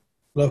broken.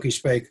 Loki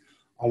spake,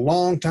 a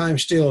long time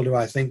still do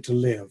I think to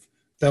live.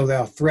 Though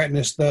thou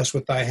threatenest thus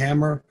with thy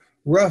hammer,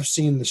 rough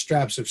seem the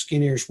straps of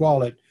Skirnir's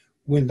wallet,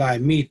 when thy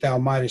meat thou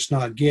mightest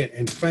not get,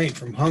 and faint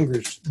from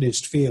hunger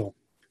didst feel.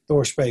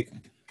 Thor spake,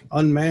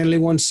 unmanly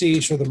one,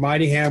 cease, or the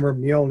mighty hammer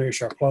Mjolnir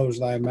shall close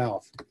thy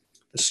mouth.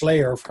 The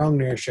slayer of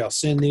Hrungnir shall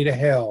send thee to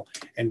hell,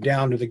 and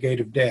down to the gate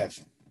of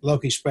death.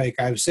 Loki spake,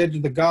 I have said to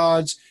the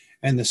gods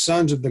and the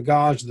sons of the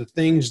gods the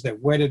things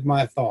that whetted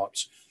my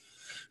thoughts.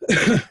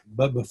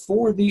 But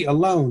before thee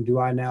alone do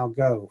I now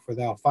go, for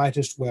thou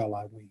fightest well,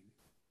 I ween.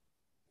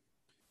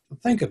 So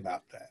think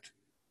about that.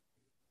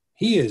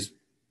 He has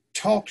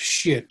talked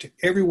shit to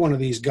every one of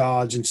these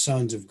gods and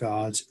sons of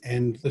gods,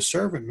 and the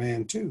servant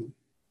man too.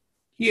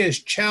 He has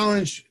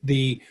challenged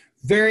the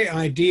very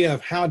idea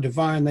of how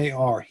divine they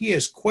are. He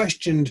has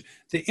questioned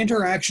the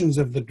interactions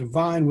of the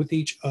divine with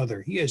each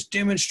other. He has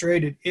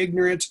demonstrated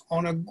ignorance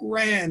on a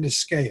grand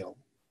scale.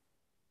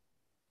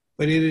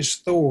 But it is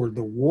Thor,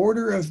 the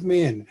warder of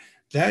men,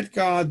 that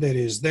God that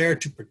is there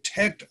to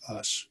protect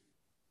us,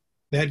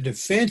 that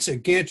defense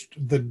against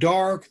the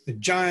dark, the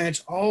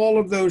giants, all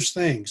of those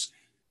things,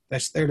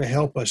 that's there to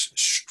help us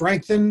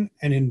strengthen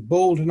and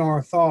embolden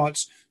our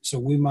thoughts so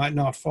we might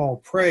not fall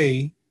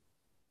prey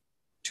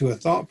to a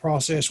thought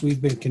process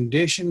we've been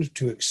conditioned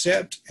to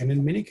accept and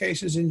in many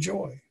cases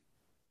enjoy.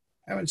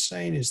 How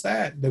insane is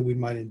that we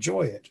might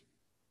enjoy it?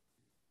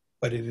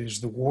 But it is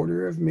the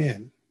warder of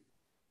men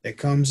that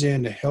comes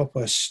in to help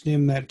us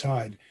stem that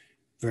tide.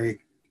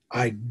 Very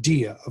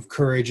idea of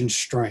courage and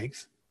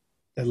strength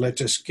that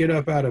lets us get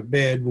up out of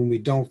bed when we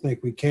don't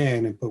think we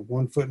can and put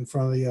one foot in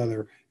front of the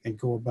other and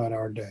go about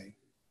our day.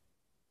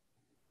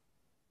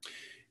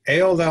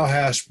 Ale thou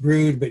hast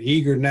brewed, but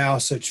eager now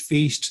such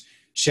feasts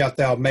shalt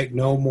thou make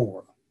no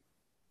more.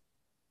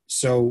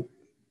 So,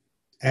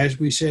 as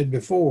we said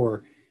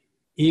before,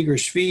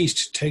 Eager's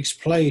feast takes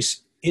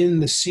place in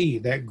the sea,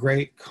 that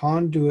great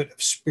conduit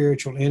of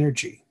spiritual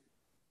energy.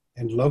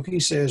 And Loki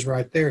says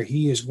right there,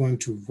 he is going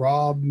to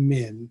rob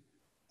men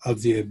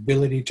of the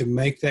ability to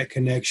make that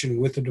connection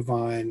with the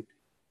divine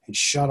and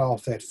shut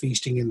off that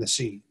feasting in the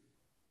sea.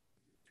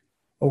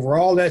 Over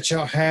all that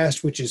thou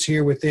hast, which is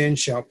here within,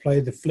 shall play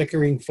the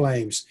flickering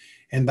flames,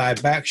 and thy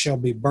back shall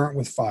be burnt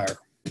with fire.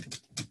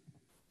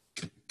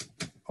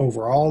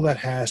 Over all that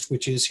hast,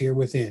 which is here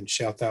within,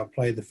 shalt thou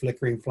play the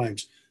flickering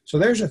flames. So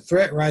there's a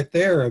threat right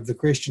there of the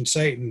Christian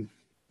Satan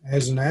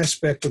as an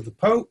aspect of the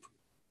Pope.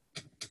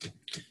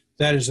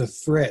 That is a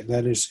threat.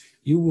 That is,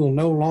 you will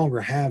no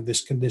longer have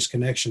this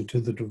connection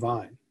to the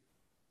divine.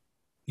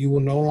 You will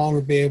no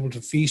longer be able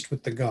to feast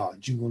with the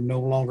gods. You will no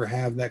longer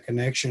have that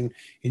connection.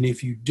 And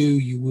if you do,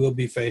 you will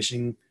be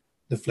facing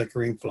the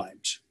flickering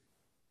flames.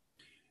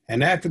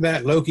 And after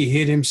that, Loki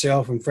hid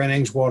himself in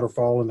Frenning's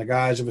waterfall in the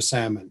guise of a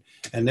salmon.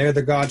 And there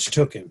the gods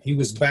took him. He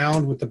was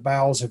bound with the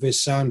bowels of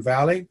his son,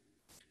 Vali.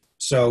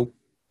 So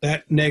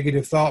that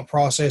negative thought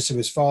process of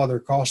his father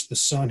cost the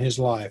son his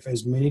life,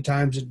 as many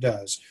times it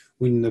does.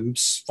 When the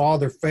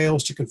father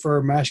fails to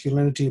confer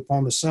masculinity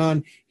upon the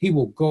son, he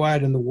will go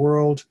out in the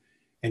world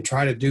and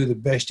try to do the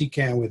best he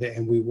can with it.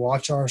 And we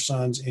watch our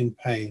sons in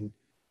pain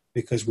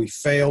because we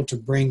failed to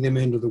bring them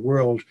into the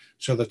world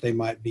so that they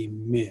might be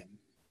men.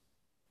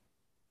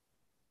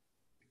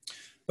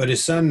 But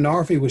his son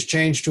Narfi was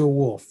changed to a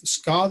wolf.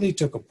 Skadi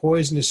took a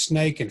poisonous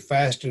snake and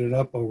fastened it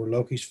up over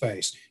Loki's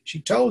face. She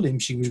told him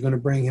she was going to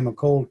bring him a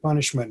cold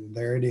punishment, and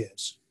there it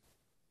is.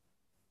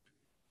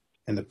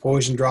 And the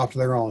poison dropped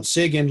thereon.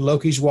 Sigyn,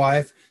 Loki's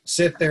wife,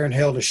 sat there and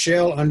held a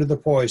shell under the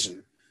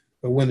poison.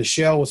 But when the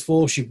shell was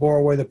full, she bore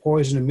away the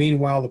poison, and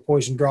meanwhile the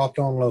poison dropped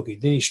on Loki.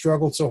 Then he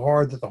struggled so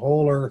hard that the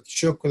whole earth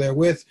shook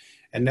therewith,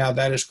 and now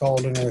that is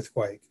called an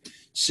earthquake.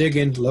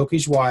 Sigyn,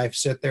 Loki's wife,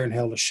 sat there and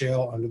held a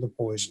shell under the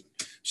poison.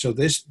 So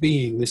this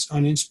being, this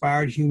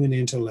uninspired human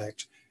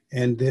intellect,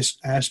 and this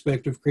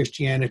aspect of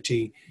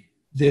Christianity,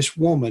 this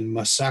woman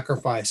must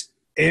sacrifice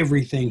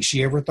everything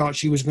she ever thought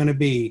she was going to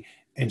be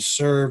and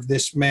serve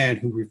this man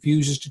who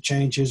refuses to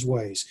change his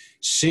ways.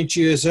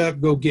 Cynthia is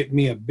up, go get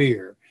me a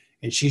beer.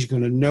 And she's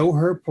going to know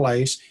her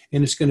place,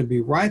 and it's going to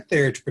be right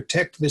there to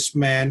protect this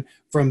man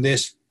from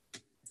these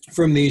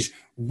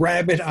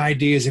rabid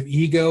ideas of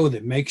ego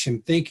that makes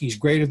him think he's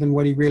greater than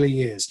what he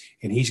really is.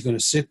 And he's going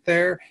to sit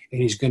there,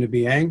 and he's going to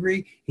be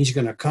angry. He's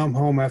going to come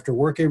home after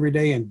work every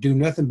day and do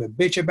nothing but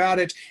bitch about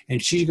it,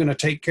 and she's going to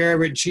take care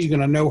of it, and she's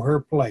going to know her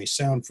place.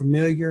 Sound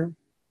familiar?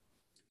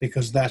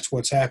 Because that's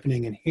what's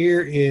happening. And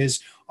here is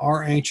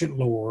our ancient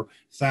lore,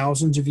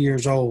 thousands of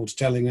years old,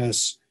 telling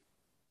us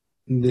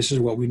this is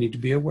what we need to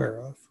be aware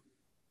of.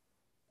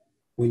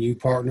 when you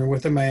partner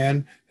with a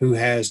man who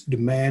has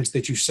demands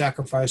that you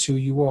sacrifice who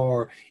you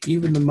are.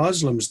 Even the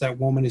Muslims, that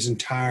woman is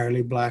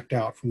entirely blacked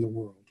out from the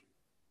world.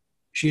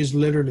 She is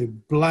literally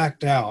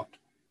blacked out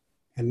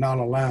and not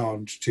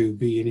allowed to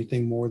be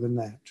anything more than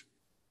that.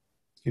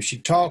 If she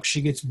talks,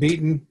 she gets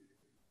beaten,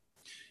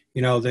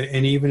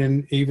 and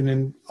even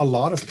in a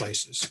lot of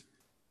places.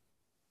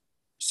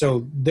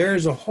 So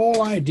there's a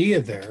whole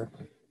idea there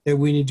that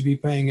we need to be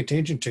paying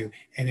attention to,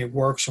 and it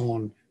works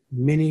on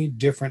many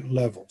different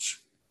levels.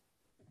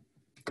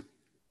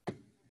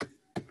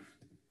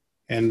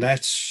 And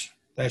that's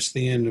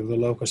the end of the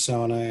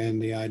Lokesana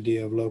and the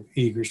idea of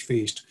Eager's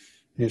Feast.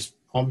 And it's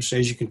almost,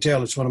 as you can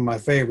tell, it's one of my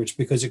favorites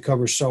because it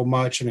covers so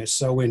much and it's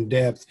so in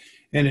depth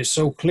and it's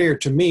so clear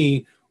to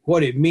me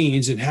what it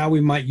means and how we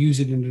might use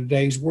it in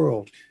today's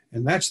world.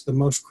 And that's the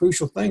most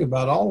crucial thing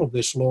about all of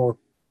this lore.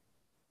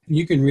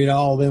 You can read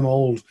all them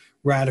old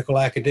radical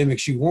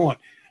academics you want.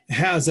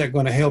 How is that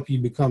going to help you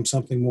become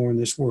something more in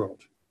this world?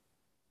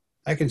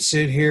 I can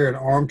sit here and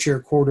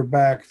armchair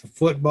quarterback the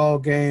football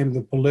game,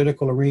 the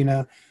political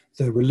arena,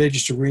 the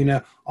religious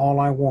arena, all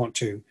I want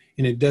to.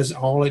 And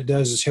all it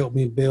does is help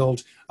me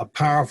build a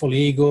powerful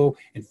ego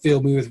and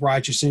fill me with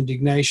righteous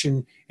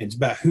indignation. And it's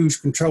about who's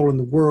controlling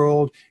the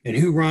world and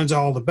who runs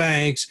all the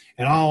banks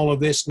and all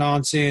of this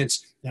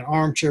nonsense and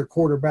armchair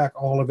quarterback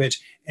all of it.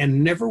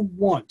 And never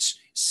once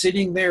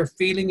sitting there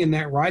feeling in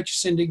that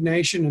righteous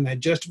indignation and that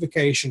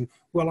justification,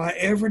 will I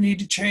ever need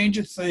to change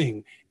a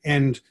thing?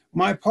 And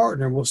my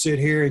partner will sit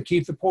here and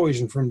keep the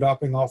poison from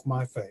dropping off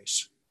my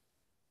face.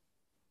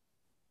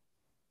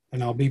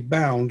 And I'll be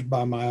bound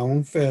by my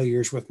own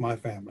failures with my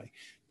family.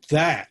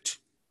 That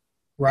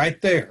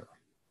right there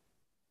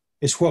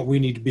is what we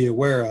need to be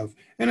aware of.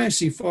 And I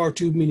see far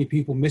too many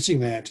people missing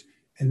that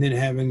and then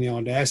having the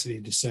audacity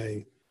to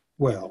say,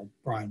 well,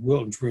 Bryan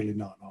Wilton's really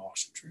not an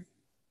Asatru.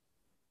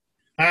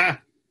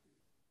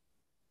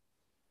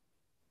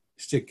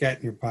 Stick that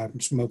in your pipe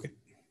and smoke it.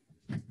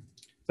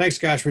 Thanks,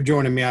 guys, for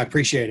joining me. I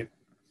appreciate it.